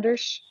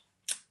defenders?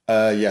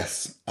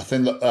 Yes, I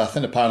think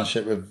the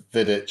partnership with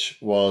Vidic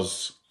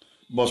was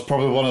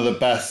probably one of the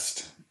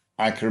best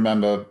I can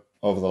remember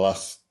over the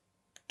last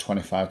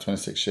 25,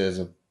 26 years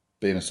of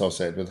being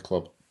associated with the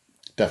club.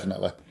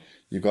 Definitely.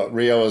 You've got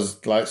Rio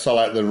as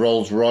like the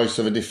Rolls Royce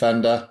of a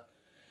defender,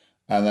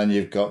 and then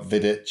you've got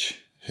Vidic,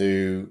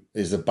 who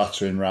is a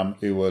battering ram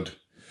who would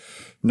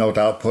no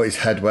doubt put his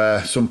head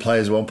where some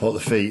players won't put their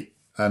feet,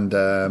 and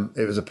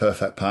it was a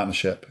perfect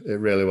partnership. It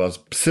really was.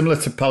 Similar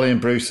to Pally and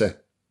Brucey.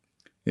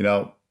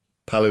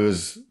 Pally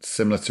was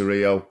similar to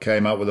Rio,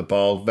 came out with the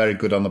ball, very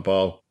good on the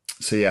ball.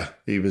 So yeah,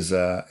 he was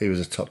a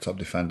top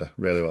defender,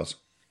 really was.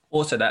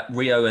 Also, that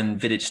Rio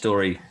and Vidic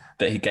story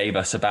that he gave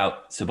us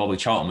about Sir Bobby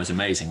Charlton was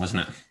amazing,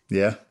 wasn't it?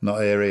 Yeah,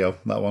 not here, Rio,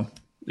 that one.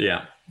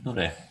 Yeah, not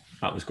here.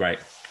 That was great.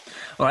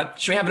 All right,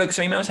 should we have a look at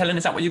some emails? Helen,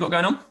 is that what you got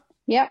going on?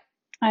 Yep,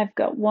 I've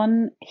got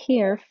one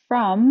here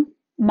from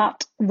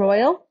Matt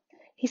Royal.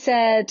 He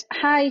said,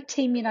 "Hi,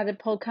 Team United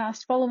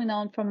podcast. Following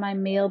on from my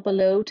mail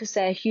below to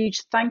say a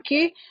huge thank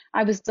you.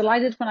 I was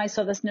delighted when I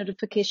saw this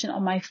notification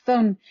on my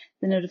phone.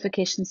 The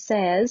notification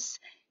says,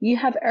 you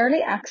have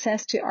early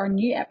access to our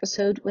new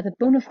episode with a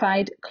bona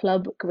fide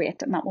club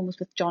great." And that one was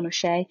with John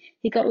O'Shea.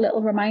 He got a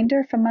little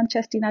reminder from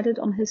Manchester United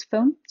on his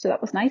phone, so that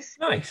was nice.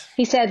 Nice.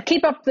 He said,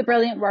 "Keep up the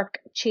brilliant work.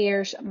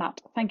 Cheers,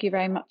 Matt." Thank you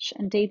very much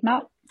indeed,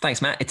 Matt.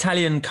 Thanks, Matt.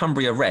 Italian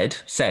Cumbria Red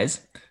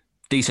says,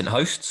 decent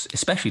hosts,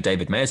 especially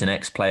David Mayers, an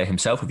ex-player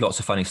himself with lots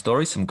of funny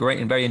stories, some great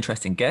and very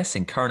interesting guests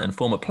in current and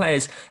former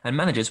players and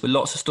managers with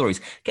lots of stories.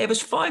 Gave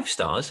us 5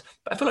 stars,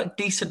 but I feel like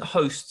decent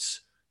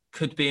hosts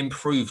could be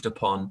improved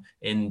upon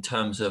in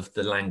terms of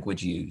the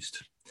language used.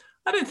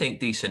 I don't think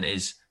decent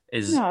is...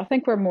 No, I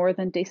think we're more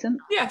than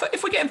decent. Yeah,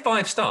 if we're getting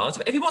 5 stars,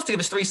 if he wants to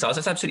give us 3 stars,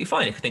 that's absolutely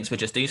fine. If he thinks we're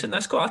just decent,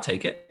 that's cool, I'll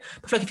take it.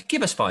 But I feel like if you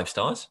give us 5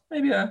 stars,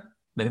 maybe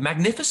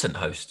magnificent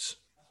hosts.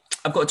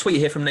 I've got a tweet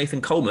here from Nathan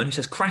Coleman who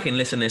says, cracking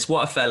listen to this.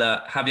 What a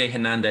fella Javier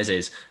Hernandez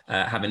is,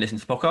 having listened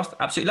to the podcast.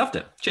 Absolutely loved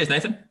it. Cheers,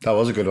 Nathan. That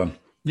was a good one.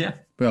 Yeah.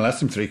 We only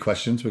asked him 3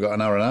 questions. We got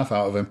an hour and a half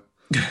out of him.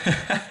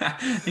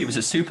 He was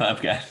a superb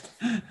guest.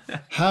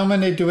 How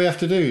many do we have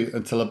to do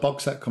until a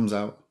box set comes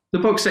out? The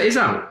box set is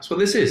out. That's what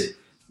this is.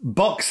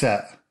 Box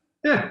set?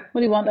 Yeah.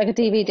 What do you want, like a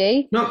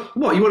DVD? No,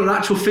 what? You want an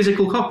actual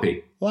physical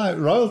copy? Like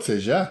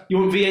royalties, yeah. You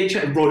want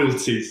VHS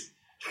royalties?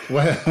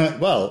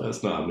 Well,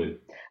 that's not happening.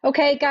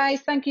 Okay,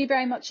 guys, thank you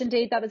very much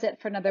indeed. That is it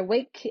for another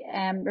week.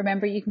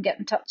 Remember, you can get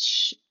in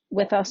touch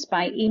with us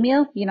by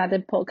email,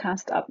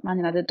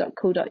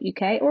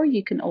 unitedpodcast@manunited.co.uk, or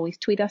you can always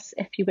tweet us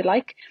if you would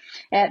like.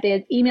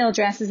 The email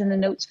address is in the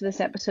notes for this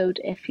episode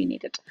if you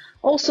need it.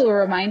 Also, a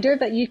reminder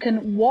that you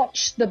can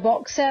watch the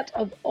box set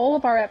of all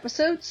of our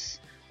episodes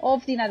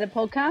of the United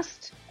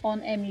Podcast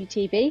on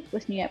MUTV,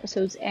 with new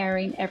episodes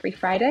airing every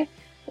Friday.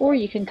 Or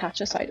you can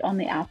catch us out on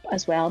the app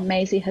as well.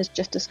 Maisie has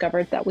just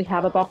discovered that we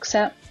have a box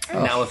set.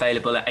 Now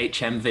available at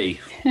HMV.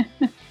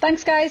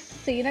 Thanks, guys.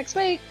 See you next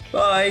week.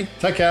 Bye.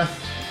 Take care.